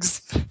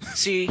 dogs?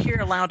 So you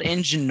hear a loud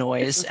engine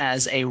noise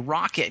as a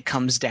rocket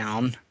comes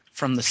down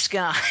from the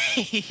sky.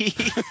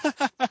 It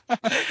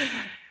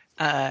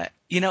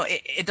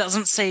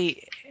doesn't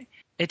say.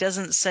 It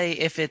doesn't say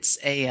if it's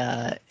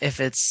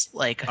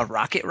like a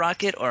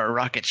rocket or a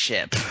rocket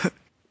ship.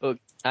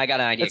 I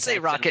got an idea. Let's say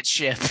rocket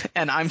ship,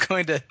 and I'm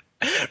going to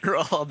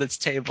roll on this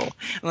table.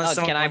 Unless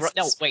Can I?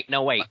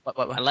 No, wait.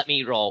 What? Let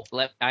me roll.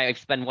 I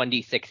spend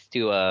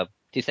 1d6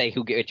 to say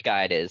which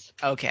guy it is.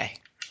 Okay.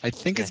 I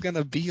think it's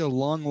gonna be a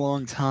long,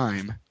 long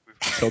time.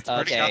 So it's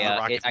Already Okay, got the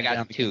rocket I got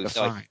down 2, to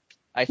so find.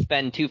 I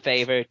spend 2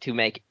 favor to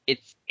make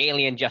it's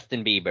Alien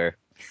Justin Bieber.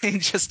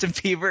 Justin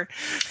Bieber.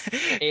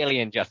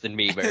 Alien Justin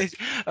Bieber.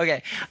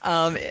 Okay.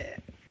 Hey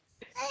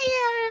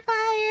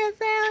everybody,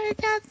 it's Alien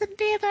Justin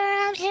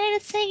Bieber. I'm here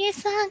to sing you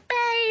song,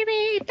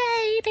 baby,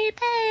 baby,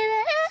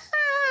 baby.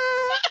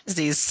 As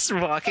he's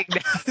walking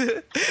down.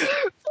 Do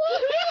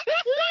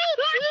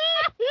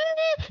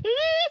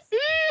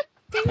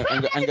you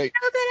I'm know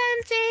that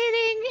I'm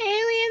dating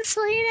Alien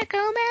Selena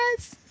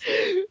Gomez?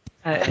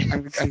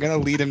 I'm gonna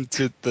lead him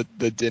to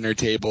the dinner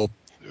table,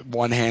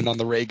 one hand on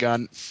the ray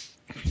gun.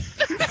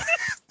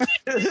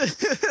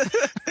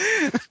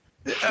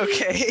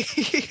 Okay.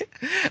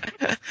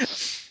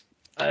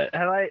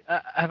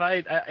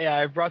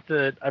 I brought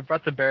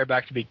the bear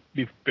back to be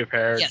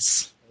prepared.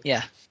 Yes.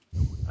 Yeah.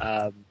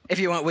 Um, If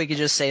you want, we could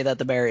just say that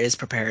the bear is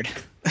prepared.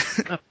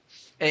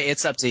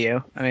 It's up to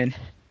you. I mean,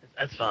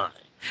 that's fine.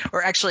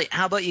 or actually,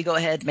 how about you go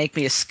ahead and make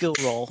me a skill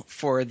roll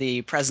for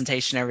the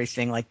presentation,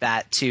 everything like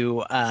that,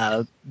 to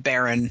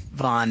Baron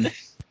von.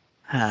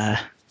 All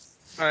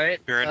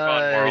right. Baron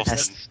von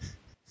Marlton.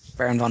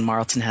 Baron von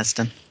Marlton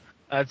Heston.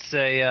 I'd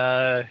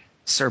say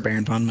Sir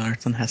Baron von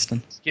Marlton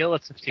Heston. skill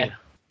at 15.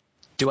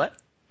 Do what?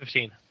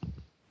 15.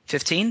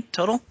 15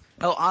 total?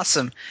 Oh,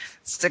 awesome.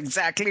 That's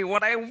exactly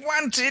what I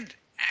wanted.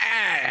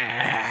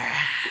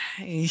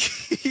 You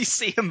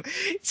see him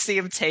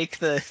take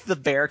the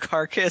bear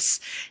carcass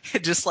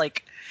and just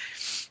like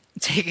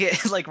take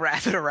it, like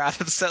wrap it around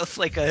himself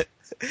like a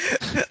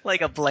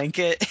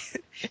blanket.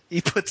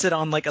 He puts it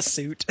on like a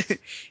suit.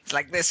 He's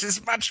like, this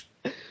is much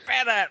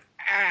better.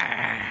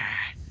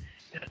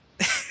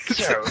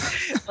 So,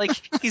 Like,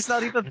 he's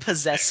not even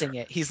possessing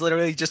it. He's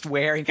literally just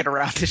wearing it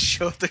around his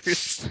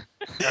shoulders.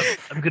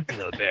 I'm good to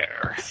know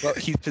bear. Well,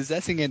 he's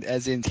possessing it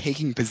as in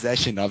taking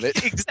possession of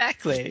it.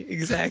 Exactly.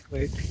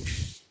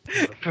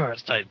 But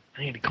first, I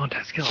need to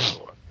contact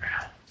Skeletor.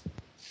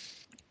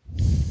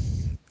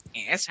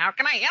 Yes, how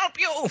can I help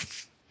you?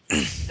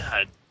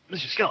 Mr.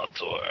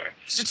 Skeletor.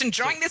 Just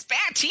enjoying this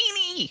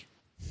Batini.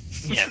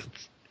 Yes,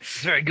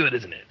 it's very good,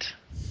 isn't it?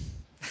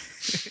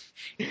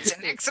 It's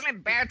an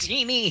excellent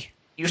Bertini.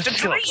 Used to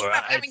Mr. dream Skeletor, of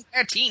having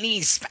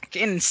Bertinis back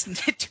in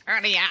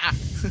Eternia.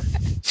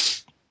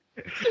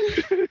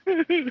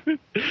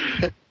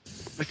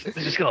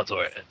 Mr.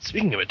 Skeletor,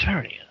 speaking of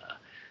Eternia,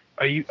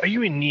 are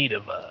you in need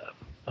of a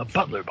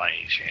butler by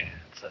any chance?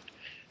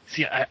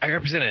 See, I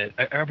represent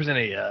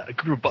a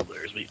group of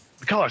butlers. We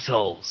call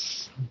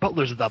ourselves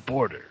Butlers Without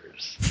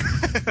Borders.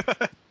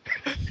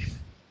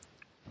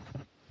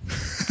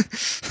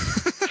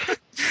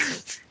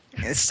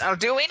 Yes, I'll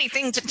do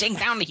anything to take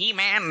down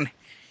He-Man.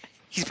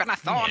 He's been a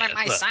thorn in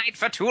my side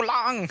for too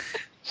long.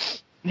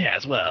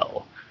 Yes,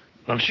 well,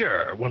 I'm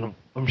sure one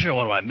of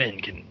my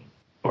men can,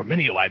 or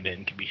many of my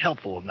men can be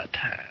helpful in that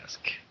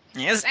task.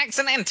 Yes,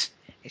 excellent.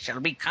 I shall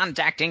be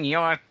contacting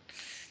your...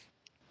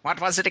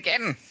 What was it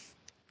again?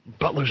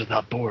 Butlers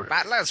Without Borders.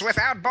 Butlers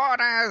Without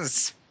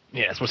Borders.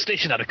 Yes, we're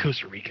stationed out of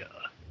Costa Rica.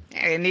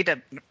 I need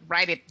to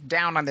write it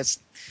down on this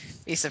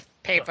piece of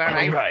paper.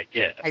 Right,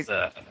 yeah.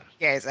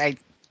 Yes, I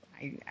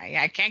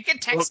can't get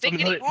texting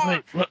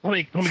anymore. Let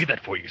me get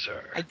that for you,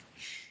 sir.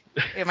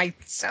 My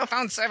cell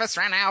phone service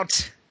ran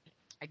out.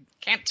 I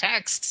can't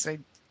text. I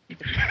need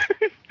to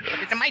put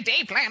it in my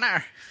day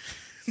planner.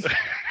 I'd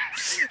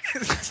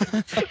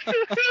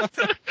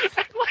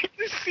like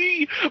to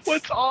see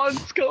what's on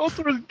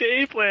Skeletor's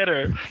day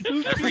planner.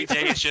 Every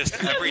day is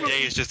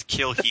just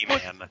kill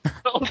He-Man.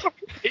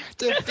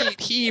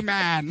 Defeat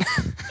He-Man.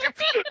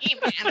 Defeat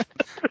He-Man.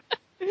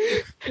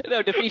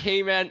 No, defeat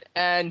He-Man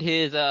and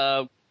his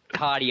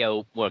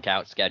cardio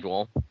workout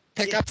schedule.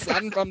 Pick up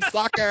son from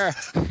soccer.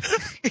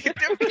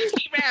 Defeat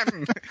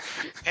He-Man.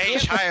 Hey,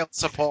 child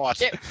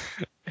support.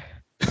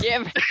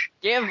 Give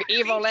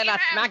Evelyn a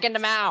smack in the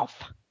mouth.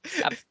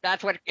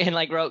 That's what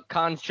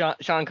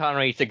Sean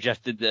Connery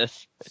suggested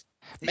this.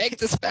 Make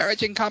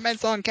disparaging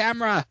comments on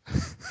camera.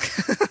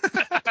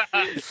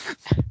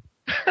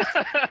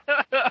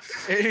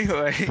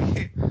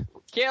 Anyway,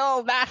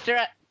 Kill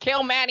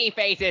Manny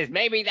faces.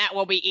 Maybe that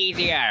will be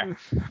easier.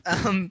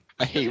 I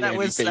hate that Randy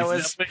was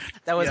faces.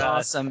 Yeah.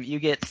 awesome. You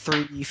get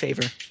 3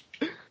 favor.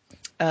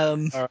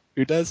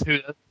 Who does? Who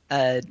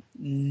does?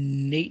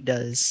 Nate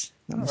does.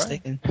 Not All right.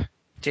 mistaken.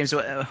 James,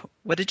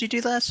 what did you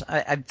do last?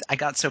 I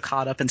got so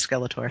caught up in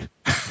Skeletor.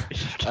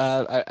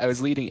 I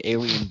was leading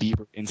Alien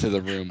Bieber into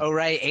the room Oh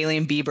right,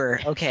 Alien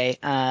Bieber. Okay.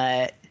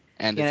 and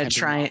gonna attempting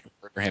try- to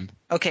murder him.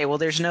 Okay. Well,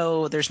 there's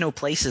no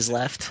places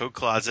left. Coat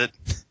closet.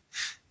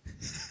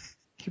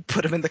 You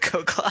put him in the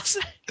coat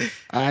closet.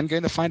 I'm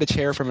going to find a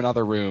chair from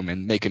another room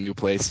and make a new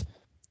place.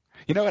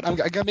 You know what? I'm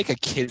going to make a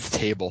kid's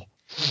table.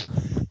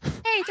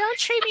 Hey, don't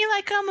treat me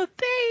like I'm a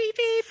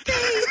baby.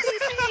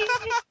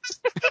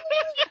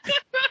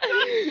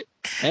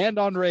 And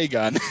on ray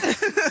gun.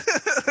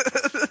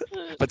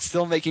 But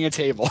still making a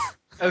table.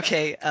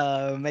 Okay.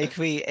 Make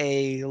me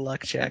a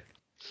luck check.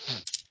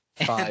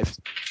 5.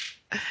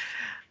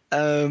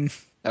 Um.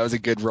 That was a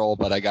good roll,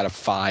 but I got a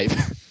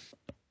 5.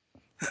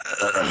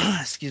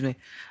 Excuse me.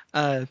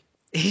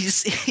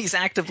 He's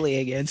actively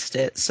against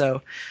it,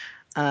 so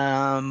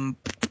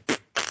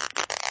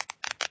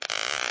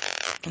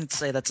let's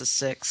say that's a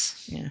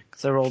 6. Yeah,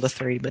 because I rolled a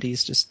 3, but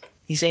he's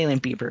Alien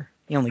Bieber.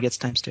 He only gets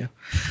 ×2.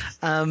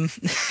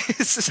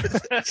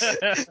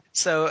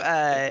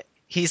 So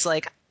he's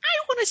like, I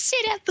want to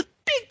sit at the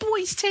big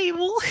boys'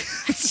 table.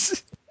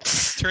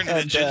 Turn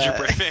into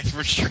Gingerbread Man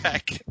from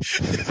Shrek.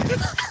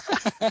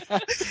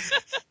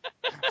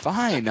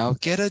 Fine, I'll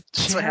get a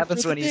That's chair what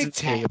happens for when the he's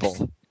big in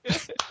table.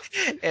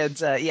 And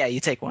yeah, you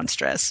take 1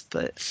 stress,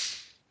 but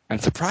I'm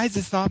surprised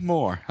it's not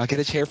more. I'll get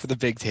a chair for the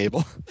big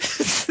table.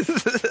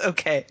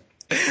 okay.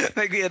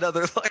 Make me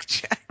another luck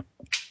check.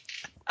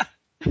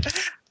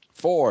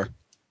 4.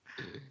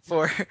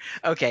 4.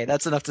 Okay,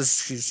 that's enough to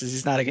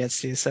he's not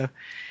against you, so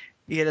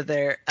you get it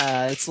there.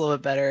 It's a little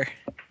bit better.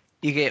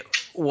 You get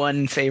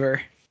 1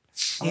 favor.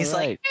 He's All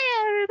right. like, hey,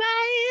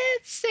 everybody,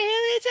 it's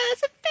Sally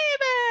does a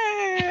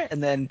favor!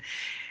 And then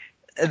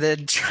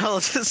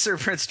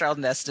Prince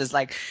Charlton Heston is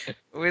like,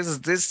 who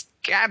is this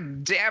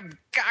goddamn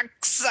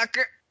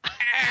cocksucker?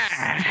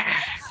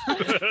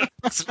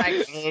 It's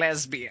like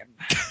lesbian.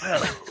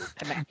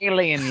 An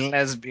alien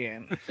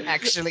lesbian.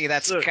 Actually,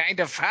 that's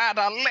kind of hard.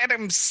 I'll let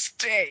him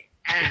stay.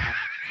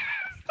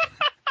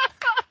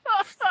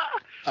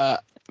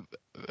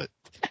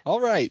 All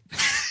right.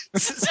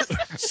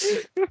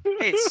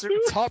 Hey, Sir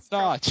Top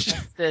notch.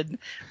 Heston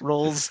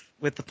rolls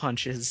with the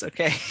punches,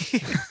 okay?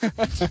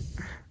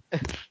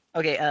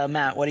 Okay,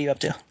 Matt, what are you up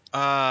to?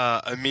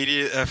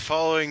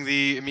 Following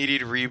the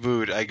immediate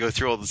reboot, I go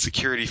through all the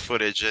security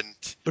footage and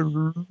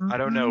I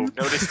don't know.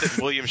 Notice that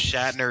William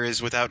Shatner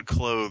is without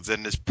clothes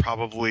and is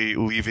probably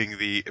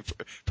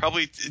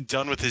probably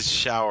done with his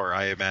shower.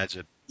 I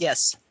imagine.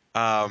 Yes.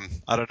 I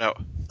don't know.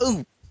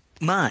 Oh,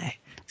 my.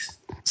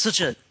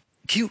 Such a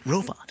cute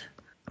robot.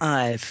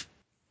 I've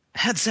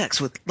had sex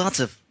with lots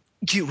of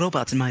cute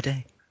robots in my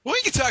day. Well,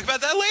 we can talk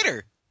about that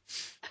later.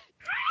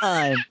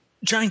 I'm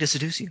trying to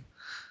seduce you.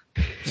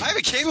 I'm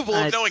incapable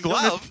I of knowing don't know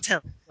if love. you can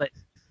tell, but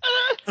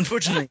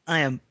unfortunately, I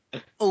am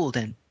old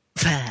and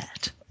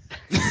fat.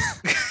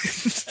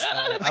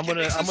 I'm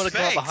gonna come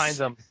up behind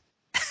them.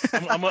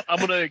 I'm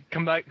gonna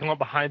come up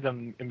behind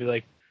them and be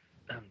like,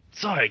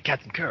 "Sorry,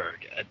 Captain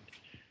Kirk.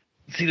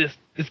 See this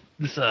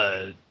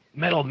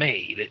metal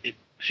maid.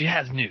 She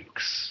has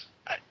nukes.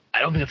 I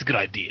don't think that's a good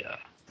idea."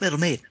 Little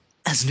maid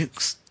has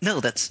nukes. No,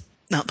 that's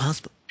not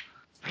possible.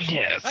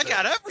 Yes, I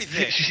got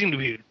everything. She seemed to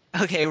be.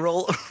 Okay,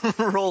 roll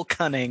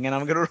cunning, and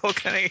I'm gonna roll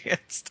cunning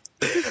against.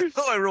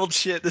 Oh, I rolled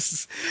shit. This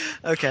is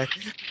okay.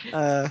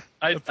 I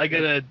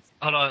got a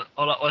hold on.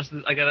 What's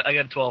this? I got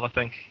a 12, I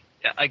think.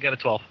 Yeah, I got a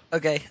 12.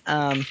 Okay.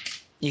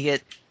 You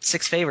get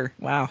 6 favor.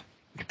 Wow.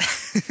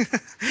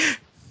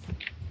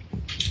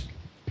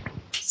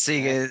 So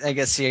I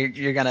guess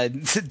you're gonna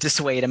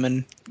dissuade him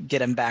and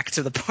get him back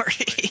to the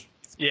party.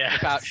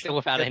 Yeah.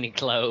 Without any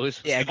clothes.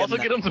 Yeah. Also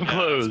get him some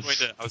clothes.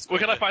 Where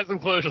can I find some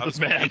clothes for this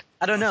man?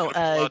 I don't know.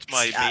 I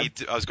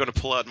was going to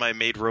pull out my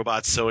Maid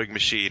robot sewing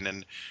machine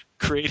and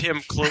create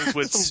him clothes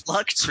with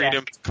Spanx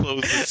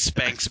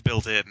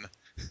built in.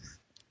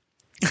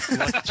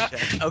 Luck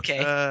check.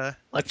 Okay.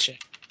 Luck check.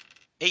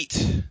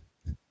 8.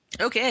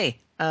 Okay.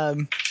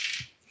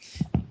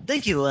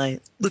 Thank you.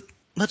 I look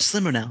much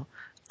slimmer now.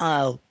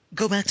 I'll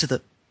go back to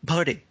the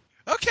party.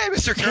 Okay,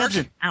 Mr. Kirk.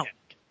 Captain out.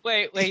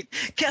 Wait.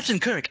 Captain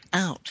Kirk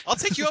out. I'll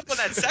take you up on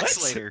that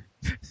sex later.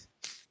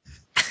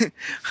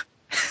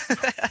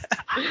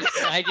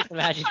 I just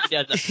imagine he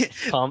does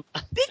a pump.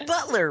 Big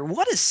Butler,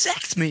 what does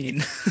sex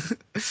mean?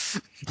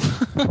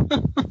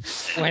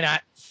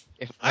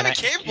 I'm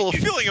incapable of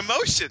feeling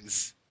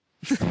emotions.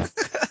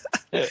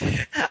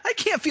 I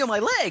can't feel my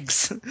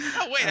legs.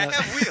 Oh, wait, I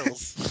have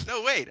wheels.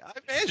 No, wait,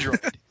 I'm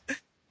Android.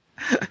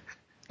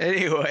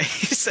 Anyway,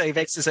 so he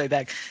makes his way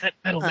back. That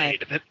metal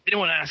maid. If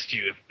anyone asks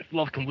you if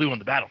love can win on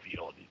the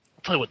battlefield,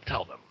 I'll tell you what to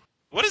tell them.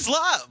 What is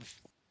love?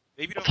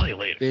 Maybe I'll tell you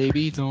later.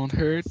 Baby, don't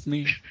hurt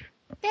me.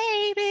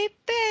 Baby.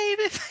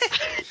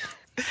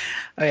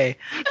 Okay.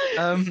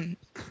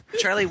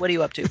 Charlie, what are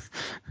you up to?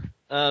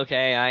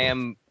 Okay,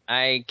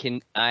 I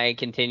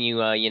continue,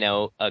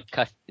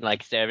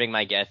 serving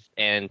my guests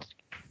and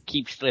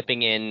keep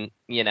slipping in,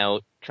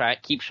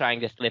 keep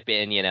trying to slip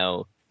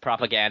in,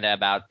 propaganda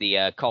about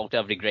the cult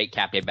of the Great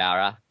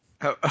Capybara.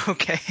 Oh,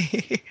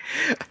 okay.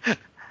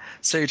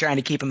 So you're trying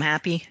to keep him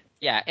happy?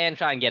 Yeah, and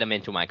try and get him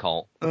into my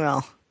cult.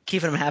 Well,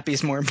 keeping him happy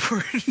is more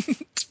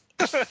important.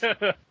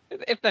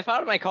 If they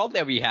found my cult,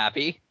 they'd be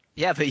happy.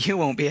 Yeah, but you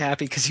won't be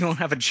happy because you won't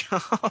have a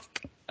job.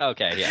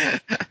 Okay, yeah.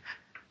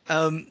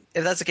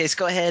 If that's the case,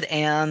 go ahead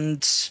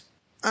and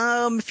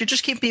if you're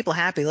just keeping people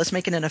happy, let's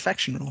make it an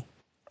affection roll.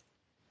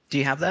 Do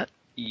you have that?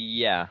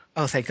 Yeah.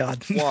 Oh, thank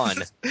God.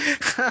 1.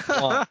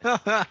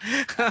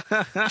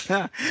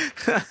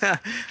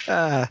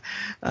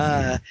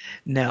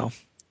 No.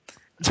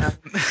 Can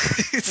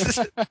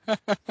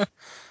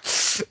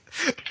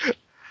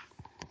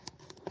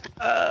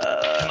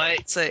I?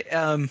 Say,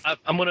 I'm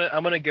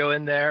gonna go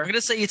in there. I'm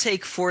gonna say you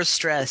take 4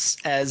 stress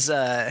as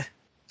the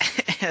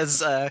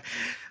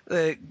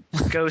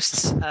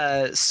ghost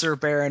Sir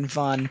Baron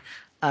von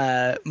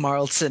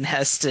Marlton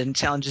Heston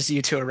challenges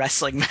you to a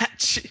wrestling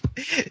match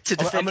to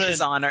defend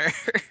his honor.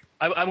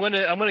 I'm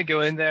gonna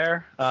go in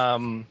there.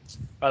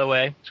 By the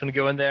way, just gonna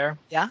go in there.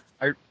 Yeah.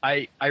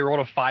 I rolled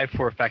a 5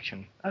 for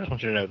affection. I just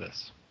want you to know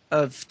this.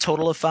 Of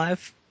total of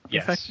 5.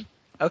 Yes. Perfect.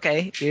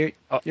 Okay, you're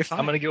fine.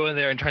 I'm gonna go in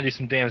there and try and do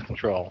some damage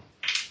control,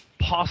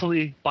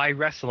 possibly by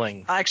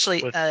wrestling.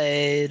 Actually, with-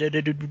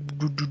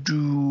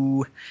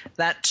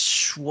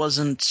 that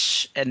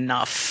wasn't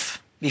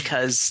enough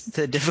because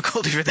the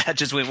difficulty for that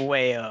just went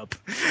way up.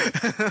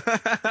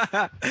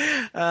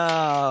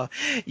 Oh,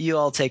 you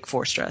all take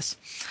 4 stress.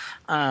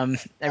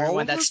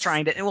 Everyone that's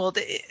trying to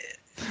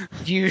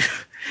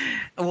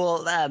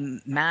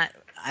Matt.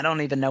 I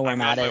don't even know where I'm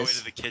Matt on my way is.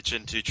 to the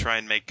kitchen to try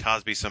and make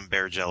Cosby some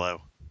bear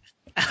jello.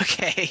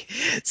 Okay,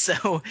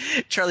 so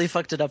Charlie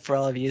fucked it up for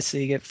all of you, so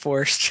you get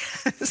 4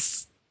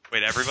 stress.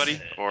 Wait,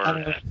 everybody? Or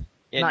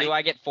Yeah, Not- do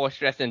I get 4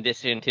 stress in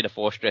addition to the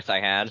 4 stress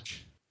I had?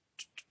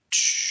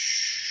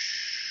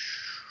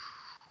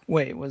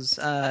 Wait,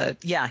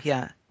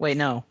 yeah. Wait,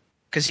 no,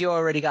 because you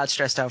already got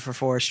stressed out for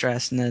 4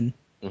 stress, and then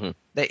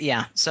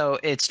yeah. So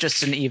it's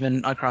just an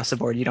even across the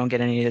board. You don't get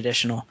any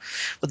additional,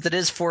 but that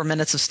is 4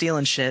 minutes of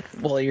stealing shit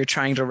while you're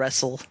trying to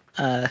wrestle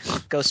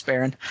Ghost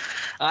Baron.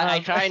 I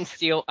try and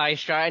steal. I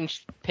try and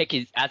pick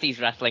his as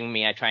he's wrestling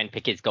me. I try and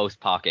pick his ghost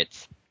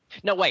pockets.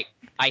 No, wait.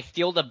 I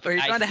steal the. Or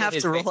you're I going to steal have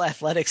his to roll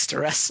athletics to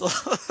wrestle.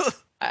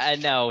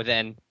 No,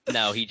 then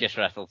no. He just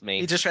wrestles me.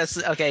 He just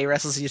wrestles. Okay, he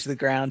wrestles you to the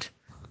ground,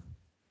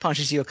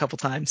 punches you a couple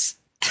times.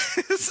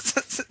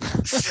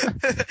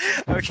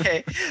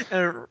 Okay,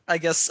 I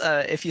guess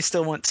if you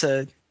still want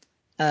to,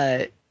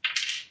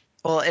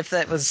 well, if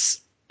that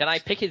was, Can I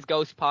pick his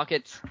ghost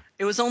pockets?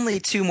 it was only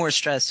 2 more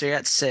stress, so you're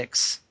at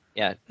 6.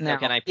 Yeah. Now, So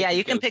can I? Pick yeah, his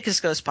you can ghost- pick his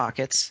ghost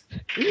pockets,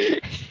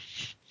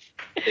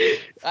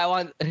 I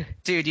want.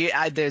 dude.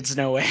 There's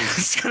no way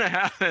it's gonna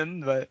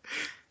happen. But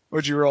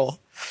what'd you roll?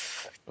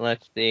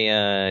 Let's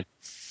see.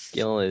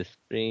 Skill is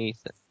 3.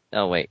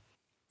 Oh wait.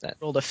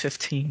 Rolled a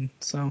 15,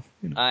 so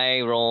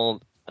I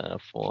rolled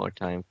 4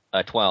 times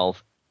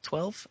 12.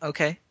 12.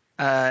 Okay.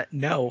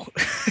 No,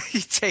 you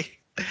take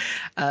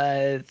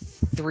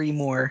 3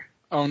 more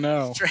Oh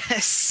no.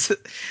 stress.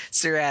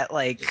 So you're at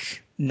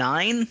like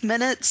 9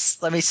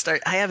 minutes. Let me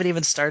start. I haven't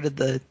even started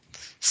the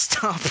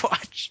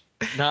stopwatch.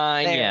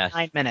 9. There, Yes.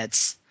 9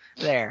 minutes.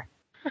 There.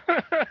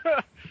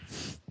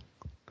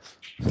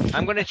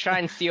 I'm gonna try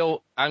and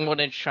steal. I'm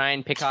gonna try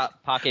and pick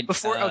up pocket.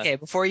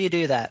 Before you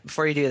do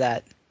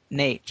that,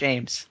 Nate,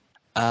 James.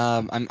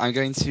 I'm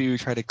going to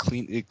try to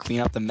clean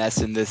up the mess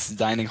in this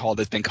dining hall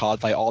that's been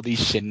caused by all these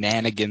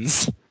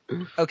shenanigans.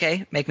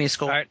 Okay, make me a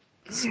skill. All right.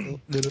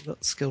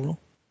 Skill roll.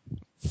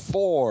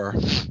 4.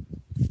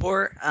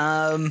 4.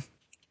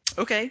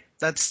 Okay,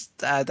 that's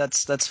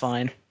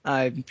fine.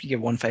 You get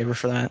 1 favor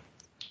for that.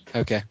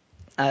 Okay.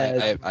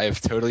 I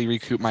have totally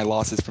recouped my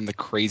losses from the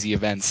crazy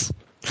events.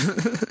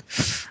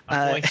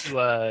 I'm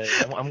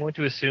going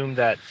to assume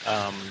that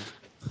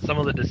some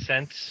of the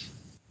dissent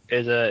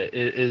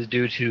is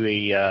due to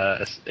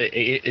a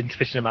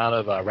insufficient amount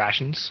of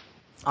rations.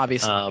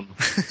 Obviously.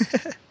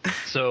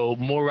 So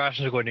more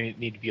rations are going to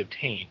need to be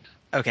obtained.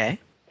 Okay.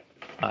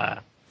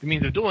 The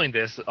means of doing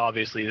this,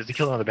 obviously, is to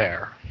kill another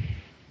bear.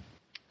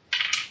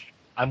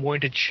 I'm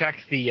going to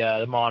check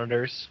the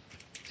monitors,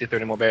 see if there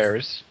are any more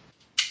bears.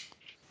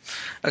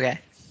 Okay.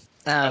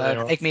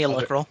 there Make me a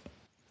luck roll.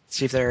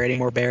 See if there are any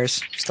more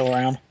bears still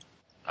around.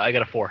 I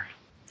got a 4.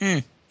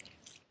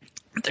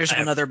 There's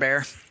another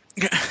bear.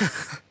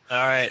 All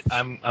right,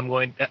 I'm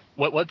going.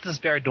 What's this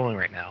bear doing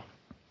right now?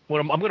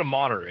 I'm going to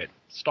monitor it,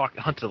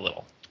 hunt it a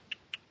little.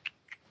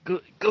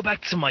 Go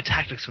back to some of my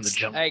tactics from the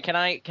jungle. Hey, can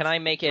I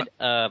make it?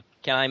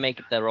 Can I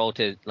make the roll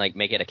to like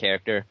make it a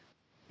character?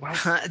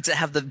 To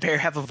have the bear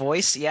have a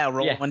voice? Yeah,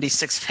 roll Yeah.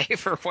 1d6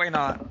 favor. Why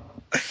not?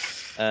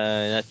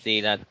 Let's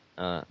see that.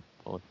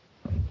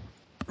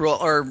 Roll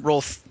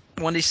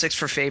 1d6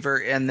 for favor,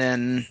 and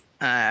then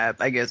I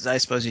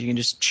suppose you can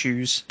just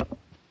choose.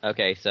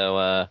 Okay,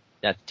 so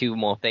that's 2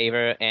 more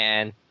favor,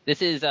 and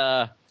this is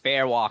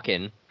bear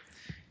walking.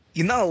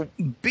 You know,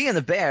 being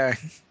a bear,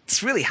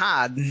 it's really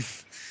hard.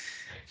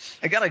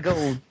 I gotta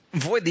go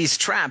avoid these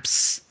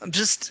traps. I'm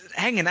just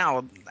hanging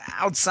out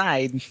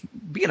outside,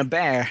 being a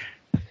bear.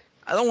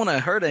 I don't want to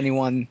hurt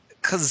anyone.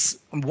 'Cause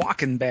I'm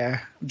walking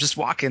bear. I'm just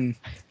walking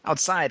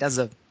outside as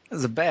a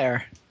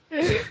bear.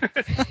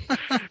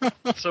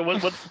 So what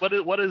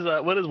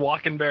is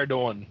Walking Bear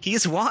doing?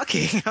 He's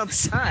walking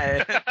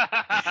outside,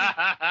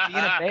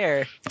 being a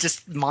bear,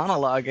 just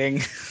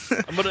monologuing.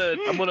 I'm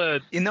gonna.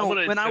 You know, I'm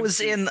gonna when I attempt was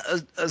to- in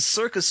a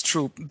circus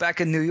troupe back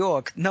in New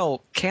York,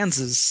 no,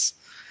 Kansas.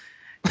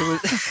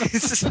 It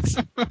was.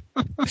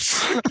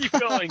 keep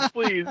going,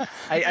 please.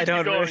 I don't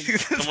Keep know. going.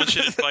 Someone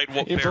should invite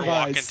Bear Improvise.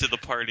 Walk into the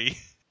party.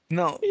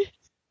 No,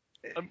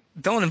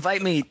 don't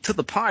invite me to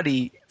the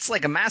party. It's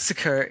like a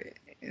massacre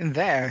in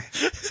there.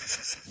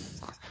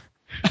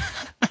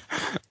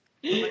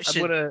 I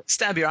should gonna-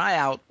 stab your eye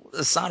out with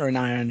a soldering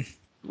iron.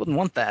 Wouldn't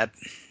want that.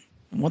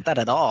 Wouldn't want that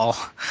at all.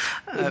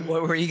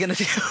 What were you gonna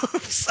do?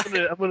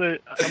 Sorry. I'm gonna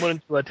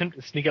attempt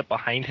to sneak up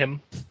behind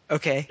him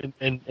Okay.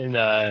 and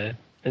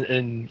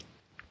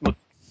look,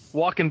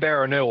 Walking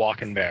Bear or no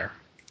Walking Bear,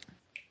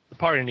 the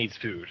party needs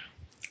food.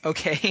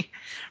 Okay.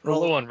 We're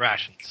low Roll. on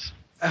rations.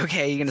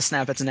 Okay, you're gonna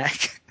snap its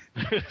neck.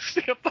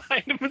 Sneak up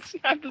behind him and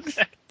snap his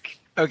neck.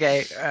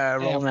 Okay.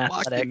 Roll I'm an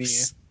blocking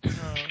athletics.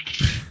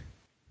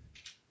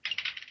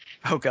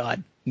 Oh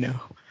God, no.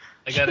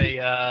 I got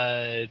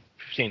a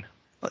 15.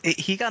 Well,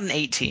 he got an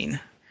 18.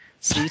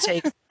 So you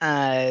take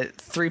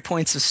 3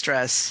 points of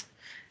stress,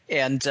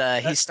 and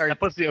he starts. That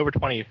puts the over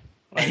 20.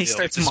 He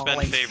starts To spend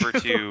mauling. favor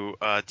to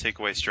take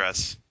away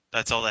stress.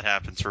 That's all that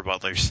happens for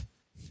butlers.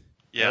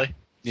 Yeah. Really?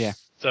 Yeah.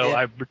 So Yeah.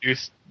 I've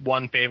reduced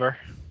 1 favor.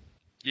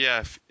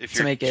 Yeah, if To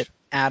you're make it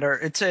at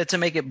or to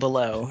make it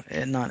below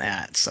and not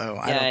at. So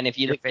I Yeah, don't and if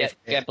you your get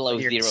favorite- below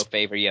your- 0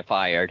 favor, you're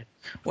fired.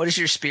 What is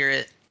your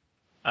spirit?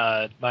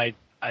 I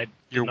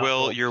your did not will,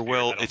 roll your spirit,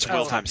 will, I don't it's think.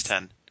 will Oh. times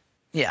 10.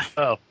 Yeah.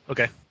 Oh,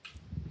 okay.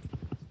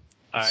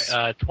 All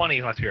right, 20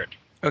 is my spirit.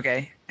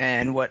 Okay.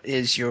 And what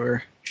is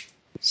your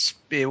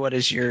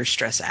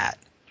stress at?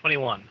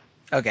 21.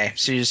 Okay,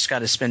 so you just got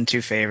to spend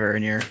 2 favor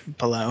and you're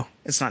below.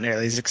 It's not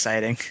nearly as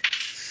exciting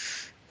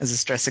as a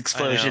stress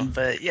explosion,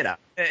 but you know,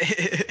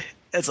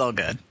 it's all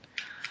good.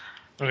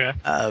 Okay.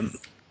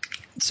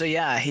 So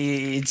yeah,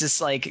 he's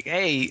just like,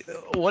 hey,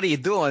 what are you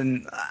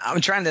doing? I'm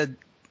trying to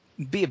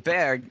be a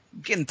bear,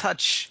 get in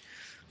touch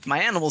with my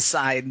animal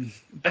side. Been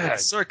at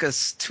the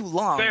circus too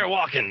long. Bear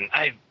walking.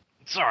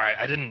 Sorry,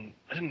 I didn't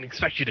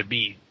expect you to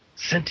be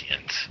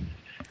sentient.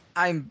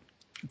 I'm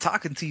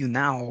talking to you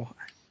now.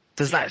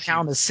 Does that Yes,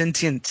 count as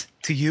sentient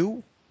to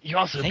you? You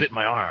also bit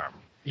my arm.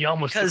 You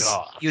almost took it Because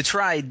off. you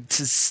tried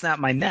to snap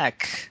my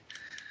neck.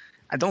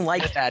 I don't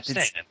like I that.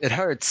 understand. It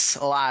hurts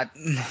a lot.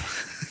 I'm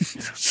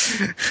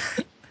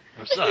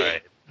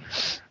sorry.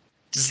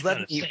 Just I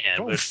let me understand,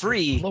 roam but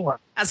free we're low on-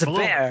 as a we're low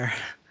on- bear.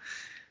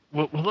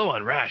 We're low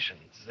on rations.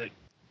 Do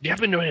you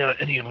happen to know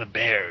any other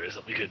bears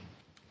that we could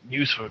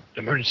use for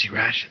emergency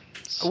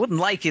rations? I wouldn't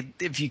like it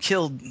if you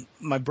killed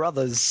my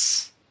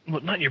brothers.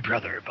 Well, not your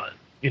brother, but,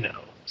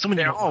 someone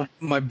you They're don't all like.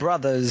 my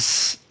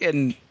brothers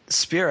in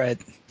spirit.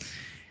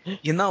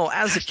 You know,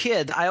 as a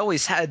kid, I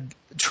always had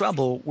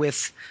trouble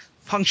with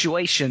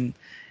punctuation,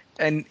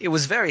 and it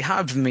was very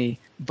hard for me.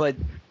 But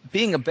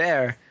being a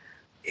bear,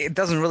 it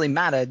doesn't really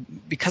matter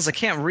because I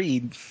can't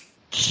read.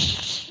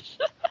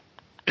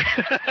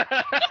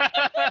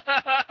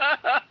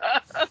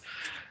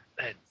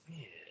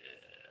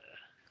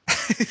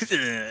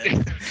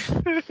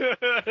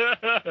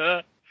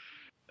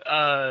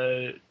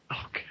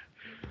 Okay.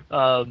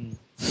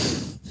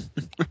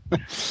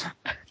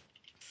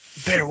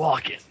 Bear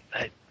walking.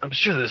 I'm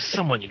sure there's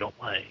someone you don't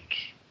like.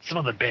 Some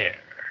other bear.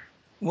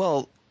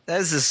 Well,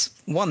 there's this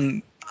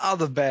one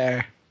other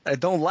bear I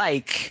don't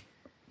like,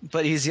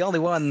 but he's the only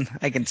one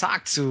I can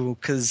talk to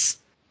because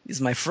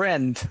he's my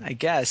friend, I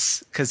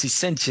guess, because he's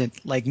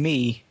sentient like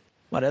me.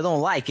 But I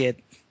don't like it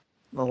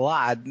a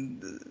lot.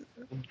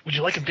 Would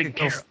you like him taken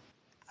care of?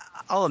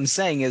 All I'm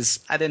saying is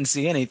I didn't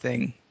see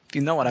anything, if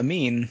you know what I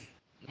mean.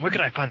 Where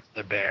can I find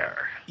the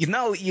bear? You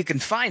know, you can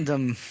find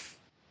them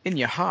in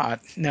your heart.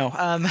 No,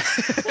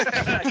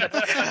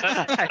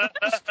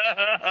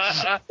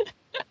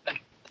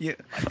 you,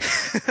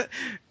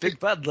 Big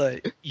Butler,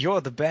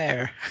 you're the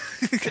bear.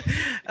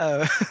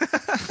 uh,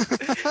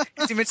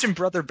 'cause you mentioned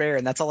Brother Bear,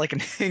 and that's all I can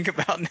think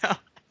about now.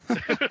 Does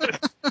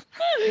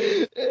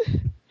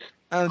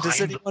I'm the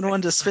anyone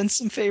want to spend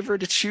some favor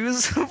to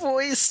choose a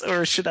voice,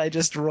 or should I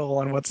just roll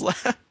on what's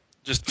left?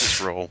 Just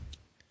roll.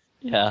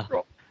 Yeah.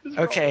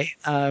 Okay.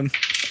 7,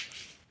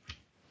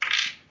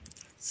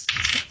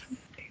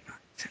 8, 9,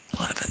 10,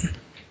 11.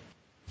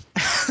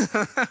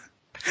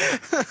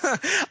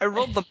 I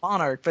rolled the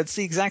Monarch, but it's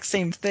the exact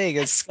same thing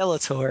as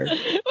Skeletor.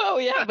 Oh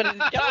yeah, but it's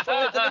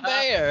Skeletor is the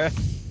bear.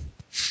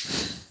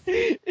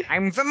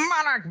 I'm the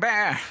Monarch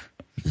Bear.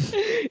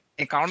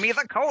 They call me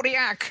the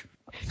Kodiak.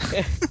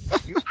 I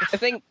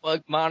think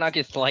Monarch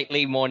is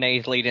slightly more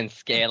nasally than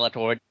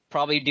Skeletor,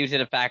 probably due to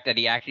the fact that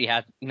he actually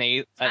has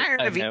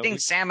Tired of eating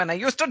salmon. I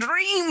used to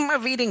dream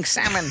of eating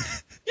salmon.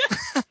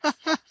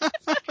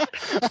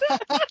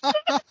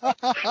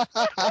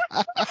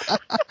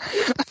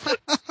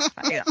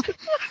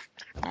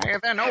 Are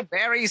there no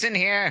berries in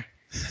here?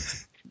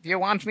 If you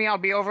want me, I'll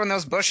be over in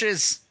those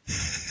bushes.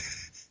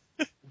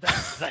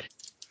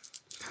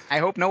 I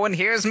hope no one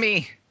hears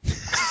me.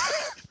 Is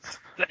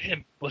that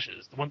him,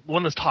 Bushes? The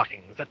one that's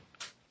talking? Is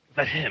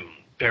that him,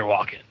 Bear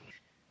walking?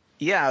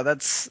 Yeah,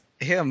 that's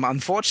him.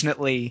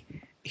 Unfortunately,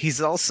 he's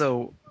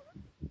also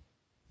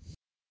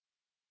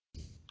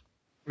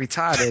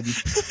retarded.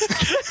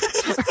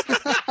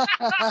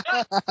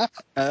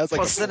 That's like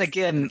Plus, then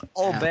again,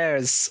 all Yeah.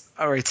 bears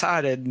are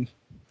retarded.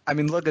 I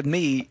mean, look at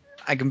me.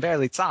 I can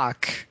barely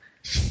talk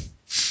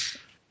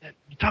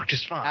You talk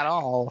just fine. at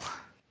all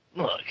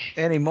Look,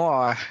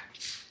 anymore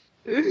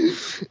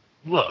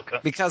look.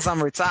 because I'm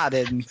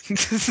retarded.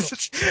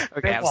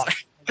 Okay, Bear I'm walk.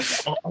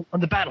 sorry. On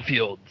the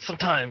battlefield,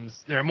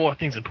 sometimes there are more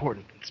things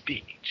important than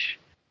speech.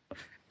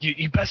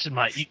 You bested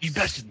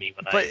me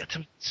when I But-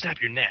 attempted to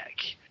snap your neck.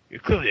 You're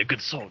clearly a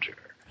good soldier.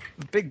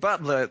 Big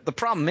Butler, the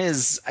problem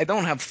is I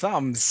don't have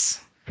thumbs.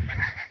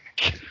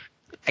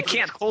 I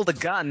can't hold a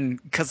gun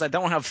because I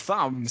don't have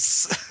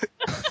thumbs.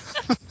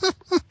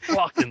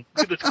 Walking,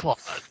 look at those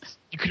claws.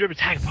 You could rip a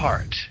tag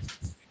apart.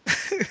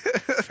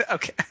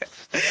 Okay.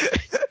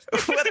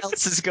 What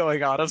else is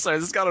going on? I'm sorry,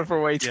 this has gone on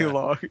for way too Yeah.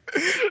 long.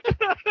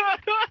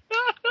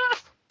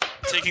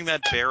 Taking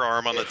that bear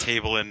arm on the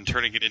table and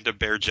turning it into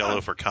bear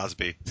jello for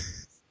Cosby.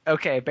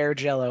 Okay, Bear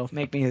Jello,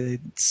 make me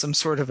some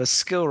sort of a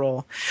skill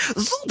roll.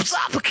 Zoop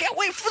zop! I can't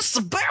wait for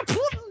some bear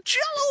pudding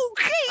Jello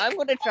cake.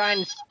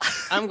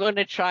 I'm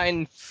gonna try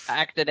and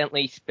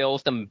accidentally spill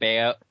some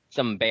bear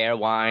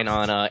wine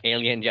on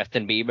alien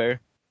Justin Bieber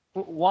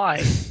Why?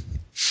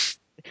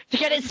 to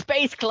get his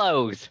space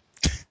clothes.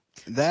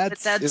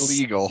 That's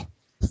illegal.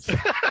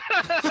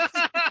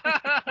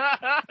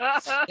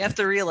 You have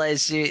to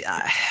realize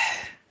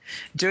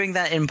doing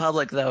that in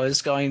public though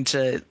is going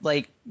to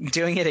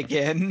doing it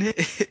again.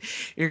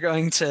 You're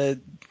going to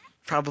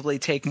probably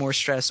take more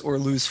stress or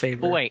lose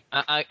favor. Oh, wait,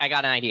 I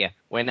got an idea.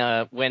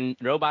 When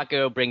Robot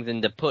Girl brings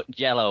in the put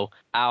Jello,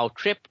 I'll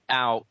trip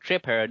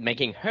her,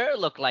 making her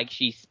look like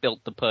she spilt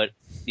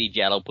the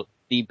Jello,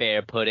 the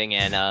bear pudding,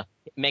 and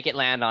make it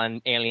land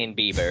on Alien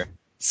Bieber.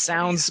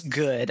 Sounds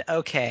good.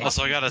 Okay.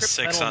 Also, I got a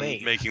 6 on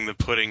Maid. making the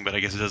pudding, but I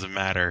guess it doesn't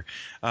matter.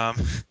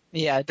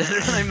 Yeah, it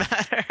doesn't really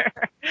matter.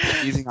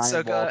 Using iron So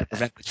wall go- to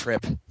prevent the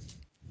trip.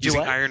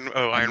 Using what? iron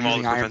wall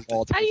Using to iron prevent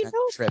wall to How do you prevent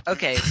the trip.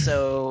 Okay,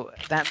 so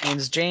that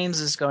means James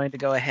is going to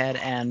go ahead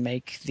and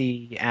make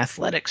the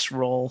athletics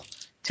roll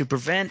to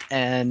prevent,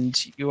 and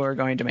you are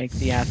going to make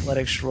the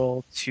athletics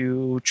roll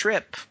to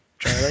trip,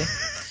 Charlie.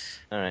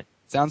 All right.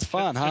 Sounds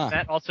fun, Should huh?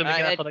 Matt also make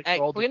an athletic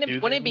roll to Wouldn't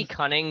it be things?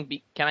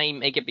 cunning? Can I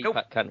make it be Nope.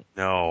 cunning?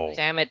 No.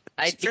 Damn it!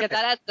 Just Because trip it.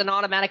 that's an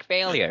automatic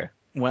failure.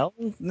 Well,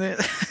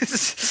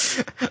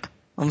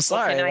 I'm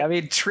sorry. can I- I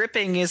mean,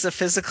 tripping is a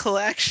physical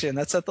action.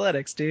 That's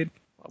athletics, dude.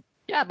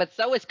 Yeah, but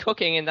so is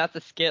cooking, and that's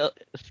a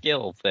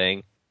skill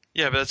thing.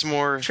 Yeah, but that's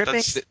more.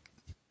 Tripping?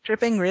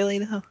 Tripping, really,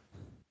 though?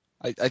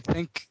 I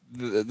think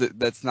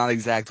that's not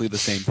exactly the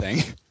same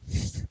thing.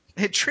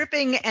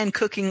 Tripping and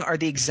cooking are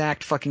the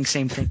exact fucking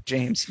same thing,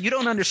 James. You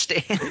don't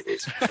understand. You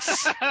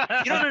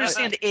don't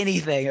understand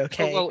anything,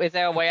 okay? Well, is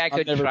there a way I I'll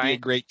could never try? be a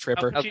great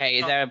tripper. Okay,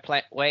 is there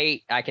a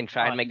way I can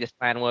try and make this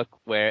plan work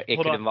where it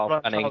could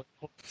involve cunning?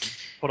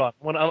 Hold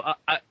on.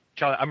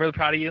 Charlie, I'm really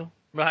proud of you. I'm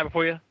really happy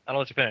for you. I don't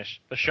let you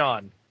finish. But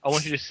Sean, I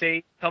want you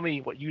to tell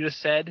me what you just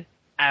said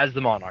as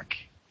the monarch.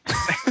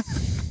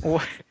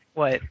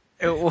 What?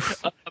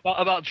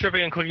 About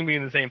tripping and cooking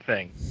being the same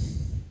thing.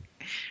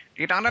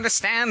 You don't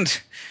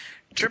understand.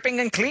 Tripping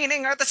and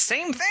cleaning are the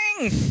same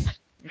thing.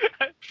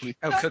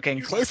 Oh,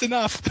 cooking. Close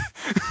enough.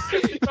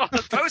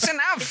 Close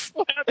enough.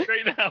 That's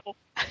great now.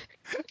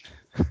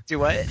 Do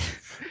what?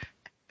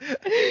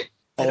 I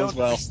All don't is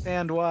well.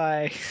 understand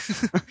why.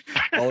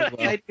 All is well.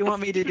 Why do you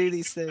want me to do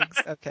these things?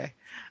 Okay.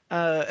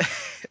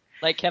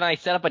 Like, can I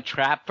set up a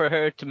trap for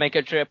her to make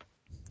a trip?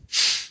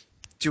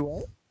 Do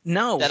what?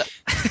 No.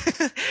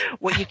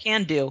 What you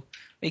can do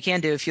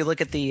if you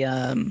look at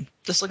the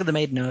just look at the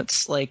Maid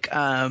notes, like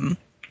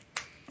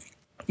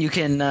you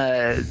can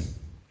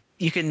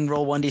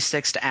roll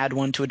 1d6 to add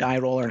one to a die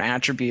roll or an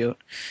attribute.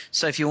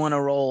 So if you want to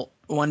roll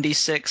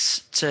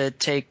 1d6 to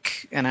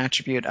take an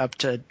attribute up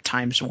to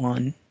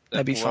 ×1,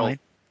 that'd be fine.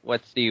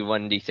 What's the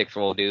 1d6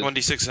 roll do?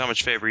 1d6 is how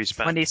much favor you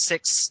spend.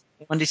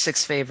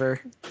 1d6 favor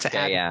to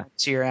add yeah. one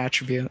to your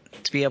attribute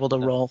to be able to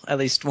roll at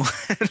least one.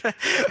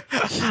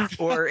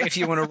 Or if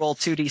you want to roll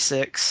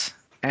 2d6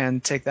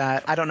 and take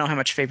that. I don't know how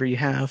much favor you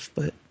have,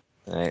 but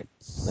All right.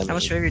 how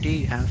much favor do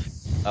you have?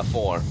 A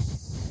 4.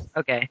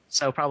 Okay,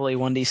 so probably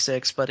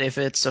 1d6, but if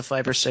it's a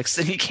 5 or 6,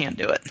 then you can't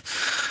do it.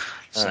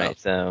 All right,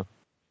 so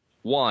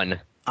 1.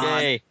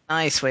 Yay!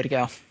 Nice, way to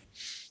go.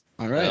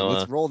 All right, So,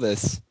 let's roll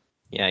this.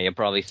 Yeah, you're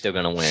probably still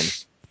gonna win.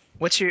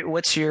 What's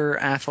your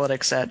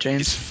athletics at, It's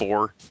James?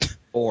 4.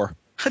 4.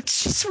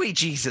 Sweet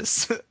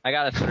Jesus. I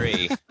got a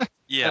 3.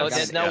 Yeah. So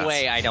there's no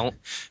way I don't.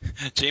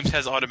 James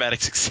has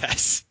automatic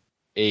success.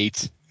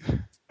 8.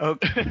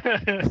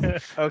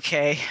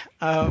 Okay.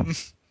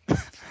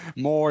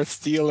 More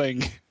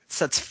stealing.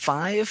 So that's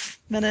 5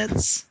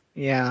 minutes?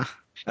 Yeah.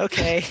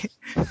 Okay.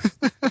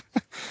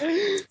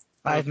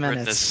 5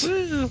 minutes.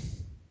 goodness. Woo.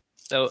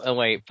 So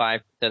wait,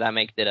 5. Did I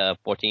make it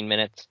 14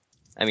 minutes?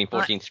 I mean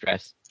 14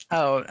 stress.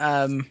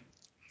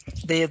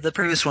 The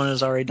previous one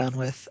is already done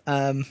with.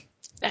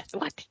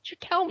 What did you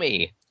tell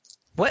me?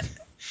 What?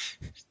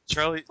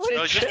 Charlie,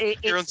 What just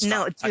your own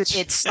No,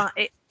 stop.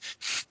 dude,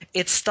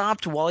 it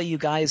stopped while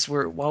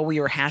we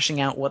were hashing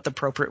out what the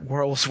appropriate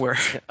roles were.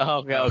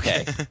 Oh,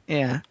 okay.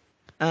 Yeah.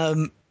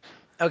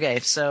 Okay,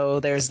 so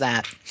there's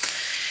that.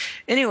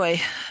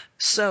 Anyway,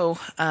 so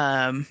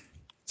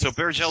So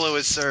Bergello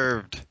is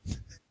served.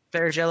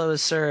 Barrichello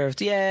is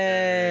served.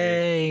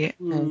 Yay!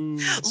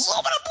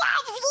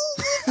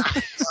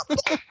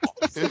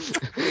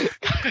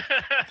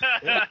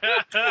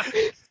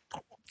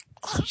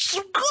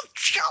 Some good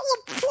jello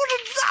put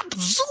it up.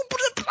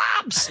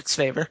 Six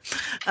favor.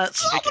 Let's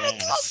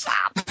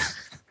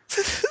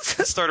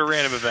start a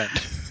random event.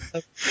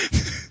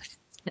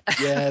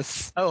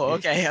 Yes. Oh,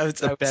 okay.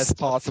 The best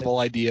possible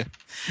idea.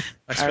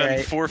 I spend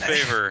right. 4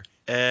 favor,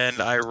 and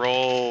I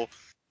roll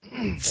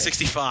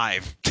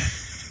 65.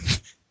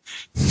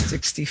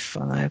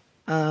 65.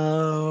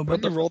 Oh,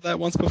 But you rolled that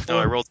once before? No,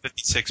 I rolled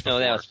 56 before.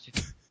 No, that was.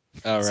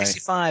 All right.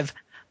 65.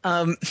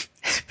 I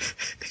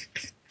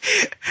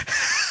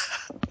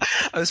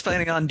was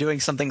planning on doing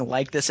something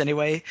like this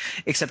anyway,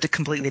 except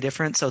completely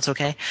different, so it's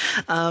okay.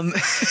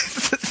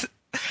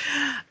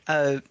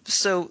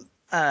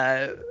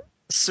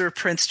 Sir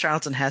Prince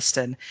Charlton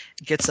Heston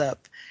gets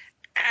up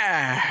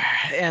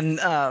and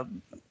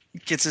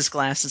gets his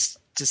glasses,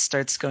 just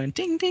starts going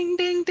ding, ding,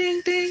 ding,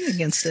 ding, ding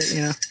against it,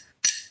 you know.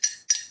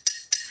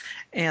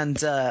 And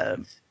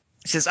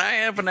he says, I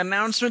have an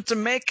announcement to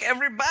make.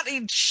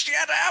 Everybody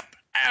shut up.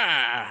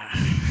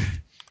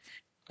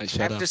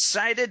 I've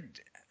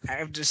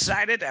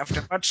decided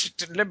after much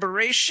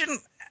deliberation,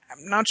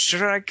 I'm not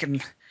sure I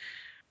can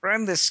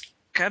run this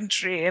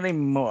country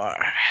anymore.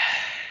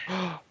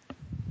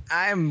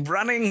 I'm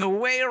running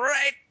away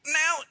right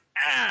now.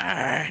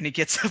 And he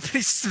gets up and he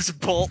just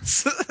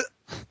bolts.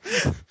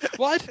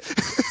 What?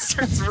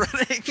 Starts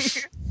running.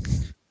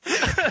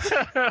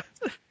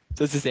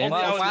 Does his ammo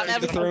Well, While there's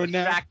get thrown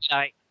now?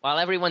 while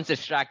everyone's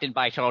distracted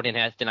by Charlton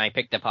Heston, I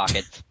pick the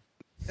pockets.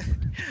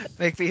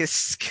 Make me a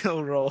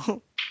skill roll.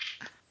 I'm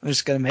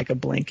just going to make a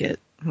blanket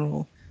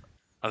roll.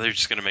 Oh, they're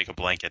just going to make a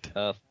blanket.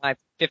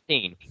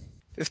 15.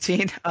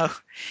 15? Oh,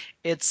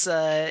 it's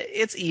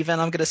even.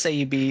 I'm going to say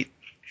you beat.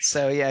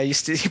 So, yeah, you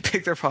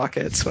pick their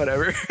pockets,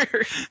 whatever.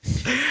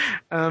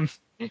 Let's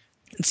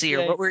see here.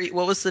 Yay.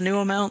 What was the new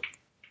amount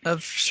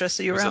of stress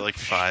that you were Was at? it like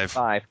 5?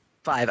 5.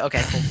 5.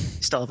 Okay, cool.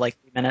 You still have like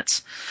 3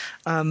 minutes.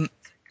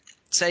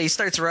 So he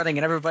starts running,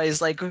 and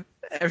everybody's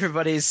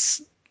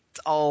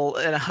all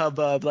in a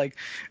hubbub, like.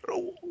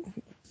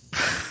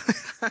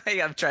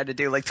 I'm trying to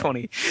do like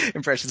 20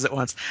 impressions at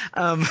once.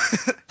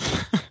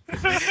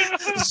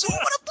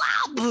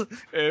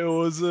 Hey,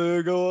 what's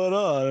going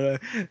on?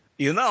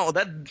 You know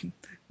that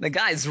the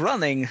guy's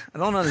running. I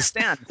don't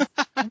understand.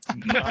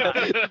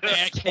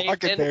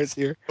 Pocket bears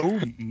here. Oh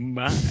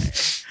my!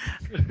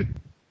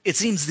 It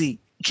seems the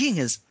king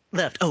has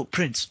left. Oh,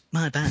 Prince,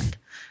 my bad.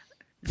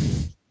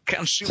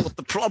 Can't see what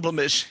the problem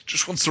is.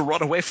 Just wants to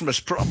run away from his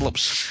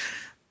problems.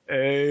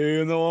 Hey,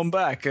 you know, I'm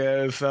back.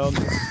 I found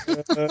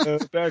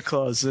bear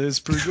claws. It's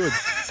pretty good.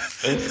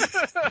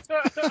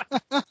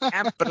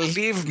 Can't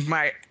believe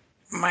my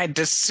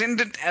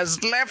descendant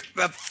has left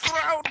the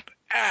throne.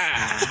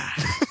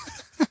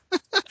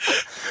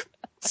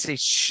 See,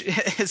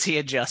 as he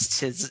adjusts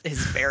his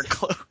bear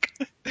cloak.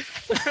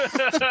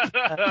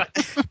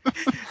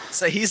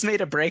 So he's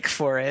made a break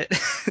for it.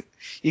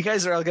 You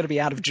guys are all going to be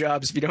out of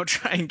jobs if you don't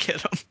try and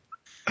get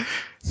him.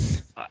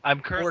 I'm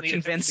Or currently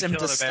convince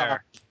attempting him to kill the bear.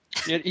 stop.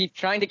 He's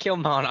trying to kill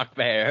Monarch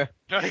Bear.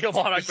 Trying to kill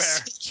Monarch Bear.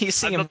 You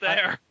see I'm him. not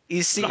there.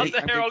 You see. Not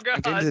there. Oh god.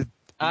 You guys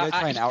try He and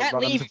can't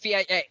outrun him leave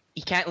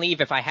he can't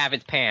leave if I have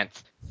his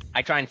pants.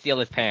 I try and steal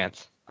his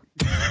pants.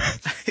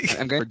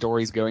 I'm going where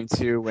Dory's going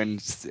to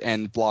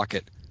and block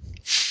it.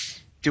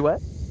 Do what?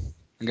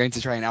 I'm going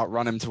to try and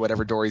outrun him to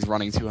whatever Dory's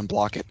running to and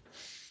block it.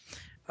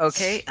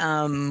 Okay.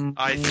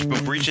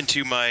 I reach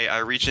into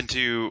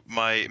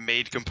my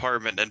maid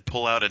compartment and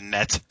pull out a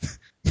net.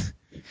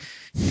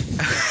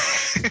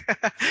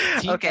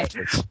 Okay.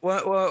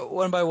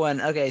 One by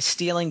one. Okay,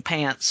 stealing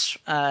pants.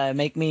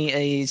 Make me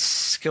a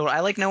skill. I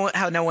like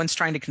how no one's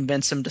trying to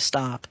convince him to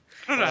stop.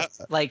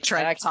 Like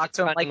trying to talk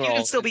to him. Like you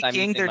can still be I'm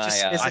king. using They're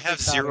just. my, I have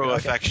zero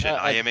Okay. affection.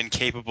 I am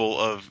incapable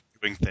of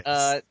doing things.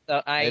 So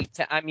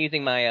I'm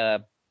using my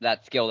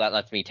that skill that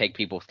lets me take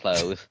people's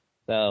clothes.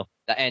 So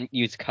and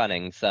use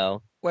cunning.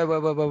 So Wait.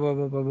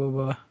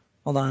 Hold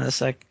on a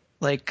sec.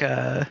 Like,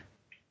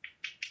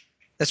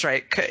 that's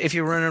right. If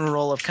you run a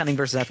roll of cunning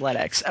versus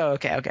athletics. Oh,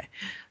 okay.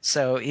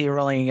 So you're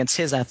rolling against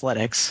his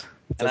athletics.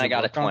 and I got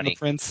a Work on the 20.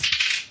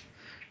 Prince.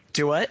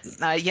 Do what?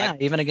 Yeah,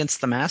 even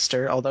against the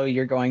master. Although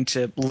you're going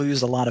to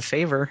lose a lot of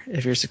favor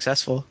if you're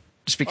successful,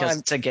 just because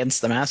it's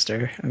against the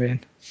master. I mean,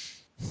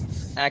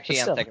 Actually,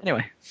 still, I'm taking.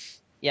 anyway.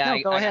 Yeah, No,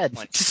 I go got ahead.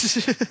 20.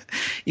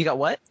 You got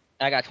what?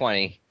 I got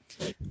 20.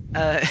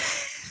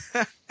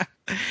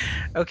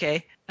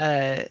 Okay.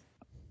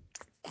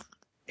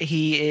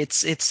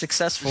 It's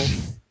successful.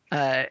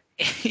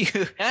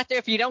 You, Master,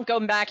 if you don't go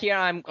back here,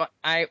 I'm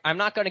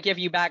not going to give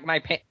you back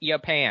your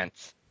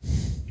pants.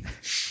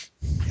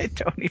 I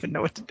don't even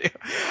know what to do.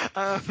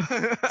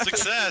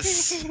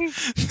 Success.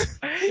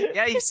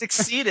 Yeah, you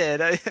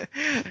succeeded.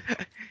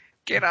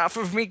 Get off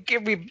of me!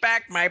 Give me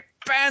back my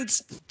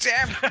pants!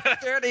 Damn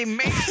dirty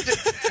maid!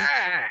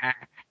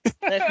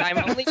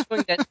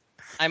 Listen,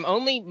 I'm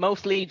only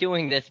mostly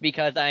doing this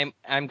because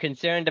I'm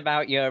concerned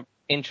about your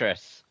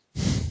interests.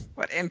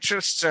 What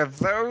interests are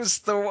those?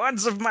 The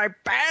ones of my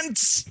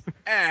pants?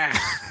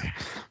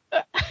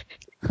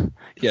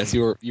 Yes,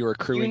 you are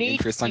accruing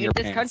interest on your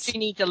this pants. country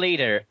needs a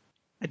leader.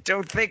 I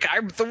don't think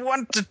I'm the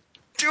one to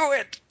do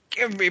it.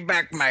 Give me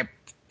back my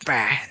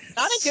pants.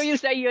 Not until you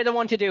say you're the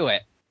one to do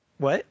it.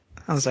 What?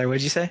 I'm sorry.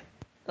 What'd you say?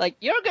 Like,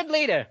 you're a good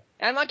leader.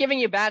 I'm not giving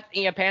you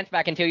your pants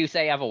back until you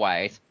say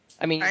otherwise.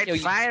 I mean, Right, until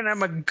you... fine.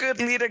 I'm a good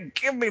leader.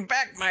 Give me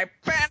back my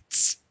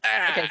pants.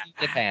 Okay, keep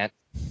the pants.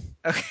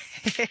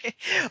 Okay.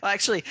 Well,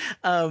 actually,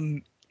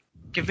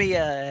 give me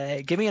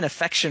an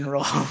affection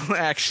roll.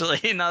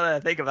 Actually, now that I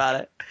think about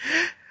it,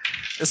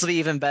 this will be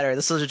even better.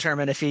 This will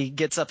determine if he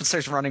gets up and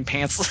starts running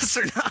pantsless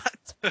or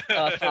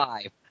not.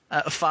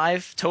 5.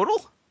 5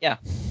 total? Yeah.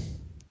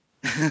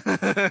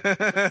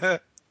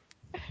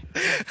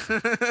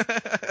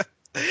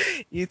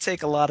 You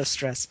take a lot of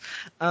stress.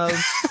 How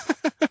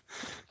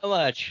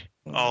much?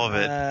 All of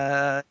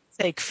it.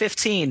 Take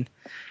 15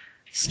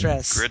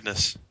 stress.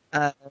 Goodness.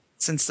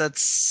 Since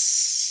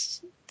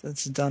that's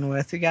done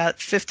with. We got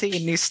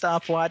 15 new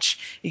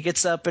stopwatch. He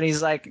gets up and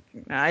he's like,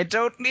 I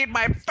don't need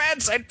my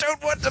pants. I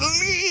don't want to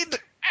lead.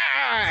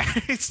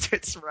 He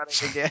starts running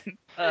again.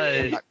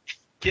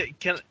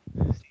 Can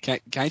Can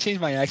I change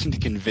my action to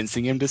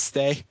convincing him to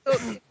stay?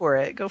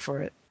 Go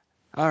for it.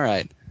 All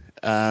right.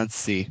 Let's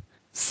see.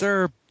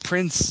 Sir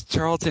Prince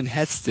Charlton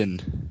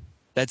Heston.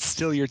 That's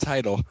still your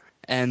title.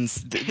 And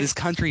this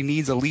country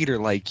needs a leader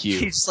like you.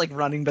 He's just like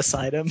running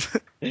beside him.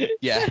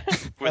 Yeah.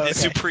 With his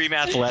supreme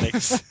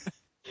athletics.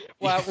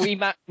 Well,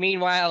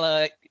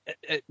 meanwhile,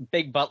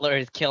 Big Butler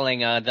is killing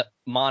the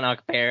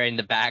monarch bear in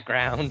the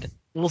background.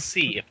 We'll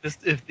see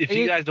if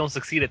you guys don't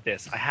succeed at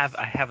this. I have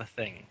a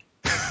thing.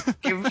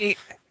 Give me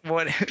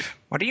what?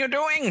 What are you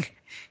doing?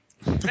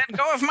 Let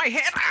go of my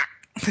head.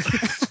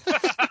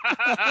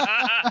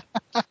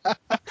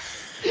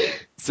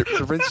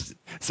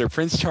 Sir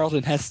Prince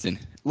Charlton Heston,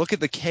 look at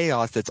the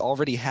chaos that's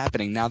already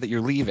happening now that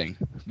you're leaving.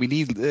 We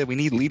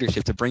need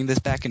leadership to bring this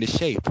back into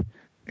shape.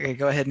 Okay,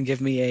 go ahead and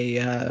give me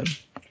an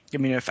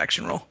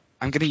affection roll.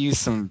 I'm going to use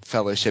some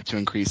fellowship to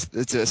increase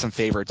some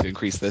favor to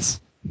increase this.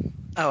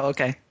 Oh,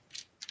 okay.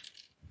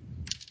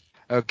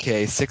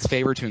 Okay, 6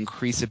 favor to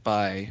increase it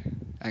by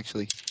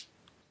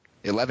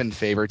 11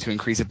 favor to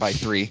increase it by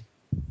 3.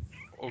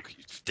 Okay,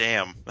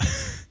 damn.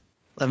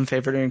 11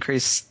 favor to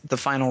increase the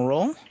final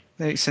roll.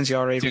 Since you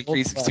already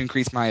To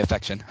increase my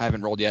affection. I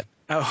haven't rolled yet.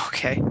 Oh,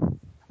 okay.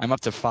 I'm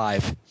up to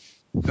 5.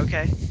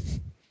 Okay.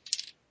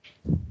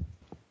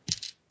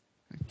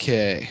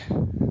 Okay.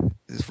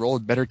 This roll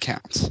had better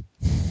count.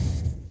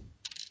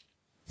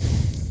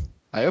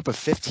 I hope a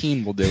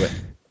 15 will do it.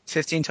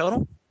 15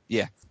 total?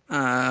 Yeah.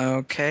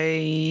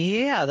 Okay.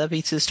 Yeah, that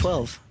beats his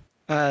 12.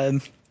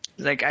 I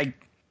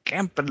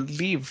can't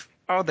believe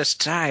all this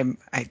time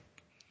I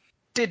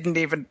didn't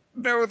even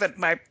know that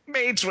my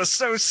maids were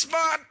so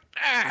smart.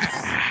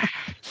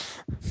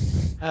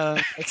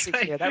 Let's see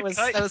here. That was.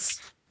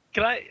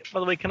 Can I? By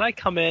the way, can I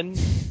come in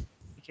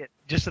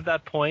just at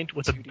that point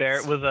with a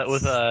bear with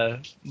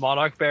a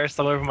monarch bear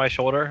slung over my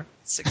shoulder?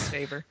 6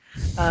 favor.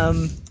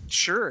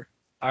 Sure.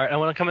 All right, I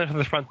want to come in from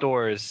the front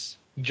doors.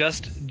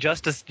 Just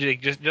as they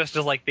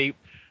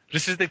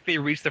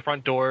reach the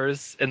front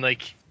doors and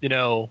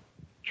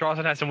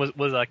Charlton Heston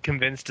was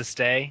convinced to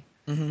stay.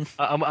 Mm-hmm.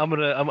 I'm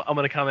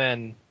gonna come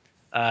in,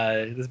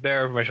 this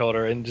bear over my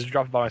shoulder and just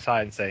drop it by my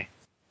side and say,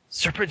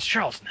 Sir Prince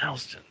Charlton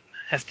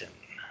Heston.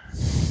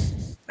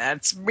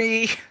 That's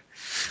me.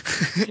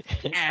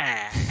 Look,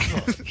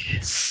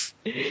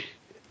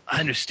 I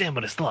understand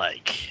what it's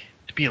like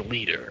to be a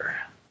leader.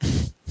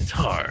 It's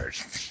hard,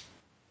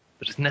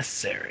 but it's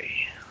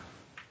necessary.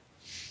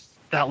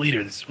 Without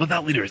leaders,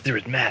 there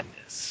is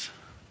madness.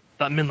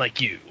 Without men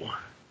like you,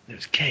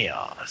 there's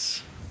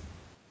chaos.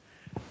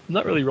 I'm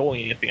not really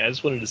rolling anything. I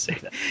just wanted to say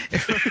that.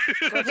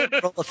 Go ahead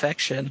and roll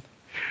affection.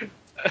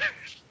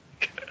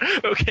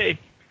 Okay,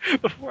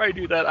 before I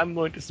do that, I'm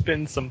going to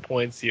spend some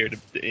points here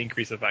to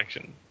increase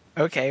affection.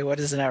 Okay, what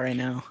is it at right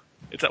now?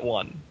 It's at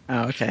 1.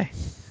 Oh, okay.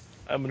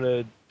 I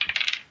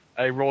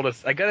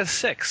got a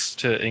 6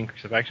 to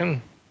increase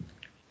affection.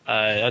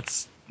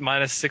 That's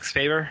minus 6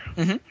 favor.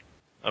 Mm-hmm.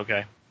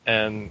 Okay,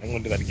 and I'm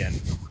going to do that again.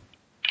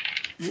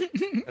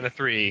 And a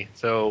 3,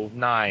 so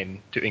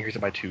 9 to increase it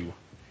by 2.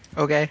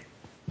 Okay.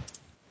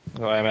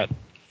 So I'm at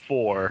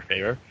 4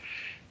 favor.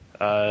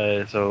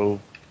 So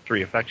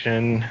 3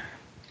 affection.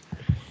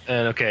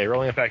 And okay,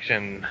 rolling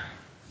affection.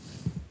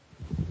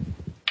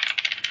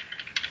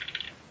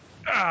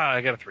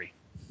 I got a 3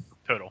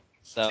 total.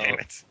 So Damn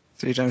it.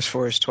 3 times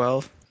 4 is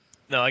 12.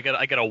 No, I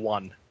got a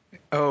 1.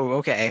 Oh,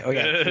 okay.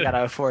 Okay. You got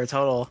a 4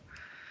 total.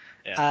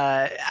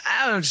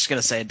 I'm just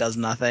gonna say it does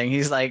nothing.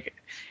 He's like,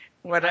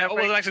 whatever. I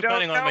wasn't actually you don't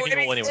planning on know making a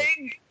roll anyway.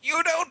 anything,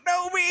 you don't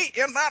know me.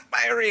 You're not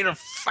my real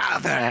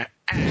father.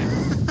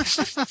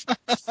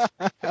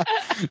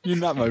 You're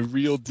not my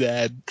real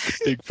dad,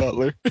 Big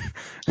Butler.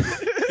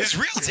 His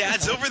real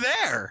dad's over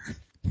there.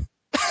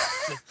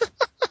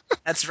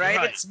 That's right,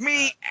 Right. it's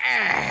me.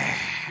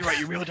 You're right.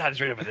 Your real dad's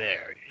right over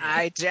there.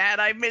 Hi, Dad.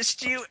 I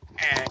missed you.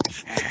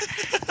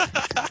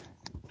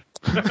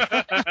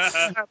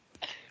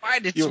 Why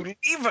did you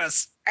leave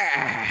us?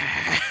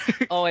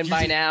 Oh, and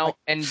by now,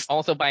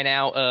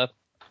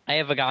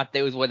 I forgot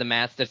those were the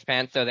master's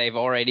pants, so they've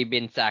already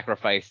been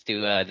sacrificed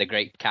to the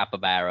great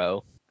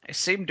capybaro. I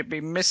seem to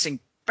be missing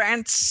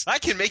pants. I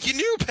can make you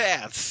new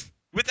pants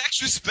with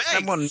extra Spanx.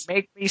 Someone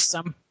make me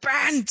some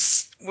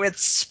pants with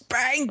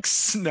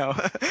Spanx. No.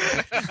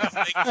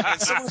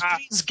 Someone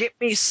please get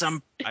me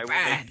some I will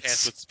pants. make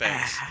pants with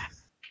Spanx.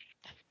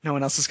 No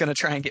one else is going to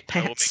try and get I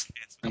will make pants.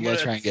 pants. I'm gonna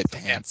try and get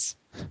pants.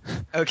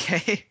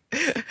 Okay.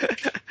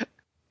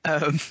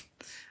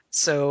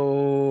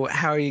 So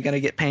how are you going to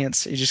get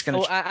pants? You're just going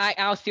Oh, to...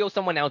 I'll steal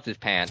someone else's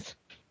pants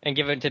and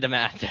give them to the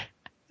master.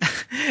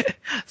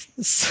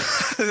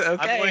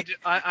 Okay.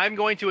 I'm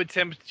going to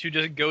attempt to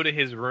just go to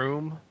his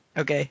room,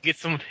 Okay. get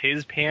some of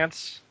his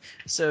pants.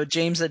 So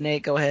James and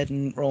Nate, go ahead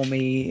and roll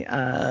me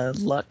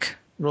luck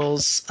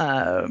rolls.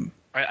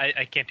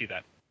 I can't do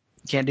that.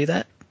 Can't do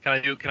that? Can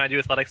I do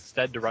athletics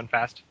instead to run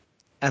fast?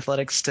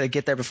 Athletics to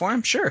get there before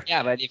him? Sure.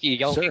 Yeah, but if you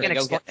don't, Sure. you're gonna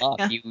go get up.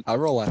 Yeah. You I'll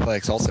roll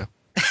athletics also.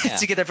 Yeah.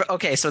 To get there.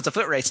 Okay, so it's a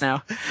foot race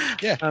now.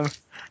 Yeah.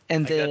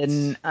 And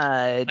then,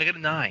 I got a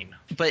 9.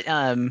 but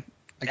I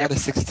got a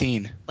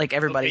 16. like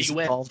everybody's Okay, you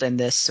win. involved in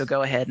this, so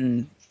go ahead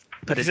and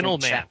put He's it an in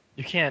old chat. man.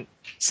 You can't.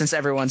 Since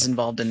everyone's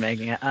involved in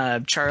making it.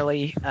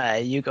 Charlie,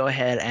 you go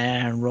ahead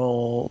and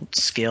roll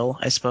skill,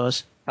 I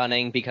suppose.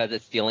 cunning because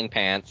it's stealing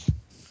pants.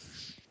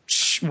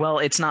 Well,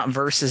 it's not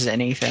versus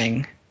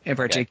anything in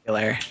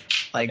particular.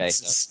 Like, Okay,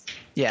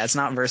 yeah, it's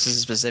not versus a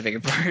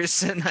specific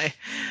person.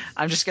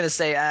 I'm just gonna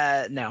say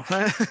no.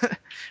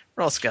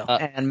 Roll skill.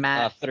 And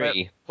Matt,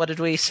 3. what did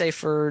we say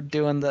for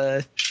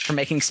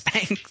making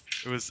Spanx?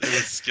 It was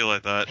skill, I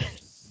thought.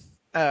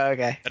 Oh,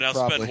 okay. And I'll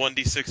Probably. spend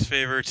 1d6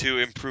 favor to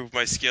improve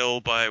my skill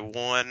by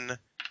 1.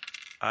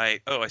 I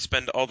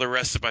spend all the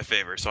rest of my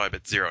favor, so I'm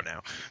at 0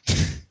 now.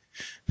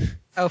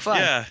 Oh, fun.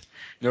 Yeah.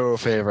 No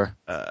favor.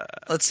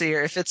 Let's see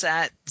here. If it's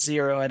at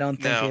 0, I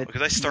don't think No, it.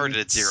 because I started at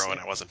needs- 0 and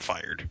I wasn't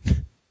fired.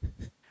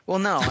 Well,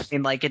 no. I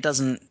mean, like it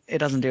doesn't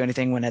do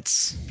anything when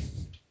it's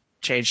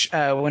changed.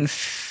 When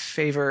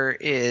favor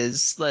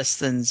is less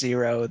than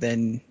 0,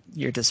 then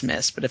you're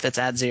dismissed. But if it's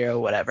at 0,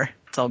 whatever.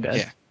 It's all good.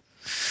 Yeah.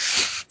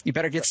 You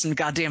better get some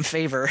goddamn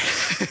favor.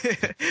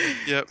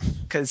 Yep.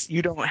 Because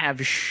you don't have.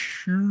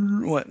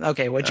 What?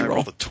 Okay, what'd you I roll?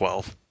 rolled a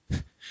 12.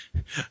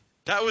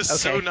 That was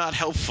so Okay. not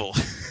helpful.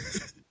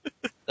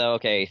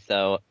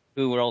 So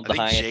who rolled I the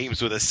think highest?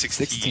 James with a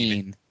 16.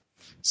 16.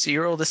 So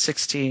you rolled a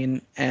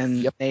 16, and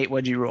Yep. Nate,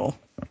 what'd you roll?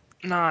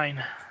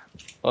 9.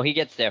 Well, he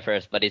gets there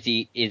first, but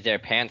is there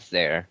pants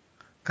there?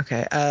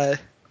 Okay.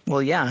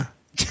 Well, yeah.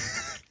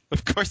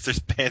 Of course there's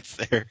pants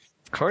there.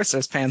 Of course,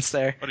 there's pants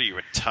there. What are you,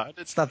 retarded?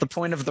 It's not the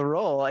point of the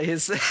roll.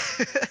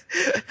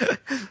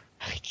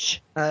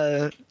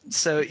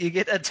 So you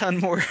get a ton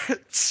more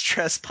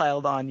stress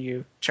piled on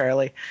you,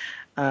 Charlie.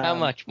 How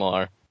much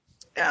more?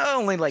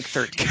 Only like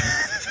 13.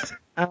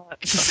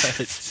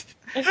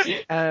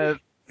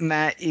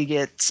 Matt, you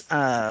get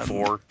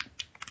 4.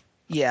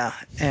 yeah,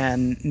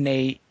 and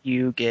Nate,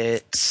 you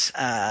get 7.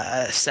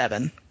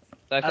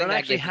 So I I think don't that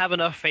actually gives- have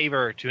enough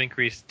favor to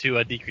decrease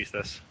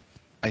this.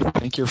 I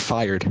think you're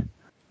fired.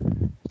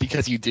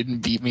 Because you didn't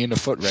beat me in a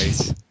foot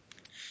race.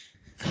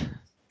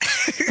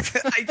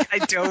 I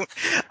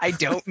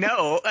don't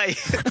know.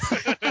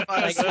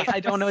 Honestly, I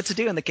don't know what to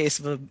do in the case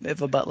of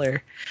a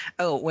butler.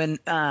 Oh, when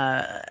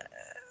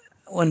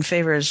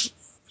favors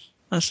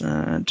must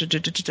have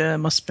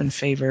been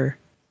favor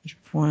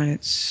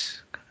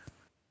points.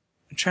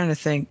 I'm trying to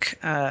think.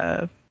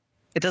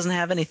 It doesn't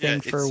have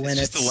anything Yeah, for when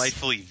it's it's just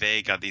delightfully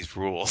vague on these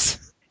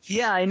rules.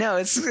 Yeah, I know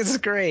it's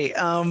great.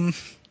 how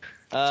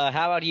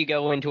about you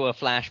go into a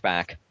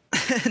flashback?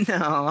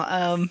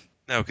 No.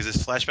 No, because this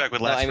flashback would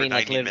No, last I for mean,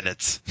 like, 90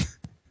 minutes.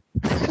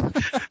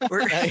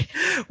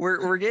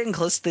 We're getting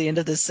close to the end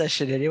of this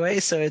session anyway,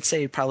 so I'd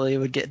say probably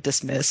would get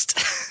dismissed.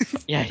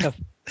 Yeah.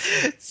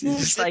 It's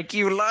just like,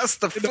 you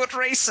lost the foot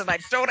race and I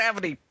don't have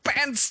any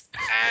pants.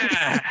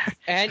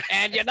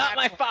 And you're not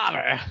my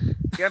father.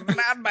 You're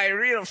not my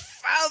real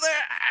father.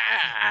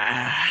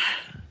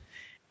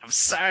 I'm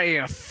sorry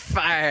you're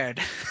fired.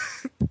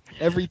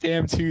 Every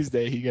damn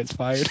Tuesday he gets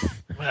fired.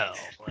 Well,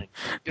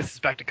 this is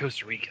back to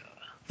Costa Rica.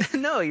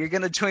 No, you're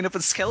gonna join up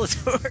with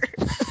Skeletor.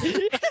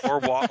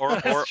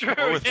 or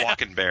true, with yeah.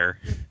 Walking Bear.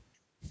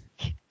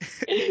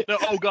 No,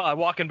 oh God,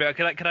 Walking Bear.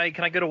 Can I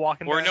go to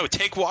Walking Bear? Or no,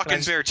 take Walking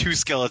Right. Bear to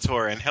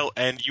Skeletor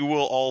and you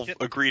will all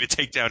agree to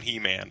take down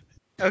He-Man.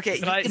 Okay,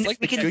 Can I- It's like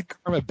we the can good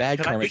karma,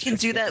 bad karma. we can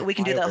do that. We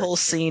can do that whole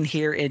scene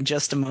here in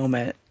just a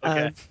moment.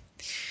 Okay.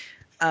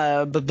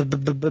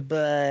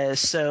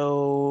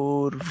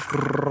 So,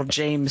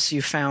 James,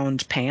 you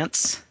found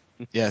pants.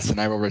 Yes, and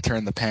I will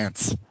return the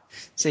pants.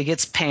 So he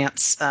gets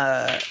pants.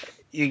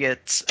 You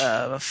get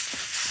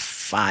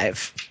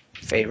 5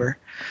 favor.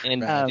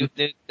 And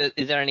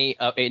is there any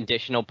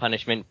additional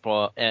punishment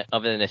for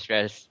other than the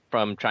stress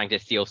from trying to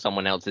steal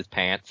someone else's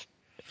pants?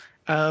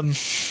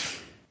 Let's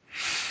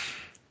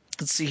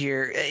see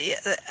here.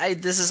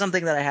 This is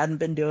something that I hadn't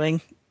been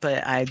doing,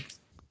 but I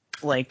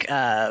like.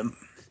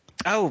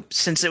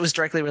 Since it was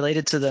directly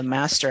related to the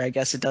master, I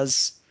guess it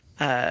does.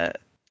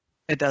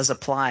 It does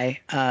apply.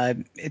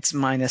 It's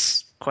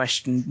minus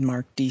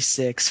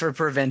 $D6 for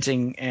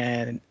preventing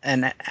an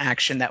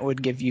action that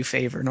would give you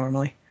favor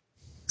normally.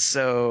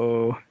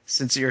 So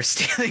since you're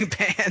stealing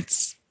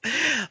pants,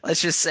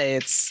 let's just say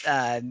it's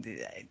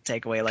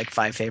take away like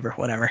 5 favor,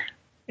 whatever.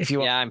 If you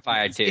want, Yeah, I'm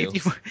fired too.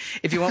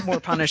 If you want more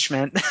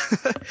punishment.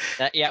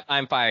 Yep,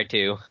 I'm fired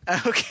too.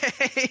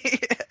 Okay.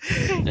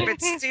 Been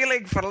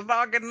stealing for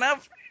long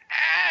enough.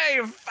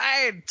 You're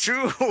fired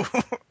too.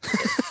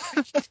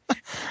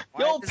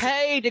 You'll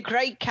pay. The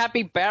great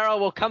capybara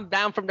will come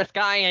down from the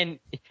sky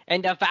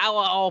and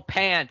devour all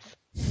pants.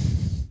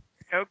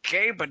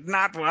 Okay, but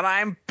not what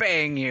I'm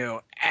paying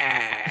you.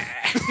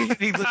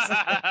 He looks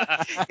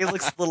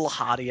a little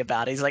haughty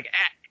about it. He's like,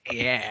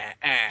 yeah.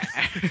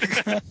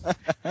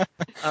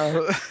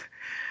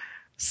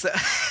 So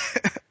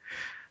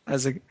I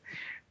was like,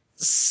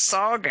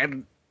 Sog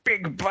and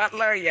Big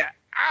Butler, you're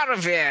out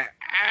of here.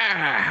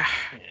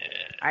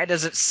 Why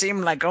does it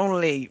seem like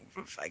only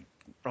like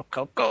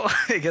Rococo?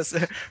 I guess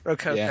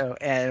Rococo, Yeah.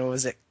 and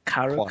was it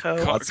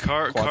Karuko?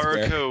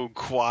 Karuko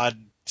Quad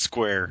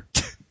Square.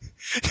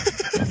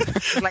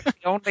 Like the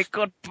only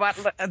good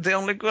butler, the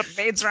only good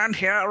maids around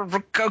here are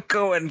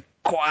Rococo and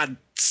Quad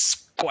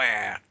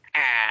Square.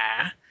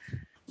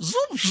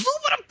 Zoom, zoom,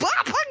 and a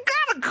pop, I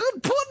got a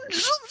good pudding,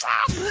 zoom,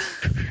 zop.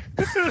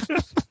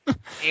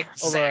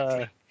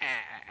 Exactly.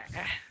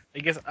 I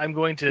guess I'm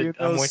going to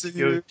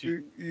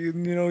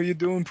you're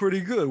doing pretty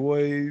good.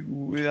 Why?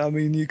 I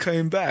mean, you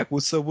came back.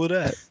 What's up with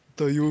that?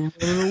 Thought you were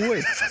running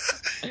away.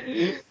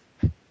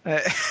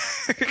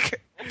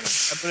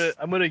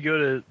 I'm gonna go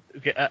to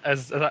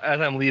as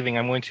I'm leaving.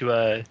 I'm going to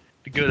go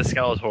to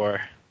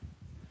Skeletor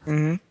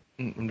Mm-hmm.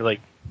 and be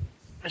like,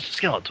 Mr.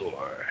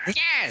 Skeletor,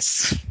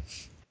 Yes,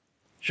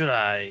 should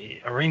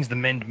I arrange the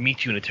men to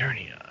meet you in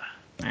Eternia?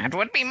 that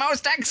would be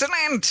most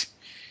excellent.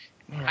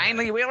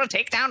 Finally, we'll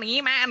take down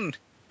E-Man.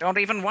 Don't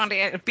even want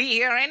to be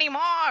here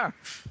anymore. I'll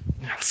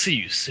see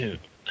you soon.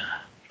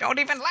 Don't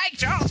even like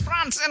Charles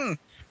Bronson.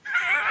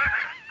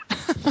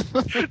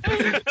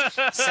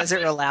 Says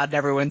it real loud, and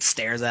everyone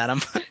stares at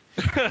him.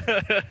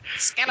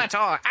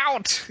 Skeletor,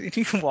 out!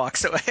 He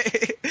walks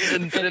away.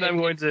 and then I'm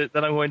going to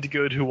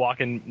go to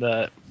Walking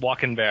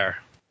Bear.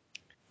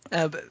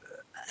 Go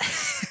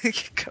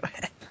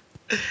ahead.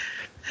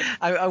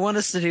 I want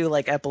us to do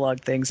like epilogue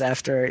things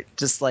after,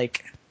 just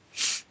like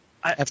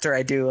after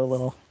I do a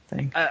little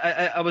thing.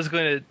 I was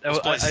going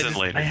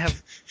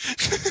to.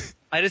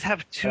 I just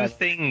have 2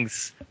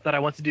 things that I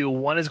want to do.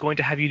 One is going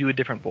to have you do a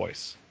different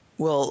voice.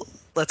 Well,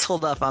 let's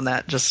hold up on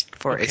that just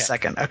for a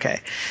second. Okay.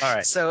 All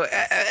right. So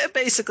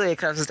basically, it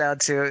comes down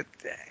to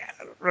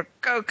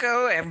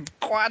Rococo and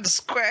Quad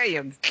Square.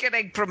 You're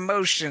getting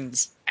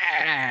promotions.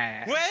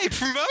 Wait,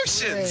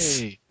 promotions!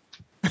 Hey.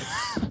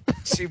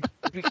 To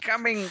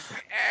becoming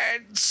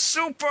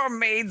super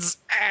maids.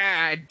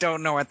 I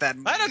don't know what that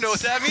means. I don't know what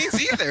that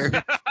means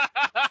either.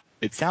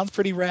 It sounds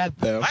pretty rad,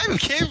 though. I'm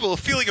capable of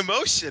feeling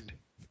emotion.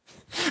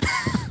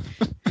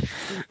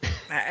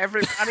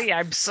 Everybody,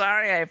 I'm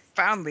sorry I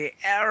found the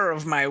error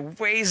of my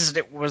ways and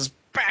it was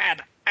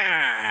bad.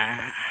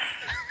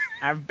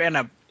 I've been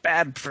a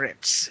bad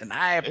prince, and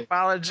I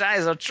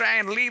apologize. I'll try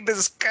and lead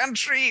this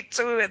country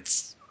to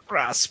its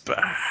prosper.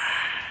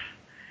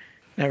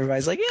 And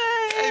everybody's like, yay!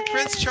 Hey,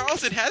 Prince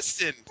Charlton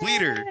Heston,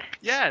 leader.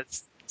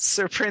 Yes.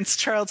 Sir Prince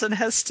Charlton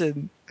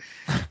Heston.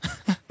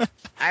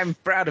 I'm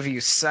proud of you,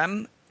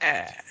 son.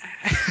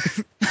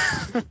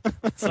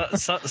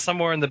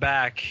 Somewhere in the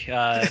back,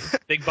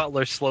 Big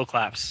Butler slow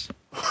claps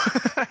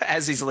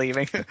As he's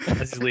leaving.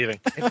 as he's leaving.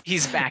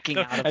 He's backing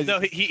out of No,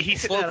 he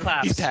slow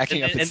claps He's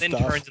packing up and his then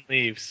stuff. turns and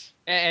leaves.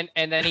 And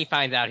then he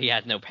finds out he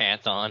has no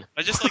pants on.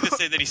 I just like to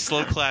say that he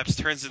slow claps,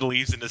 turns and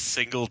leaves, and a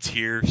single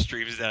tear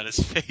streams down his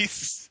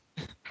face.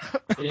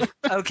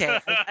 Okay,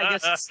 I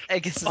guess. Oh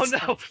it's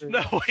time for-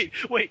 no,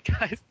 wait,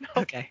 guys, no.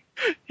 Okay.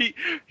 He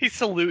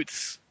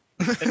salutes,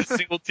 and a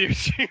single tear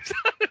streams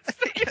on his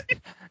face.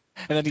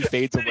 And then he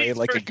fades away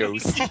like a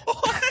ghost.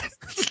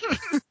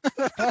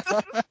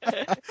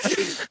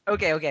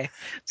 Okay.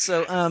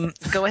 So,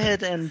 go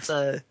ahead and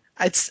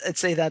I'd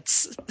say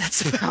that's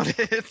about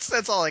it.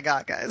 That's all I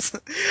got, guys.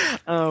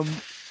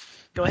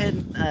 Go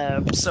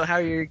ahead. So, how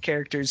are your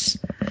characters?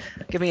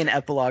 Give me an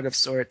epilogue of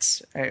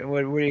sorts. All right,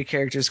 what are your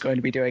characters going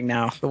to be doing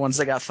now? The ones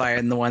that got fired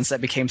and the ones that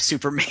became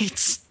super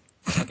mates.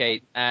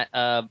 Okay,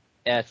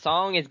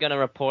 Song is gonna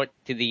report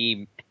to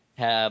the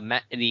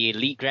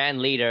elite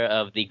grand leader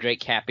of the Great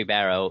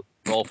Capybara,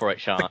 Roll for it,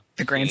 Sean.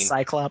 The Grand Shane.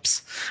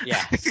 Cyclops.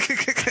 Yeah.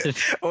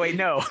 Oh wait,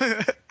 no.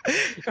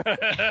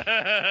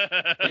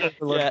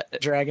 Yeah.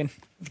 Dragon.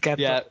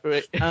 Yeah.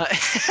 Right.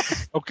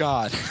 Oh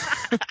God.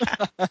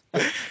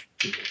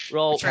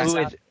 Roll. Turns Who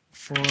out- is?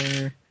 4,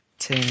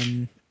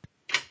 10,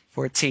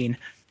 14.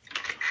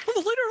 I'm the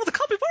leader of the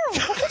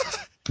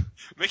capybara.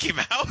 Mickey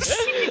Mouse?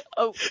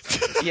 Oh.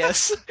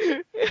 Yes.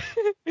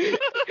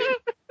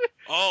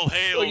 All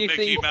hail Well, you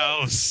Mickey see-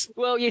 Mouse.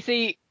 Well, you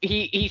see,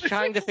 he's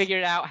trying to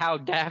figure out how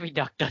Daffy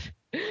Duck does.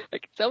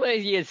 Like some of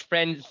his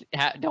friends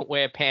don't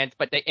wear pants,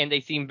 but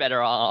they seem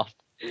better off.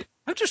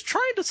 I'm just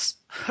trying to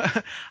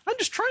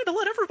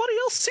let everybody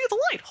else see the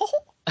light.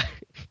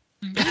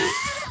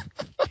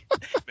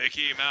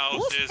 Mickey Mouse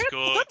Wolf is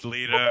man, good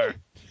leader.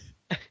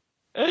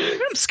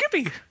 I'm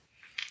Skippy.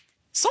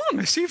 Song,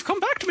 I see you've come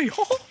back to me.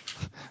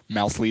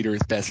 Mouse leader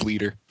is best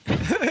leader.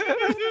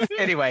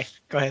 Anyway,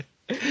 go ahead.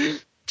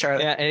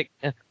 Charlie. Yeah,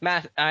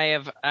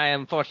 I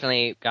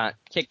unfortunately got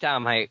kicked out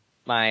of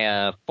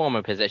my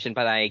former position,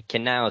 but I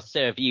can now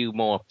serve you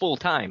more full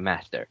time,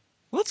 Master.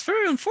 Well, that's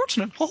very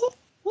unfortunate.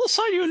 We'll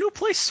assign you a new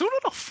place soon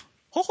enough.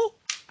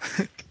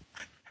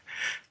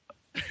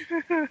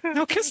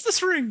 Now kiss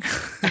this ring.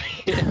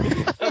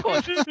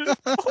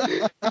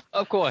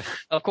 Of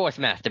course,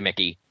 Master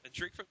Mickey. And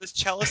drink from this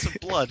chalice of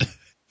blood.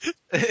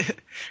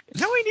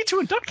 Now we need to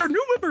induct our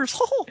new members.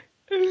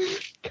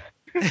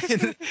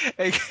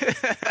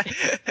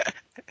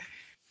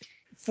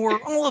 For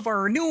all of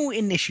our new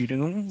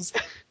initiatives,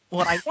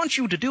 what I want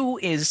you to do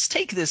is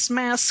take this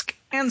mask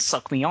and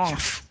suck me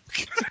off.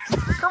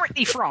 Kermit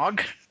the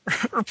Frog,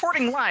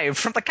 reporting live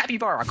from the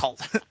Capybara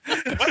cult.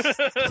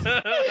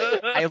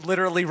 I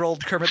literally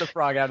rolled Kermit the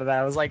Frog out of that.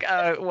 I was like,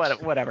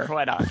 whatever,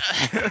 why not?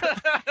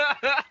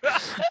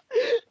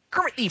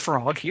 Kermit the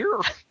Frog here,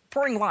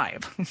 reporting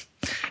live.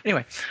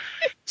 Anyway,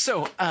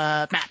 so,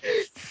 Matt,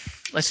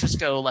 let's just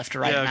go left to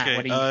right. Yeah, Matt, okay.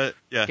 what do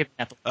you give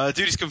Matt?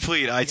 Duty's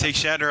complete. I take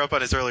Shatner up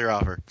on his earlier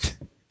offer.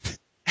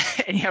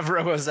 And you have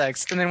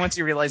robo-sex, and then once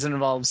you realize it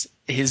involves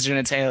his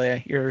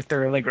genitalia, you're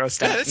thoroughly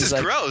grossed out. Yeah, this He's is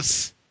like,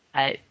 gross.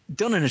 I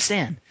don't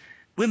understand.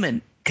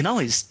 Women can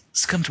always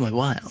succumb to my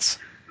wiles.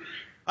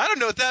 I don't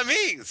know what that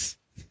means.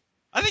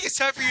 I think it's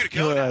time for you to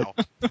go You're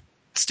now.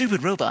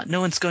 Stupid robot.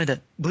 No one's going to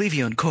believe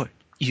you in court.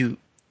 You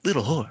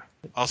little whore.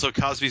 Also,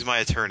 Cosby's my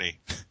attorney.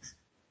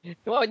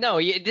 Well,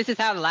 no, this is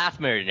how the last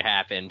murder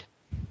happened.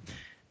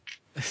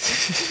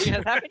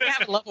 Because how can you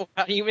have love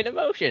without human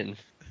emotions?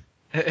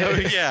 Oh,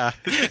 yeah.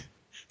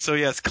 So,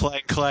 yes,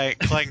 clank, clank,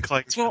 clank,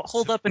 clank. This won't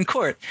hold up in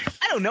court.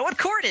 I don't know what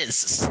court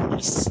is. I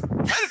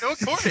don't know what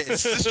court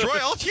is. Destroy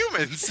all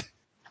humans.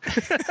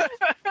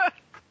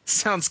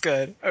 Sounds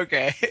good.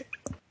 Okay.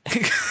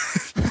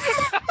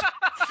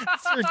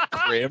 Sir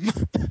Grim.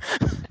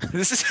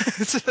 This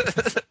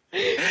is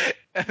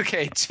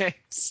okay,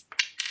 James.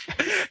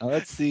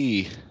 Let's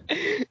see.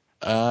 In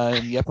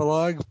the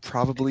epilogue,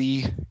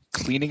 probably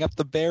cleaning up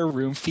the bear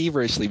room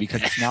feverishly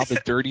because it's now the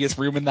dirtiest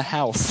room in the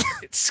house.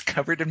 It's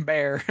covered in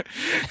bear.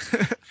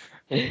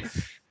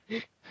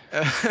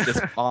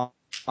 Just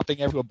popping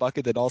every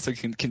bucket that also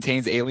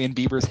contains Alien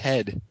Bieber's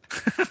head,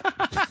 which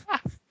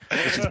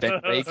has been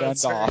ray gunned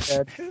Sounds very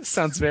off. good.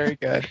 Sounds very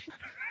good.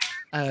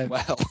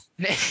 Well,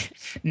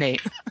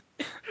 Nate.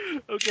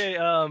 Okay,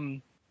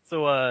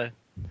 so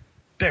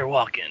bear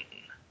walking.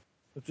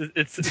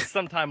 It's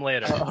sometime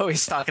later. Oh,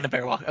 he's talking to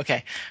Bear Walk.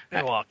 Okay.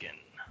 Bear walking.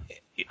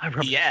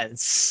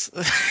 Yes.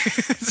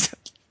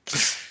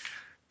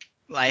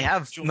 I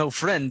have no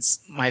friends.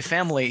 My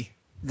family,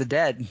 the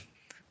dead.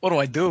 What do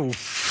I do?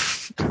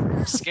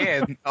 I'm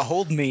scared.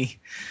 Hold me.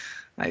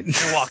 Bear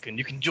walking.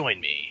 You can join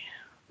me.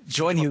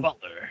 Join I'm a you.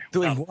 butler.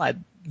 Doing Without- what?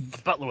 A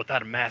butler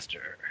without a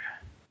master.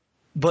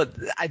 But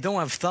I don't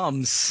have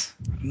thumbs.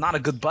 I'm not a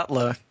good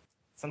butler.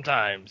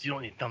 Sometimes you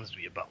don't need thumbs to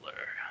be a butler.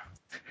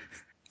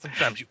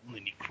 Sometimes you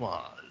only need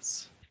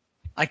claws.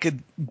 I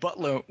could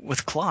butler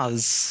with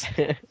claws.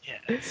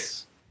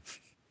 Yes.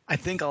 I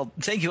think I'll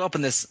take you up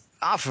on this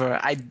offer.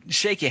 I'd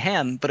shake your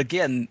hand, but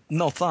again,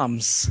 no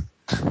thumbs.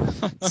 And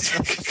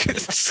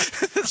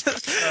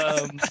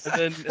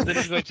then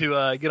he's going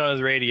to get on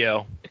his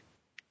radio.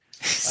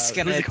 He's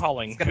Who's he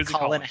calling? He's gonna Who's he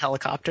call in calling? a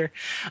helicopter.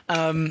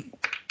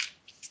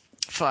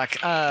 Fuck.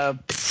 Well,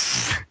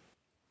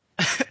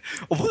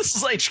 this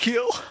is HQ.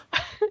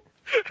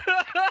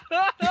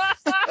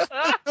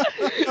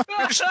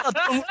 Finish not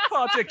done with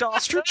Project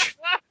Ostrich.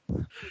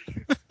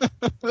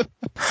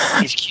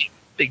 HQ,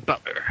 Big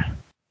Butler.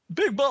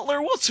 Big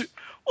Butler, what's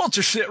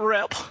your shit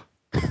rep?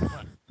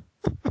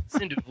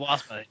 Seem to have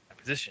lost my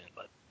position,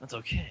 but that's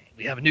okay.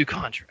 We have a new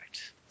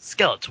contract.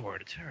 Skeletor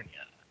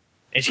Eternia.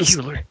 HQ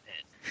alert.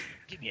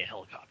 Give me a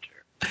helicopter.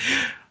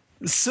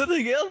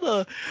 Sitting in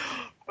the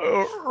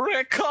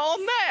recall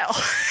now.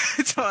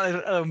 It's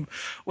on,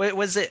 what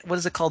is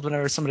it called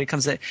whenever somebody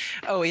comes in?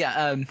 Oh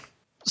yeah,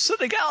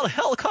 sending out a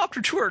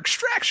helicopter to our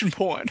extraction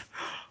point.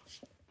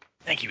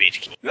 Thank you,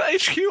 HQ.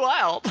 HQ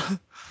out.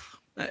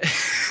 I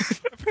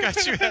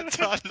forgot you had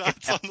Don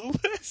Knotts on the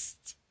list.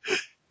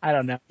 I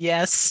don't know.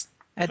 Yes,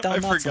 at Don I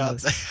Knotts forgot on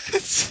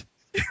this.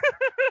 that.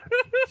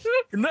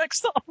 Your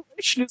next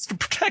operation is to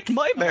protect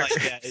my bear.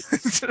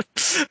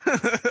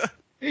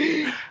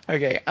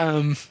 Okay.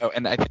 Oh,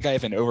 and I think I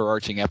have an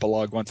overarching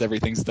epilogue once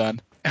everything's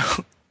done.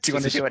 Do you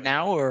want to do it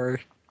now or?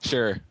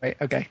 Sure. Wait,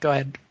 okay, go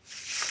ahead.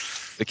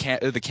 The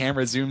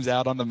camera zooms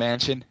out on the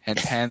mansion and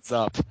pans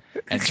up,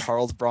 and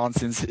Charles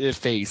Bronson's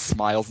face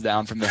smiles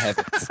down from the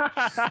heavens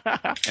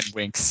and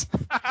winks.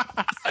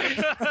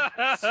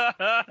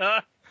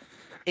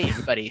 Hey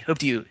everybody,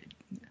 hope you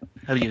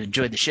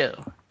enjoyed the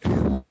show.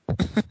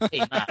 Hey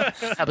Ma,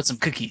 how about some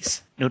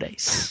cookies? No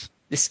dice.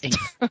 This ain't.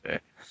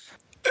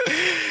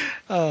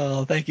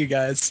 Oh, thank you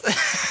guys.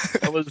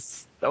 That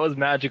was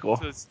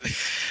magical.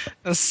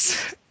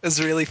 That's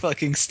really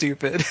fucking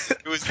stupid.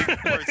 It was even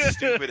more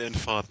stupid and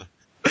fun.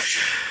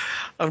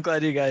 I'm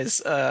glad you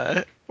guys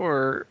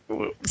were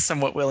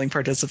somewhat willing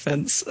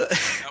participants.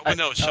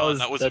 Sean,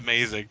 that was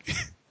amazing.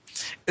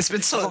 It's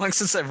been so long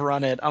since I've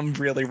run it. I'm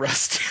really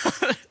rusty.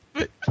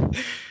 But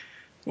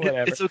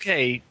whatever. It's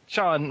okay,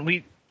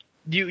 Sean.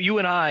 You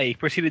and I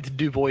proceeded to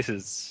do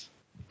voices.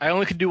 I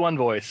only could do one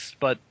voice,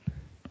 but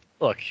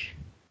look,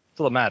 it's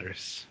all that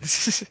matters.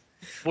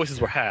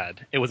 Voices were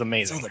had. It was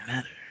amazing. It's all that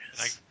matters.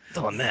 It's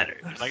all that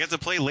matters. I got to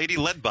play Lady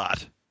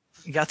Leadbot.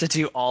 You got to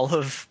do all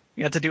of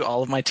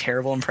my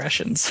terrible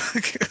impressions.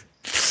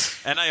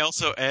 And I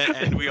also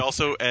and we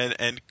also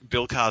and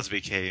Bill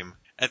Cosby came.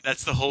 And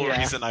that's the whole Yeah.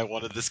 reason I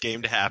wanted this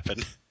game to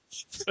happen.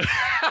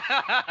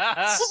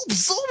 Oh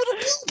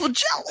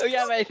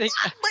yeah, but I think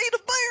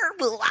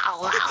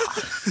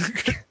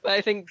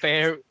I think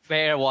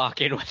Bear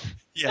walking was.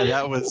 Yeah,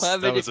 that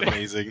was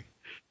amazing.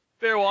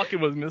 Bear walking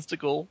was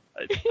mystical.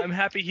 I'm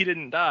happy he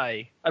didn't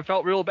die. I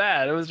felt real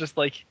bad. It was just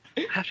like,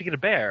 I have to get a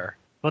bear.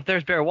 But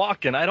there's Bear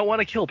walking. I don't want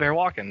to kill Bear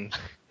walking.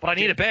 But I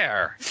need a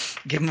bear.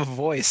 Give him a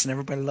voice, and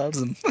everybody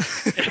loves him.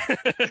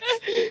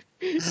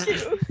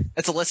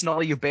 That's a lesson to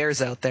all you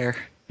bears out there.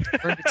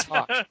 Learn to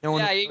talk. No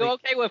one Yeah, you go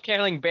okay with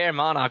killing Bear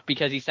Monarch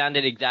because he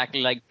sounded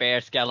exactly like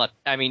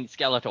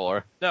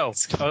Skeletor. No,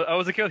 I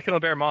was okay with killing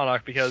Bear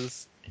Monarch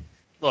because,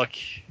 look,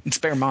 It's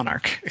Bear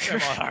Monarch. Bear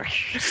Monarch.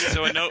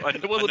 So a note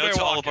It was a bear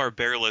to all walking. of our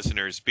bear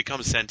listeners: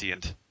 become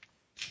sentient.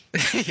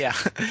 Yeah.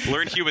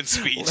 Learn human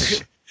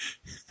speech.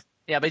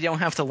 Yeah, but you don't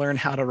have to learn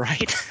how to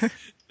write.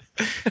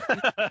 Yeah,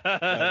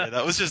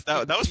 that was just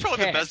that was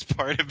probably the best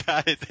part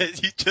about it, that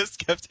he just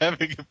kept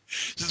having him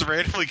just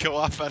randomly go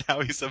off on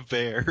how he's a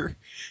bear.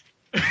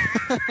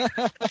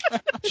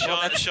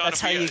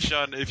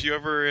 Sean, if you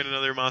ever in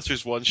another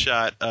Monsters one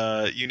shot,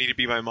 you need to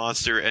be my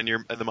monster, and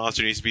the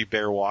monster needs to be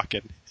bear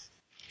walking.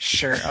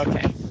 Sure.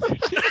 Okay.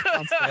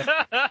 Sounds good.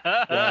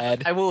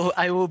 Rad. I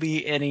will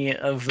be any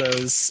of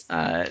those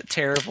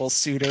terrible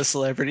pseudo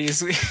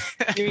celebrities.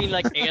 You mean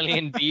like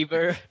Alien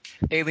Beaver?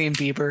 Alien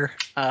Bieber.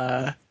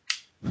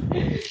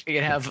 You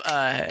can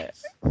have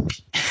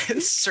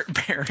Sir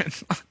Baron.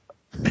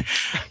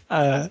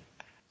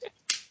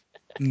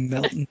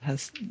 Melton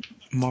has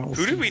Marl.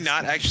 Who did we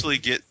not actually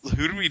get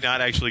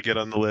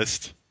on the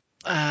list?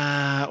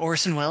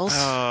 Orson Welles.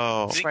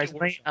 Oh,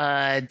 Surprisingly,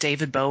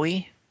 David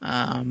Bowie.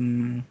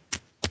 Keanu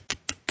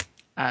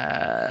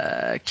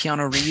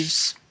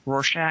Reeves.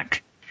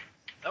 Rorschach.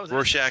 That was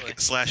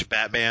Rorschach /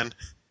 Batman.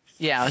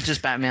 Yeah, it's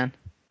just Batman.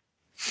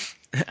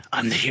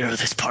 I'm the hero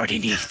this party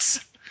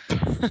needs.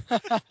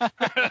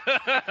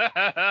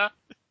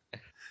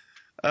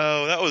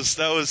 Oh, that was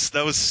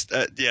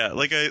yeah.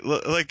 Like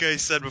I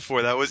said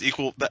before, that was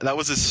equal. That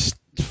was as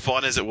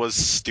fun as it was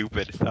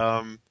stupid.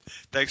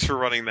 Thanks for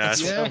running that.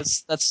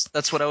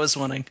 That's what I was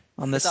wanting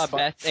on this. It's our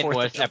best and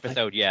worst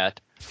episode yet.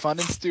 Fun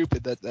and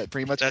stupid. That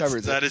pretty much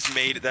covers that it. is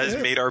made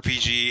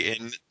RPG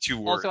in 2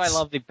 words. Also, I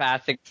love the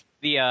basic,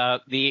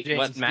 what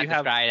James, Matt you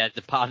have- described as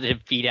the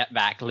positive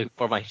feedback loop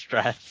for my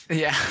stress.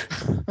 Yeah.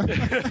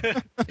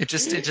 It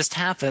just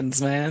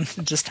happens, man.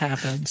 It just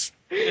happens.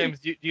 James,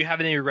 do you have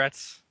any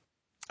regrets?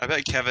 I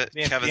bet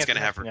Kevin's gonna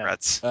have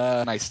regrets.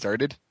 And I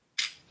started.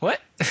 What?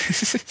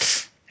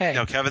 Hey,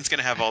 No, Kevin's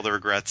gonna have all the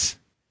regrets.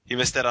 He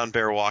missed out on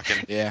bear walking.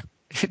 Yeah.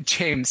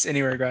 James,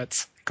 any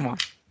regrets? Come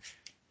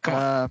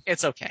on.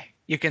 It's okay.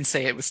 You can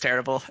say it was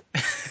terrible.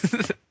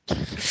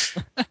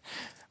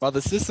 While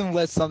the system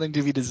left something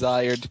to be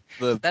desired,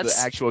 the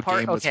actual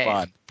game was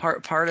fun.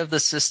 Part of the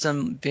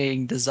system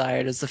being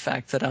desired is the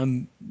fact that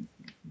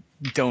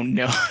don't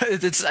know.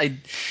 I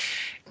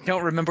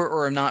don't remember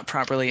or am not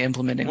properly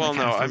implementing. Well,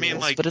 half no, the I mean,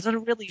 rules, like- but it's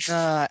not really.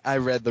 I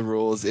read the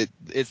rules.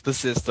 It's the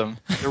system.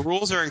 The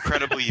rules are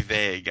incredibly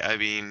vague. I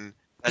mean,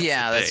 that's the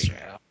That's thing.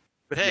 true.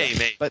 But hey,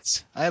 mate.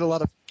 But I had a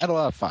lot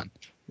of fun.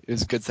 It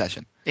was a good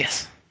session.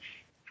 Yes.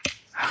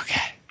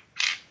 Okay.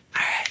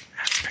 All right.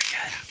 That's pretty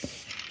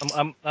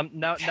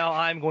good. Now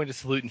I'm going to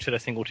salute and shed a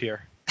single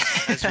tear.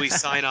 As we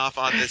sign off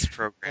on this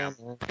program.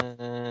 All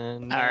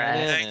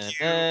right. Thank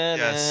you.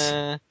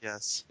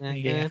 Yes.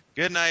 Yeah.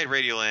 Good night,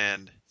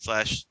 Radioland /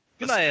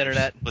 Good night,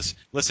 Internet.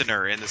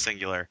 Listener in the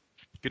singular.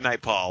 Good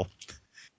night, Paul.